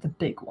getting to the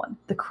big one,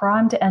 the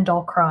crime to end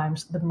all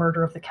crimes, the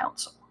murder of the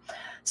council.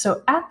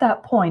 So at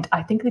that point,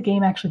 I think the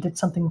game actually did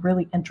something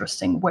really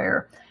interesting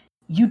where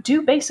you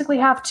do basically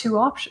have two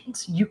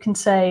options. You can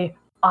say,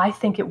 I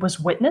think it was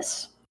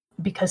Witness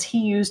because he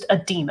used a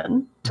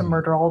demon to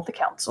murder all of the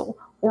council.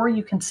 Or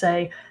you can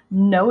say,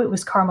 no, it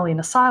was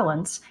Carmelina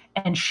Silence,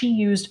 and she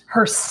used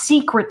her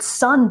secret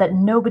son that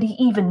nobody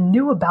even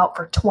knew about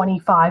for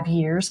 25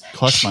 years.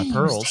 Clutch my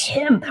pearls. She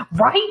used him,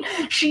 right?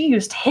 She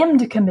used him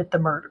to commit the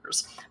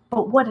murders.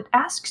 But what it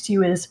asks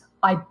you is,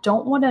 I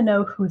don't want to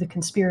know who the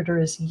conspirator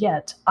is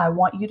yet. I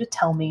want you to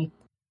tell me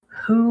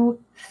who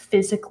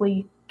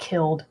physically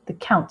killed the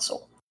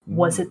council.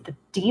 Was it the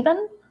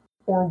demon,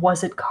 or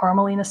was it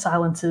Carmelina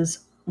Silence's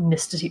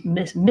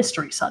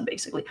mystery son,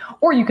 basically?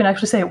 Or you can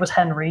actually say it was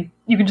Henry.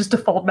 You can just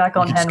default back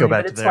on Henry.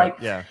 But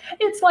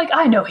it's like,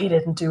 I know he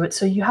didn't do it.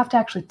 So you have to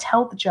actually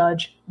tell the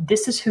judge,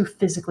 this is who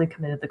physically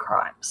committed the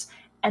crimes.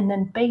 And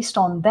then based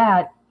on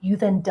that, you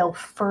then delve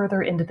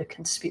further into the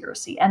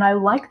conspiracy. And I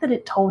like that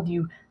it told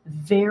you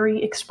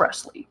very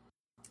expressly.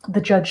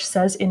 The judge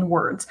says in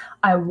words,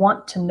 I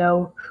want to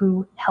know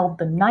who held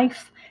the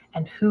knife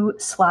and who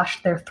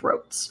slashed their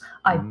throats.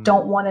 I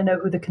don't want to know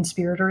who the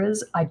conspirator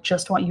is. I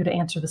just want you to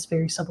answer this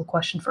very simple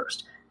question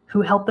first.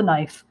 Who held the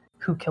knife?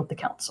 Who killed the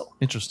council?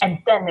 Interesting. And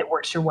then it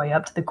works your way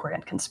up to the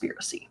grand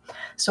conspiracy.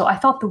 So I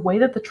thought the way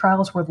that the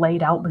trials were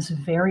laid out was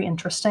very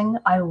interesting.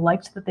 I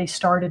liked that they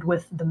started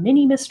with the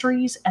mini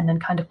mysteries and then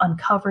kind of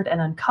uncovered,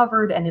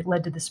 and it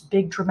led to this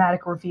big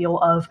dramatic reveal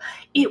of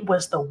it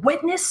was the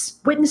witness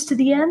to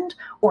the end,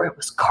 or it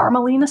was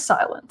Carmelina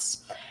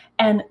Silence.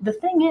 And the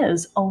thing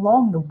is,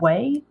 along the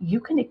way, you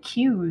can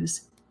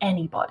accuse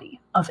anybody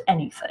of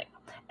anything.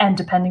 And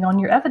depending on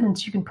your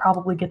evidence, you can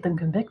probably get them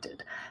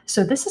convicted.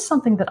 So this is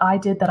something that I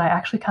did that I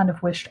actually kind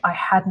of wished I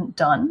hadn't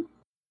done.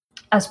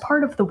 As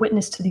part of the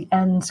Witness to the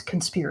End's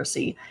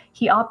conspiracy,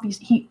 he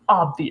obviously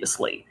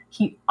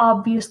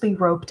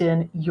roped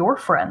in your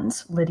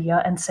friends,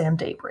 Lydia and Sam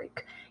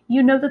Daybreak.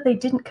 You know that they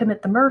didn't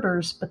commit the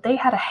murders, but they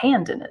had a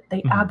hand in it.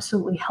 They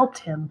absolutely helped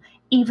him,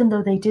 even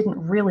though they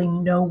didn't really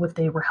know what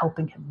they were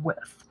helping him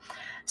with.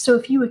 So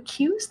if you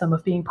accuse them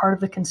of being part of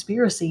the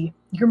conspiracy,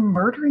 you're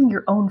murdering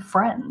your own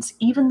friends,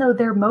 even though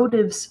their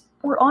motives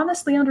were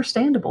honestly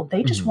understandable.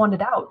 They just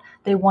wanted out.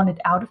 They wanted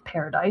out of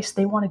paradise.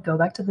 They want to go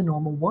back to the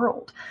normal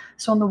world.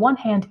 So on the one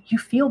hand, you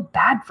feel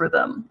bad for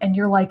them, and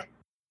you're like,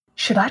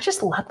 should I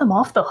just let them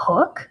off the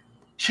hook?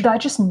 Should I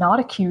just not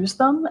accuse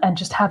them and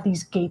just have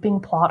these gaping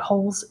plot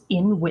holes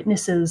in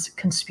Witness's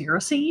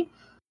conspiracy?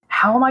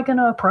 How am I going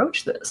to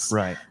approach this?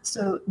 Right.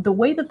 So the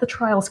way that the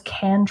trials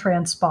can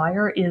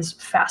transpire is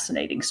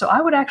fascinating. So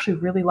I would actually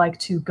really like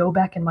to go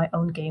back in my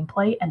own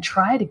gameplay and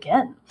try it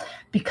again,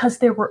 because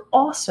there were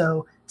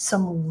also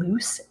some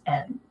loose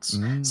ends.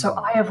 So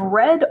I have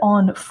read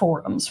on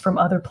forums from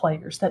other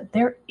players that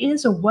there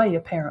is a way,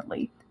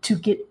 apparently, to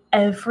get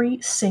every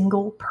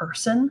single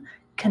person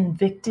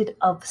convicted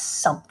of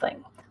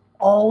something,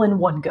 all in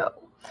one go.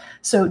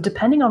 So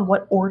depending on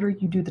what order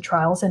you do the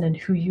trials in and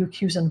who you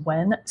accuse and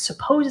when,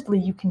 supposedly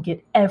you can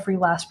get every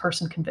last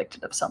person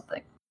convicted of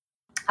something.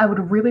 I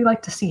would really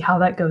like to see how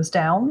that goes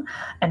down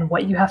and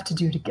what you have to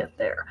do to get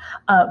there.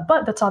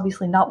 But that's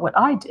obviously not what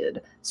I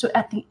did. So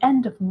at the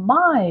end of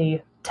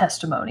my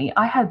testimony,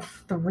 I had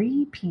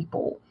 3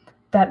 people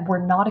that were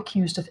not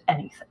accused of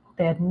anything.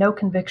 They had no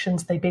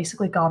convictions. They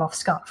basically got off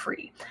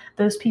scot-free.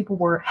 Those people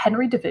were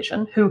Henry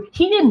Division, who,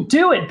 he didn't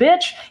do it,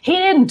 bitch. He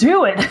didn't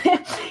do it.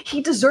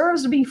 He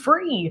deserves to be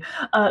free.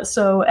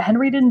 So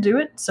Henry didn't do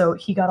it, so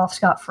he got off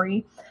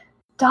scot-free.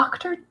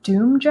 Dr.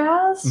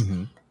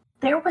 Doomjazz,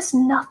 there was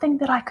nothing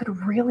that I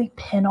could really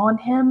pin on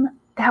him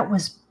that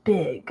was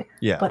big.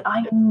 Yeah. But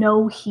I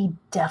know he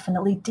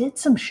definitely did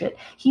some shit.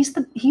 He's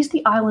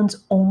the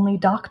island's only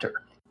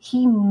doctor.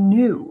 He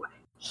knew.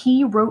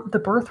 He wrote the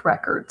birth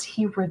records.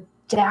 He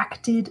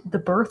redacted the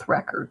birth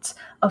records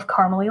of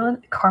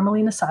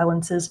Carmelina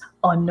Silence's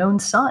unknown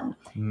son.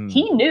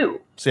 He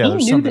knew. So yeah,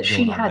 he knew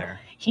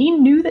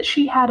that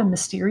she had a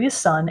mysterious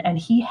son, and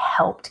he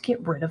helped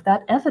get rid of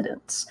that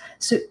evidence.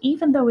 So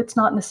even though it's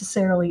not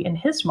necessarily in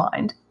his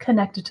mind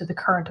connected to the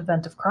current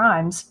event of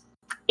crimes,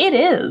 it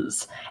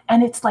is.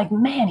 And it's like,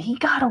 man, he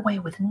got away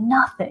with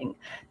nothing.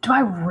 Do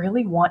I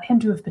really want him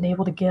to have been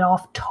able to get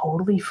off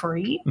totally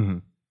free? Mm-hmm.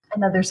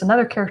 And then there's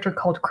another character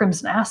called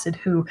Crimson Acid,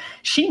 who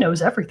she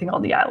knows everything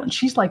on the island.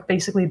 She's like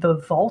basically the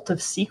vault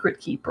of secret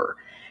keeper.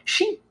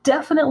 She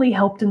definitely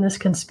helped in this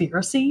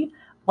conspiracy,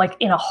 like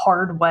in a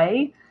hard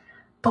way.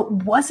 But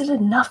was it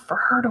enough for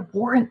her to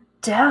warrant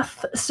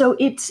death? So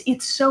it's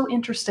so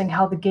interesting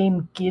how the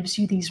game gives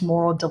you these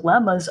moral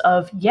dilemmas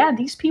of, yeah,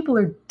 these people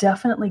are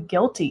definitely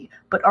guilty,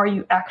 but are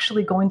you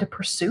actually going to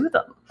pursue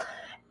them?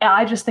 And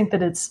I just think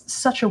that it's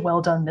such a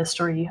well-done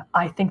mystery.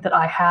 I think that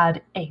I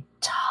had a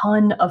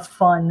ton of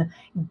fun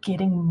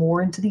getting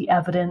more into the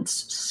evidence,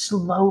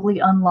 slowly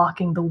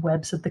unlocking the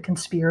webs of the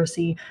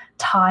conspiracy,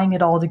 tying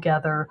it all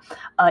together.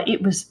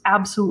 It was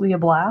absolutely a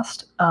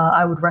blast.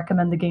 I would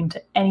recommend the game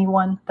to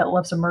anyone that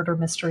loves a murder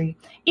mystery.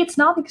 It's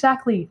not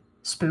exactly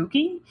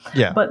spooky,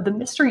 but the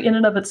mystery in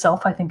and of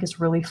itself, I think,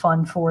 is really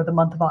fun for the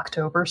month of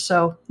October.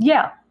 So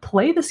yeah,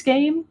 play this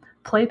game.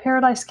 Play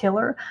Paradise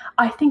Killer.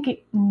 I think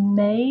it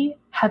may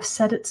have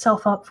set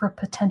itself up for a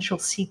potential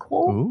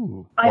sequel.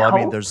 Ooh. Well,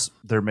 I mean,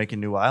 they're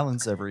making new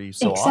islands every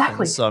so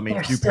often. So I mean,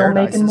 they're still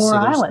making more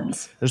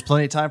islands. There's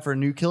plenty of time for a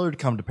new killer to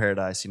come to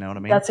Paradise. You know what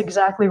I mean? That's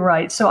exactly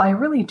right. So I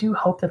really do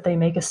hope that they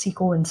make a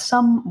sequel in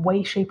some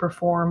way, shape, or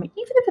form, even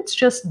if it's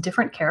just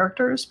different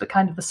characters, but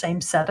kind of the same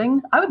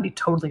setting. I would be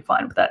totally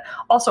fine with that.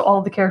 Also, all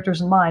of the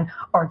characters in mine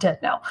are dead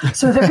now,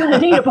 so they're going to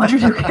need a bunch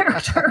of new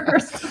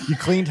characters. You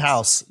cleaned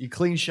house. You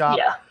cleaned shop.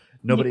 Yeah.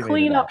 Nobody you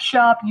clean up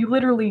shop. You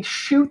literally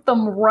shoot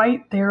them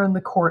right there in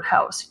the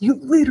courthouse.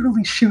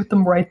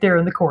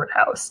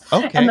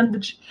 Okay. And then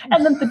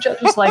the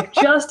judge is like,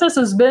 justice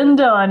has been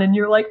done. And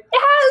you're like,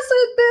 has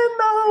it been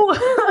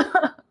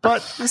though?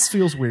 But this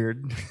feels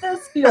weird.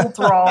 This feels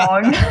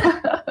wrong.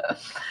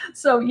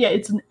 So yeah,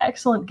 it's an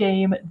excellent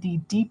game. The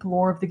deep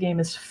lore of the game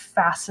is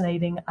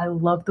fascinating. I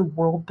love the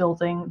world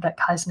building that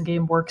Kaizen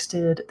Gameworks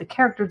did. The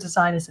character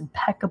design is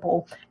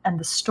impeccable. And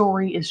the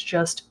story is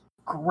just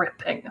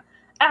gripping.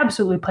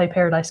 Absolutely play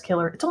Paradise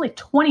Killer. It's only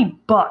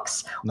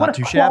 $20. What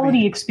a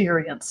quality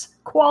experience.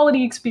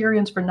 Quality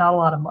experience for not a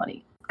lot of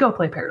money. Go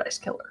play Paradise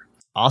Killer.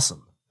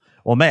 Awesome.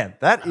 Well, man,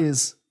 that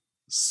is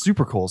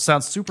super cool.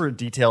 Sounds super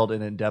detailed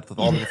and in depth with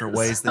all the different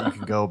ways that you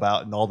can go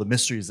about and all the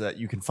mysteries that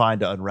you can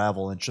find to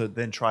unravel and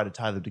then try to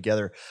tie them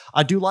together.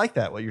 I do like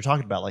that, what you're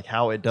talking about, like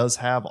how it does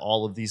have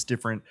all of these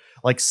different,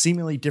 like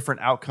seemingly different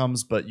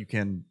outcomes, but you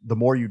can, the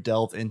more you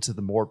delve into,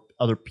 the more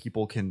other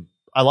people can.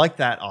 I like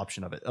that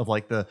option of it, of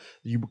like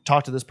you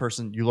talk to this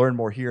person, you learn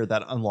more here,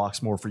 that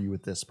unlocks more for you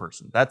with this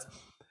person.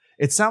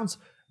 It sounds,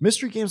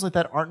 mystery games like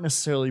that aren't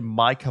necessarily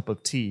my cup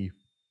of tea,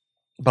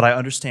 but I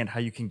understand how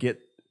you can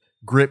get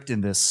gripped in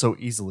this so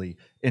easily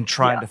in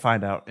trying to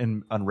find out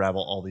and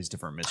unravel all these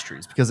different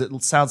mysteries, because it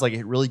sounds like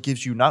it really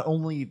gives you not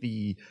only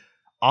the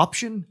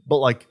option, but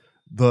like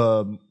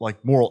the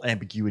moral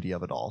ambiguity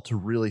of it all to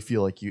really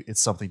feel like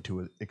it's something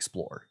to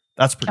explore.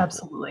 That's pretty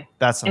absolutely cool.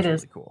 That sounds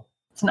really cool.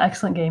 It's an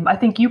excellent game. I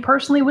think you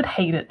personally would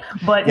hate it,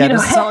 but yeah, it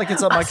doesn't sound like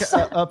it's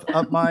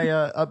up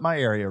my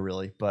area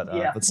really, but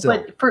still.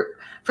 But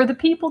for the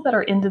people that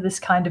are into this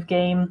kind of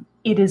game,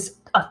 it is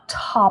a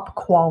top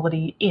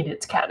quality in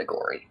its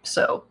category.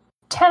 So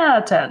 10 out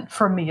of 10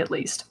 from me, at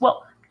least.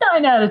 Well,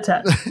 9 out of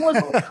 10.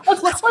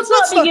 Let's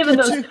not be giving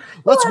those.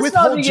 Let's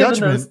withhold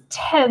judgment. Those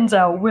 10s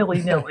out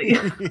willy nilly.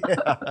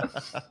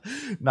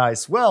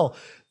 Nice. Well.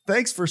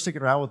 Thanks for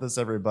sticking around with us,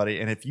 everybody.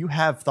 And if you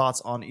have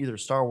thoughts on either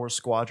Star Wars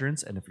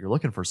Squadrons, and if you're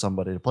looking for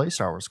somebody to play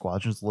Star Wars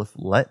Squadrons,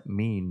 let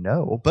me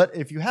know. But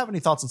if you have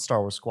any thoughts on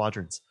Star Wars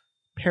Squadrons,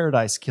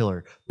 Paradise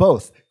Killer,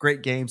 both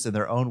great games in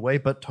their own way,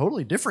 but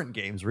totally different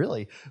games,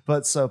 really.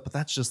 But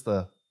that's just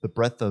the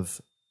breadth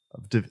of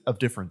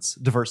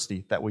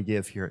diversity that we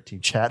give here at Team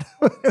Chat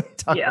when we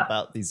talk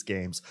about these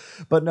games.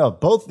 But no,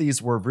 both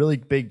these were really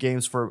big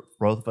games for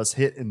both of us,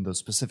 hit in those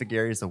specific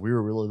areas that we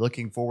were really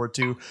looking forward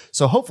to.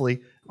 So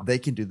hopefully they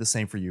can do the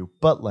same for you,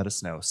 but let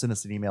us know. Send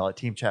us an email at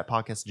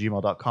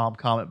teamchatpodcast@gmail.com,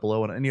 comment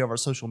below on any of our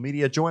social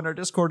media, join our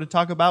Discord and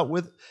talk about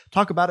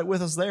it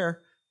with us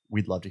there.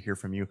 We'd love to hear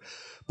from you.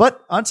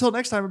 But until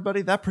next time,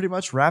 everybody, that pretty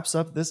much wraps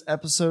up this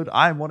episode.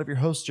 I'm one of your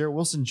hosts, Jarrett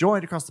Wilson,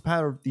 joined across the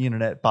power of the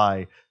internet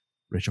by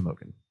Rachel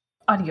Mogan.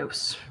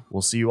 Adios.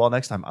 We'll see you all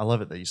next time. I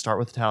love it that you start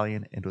with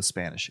Italian and with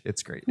Spanish.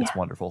 It's great. It's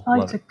wonderful. I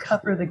like to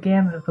cover the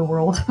gamut of the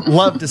world.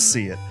 Love to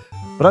see it.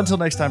 But until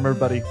next time,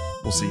 everybody,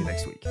 we'll see you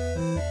next week.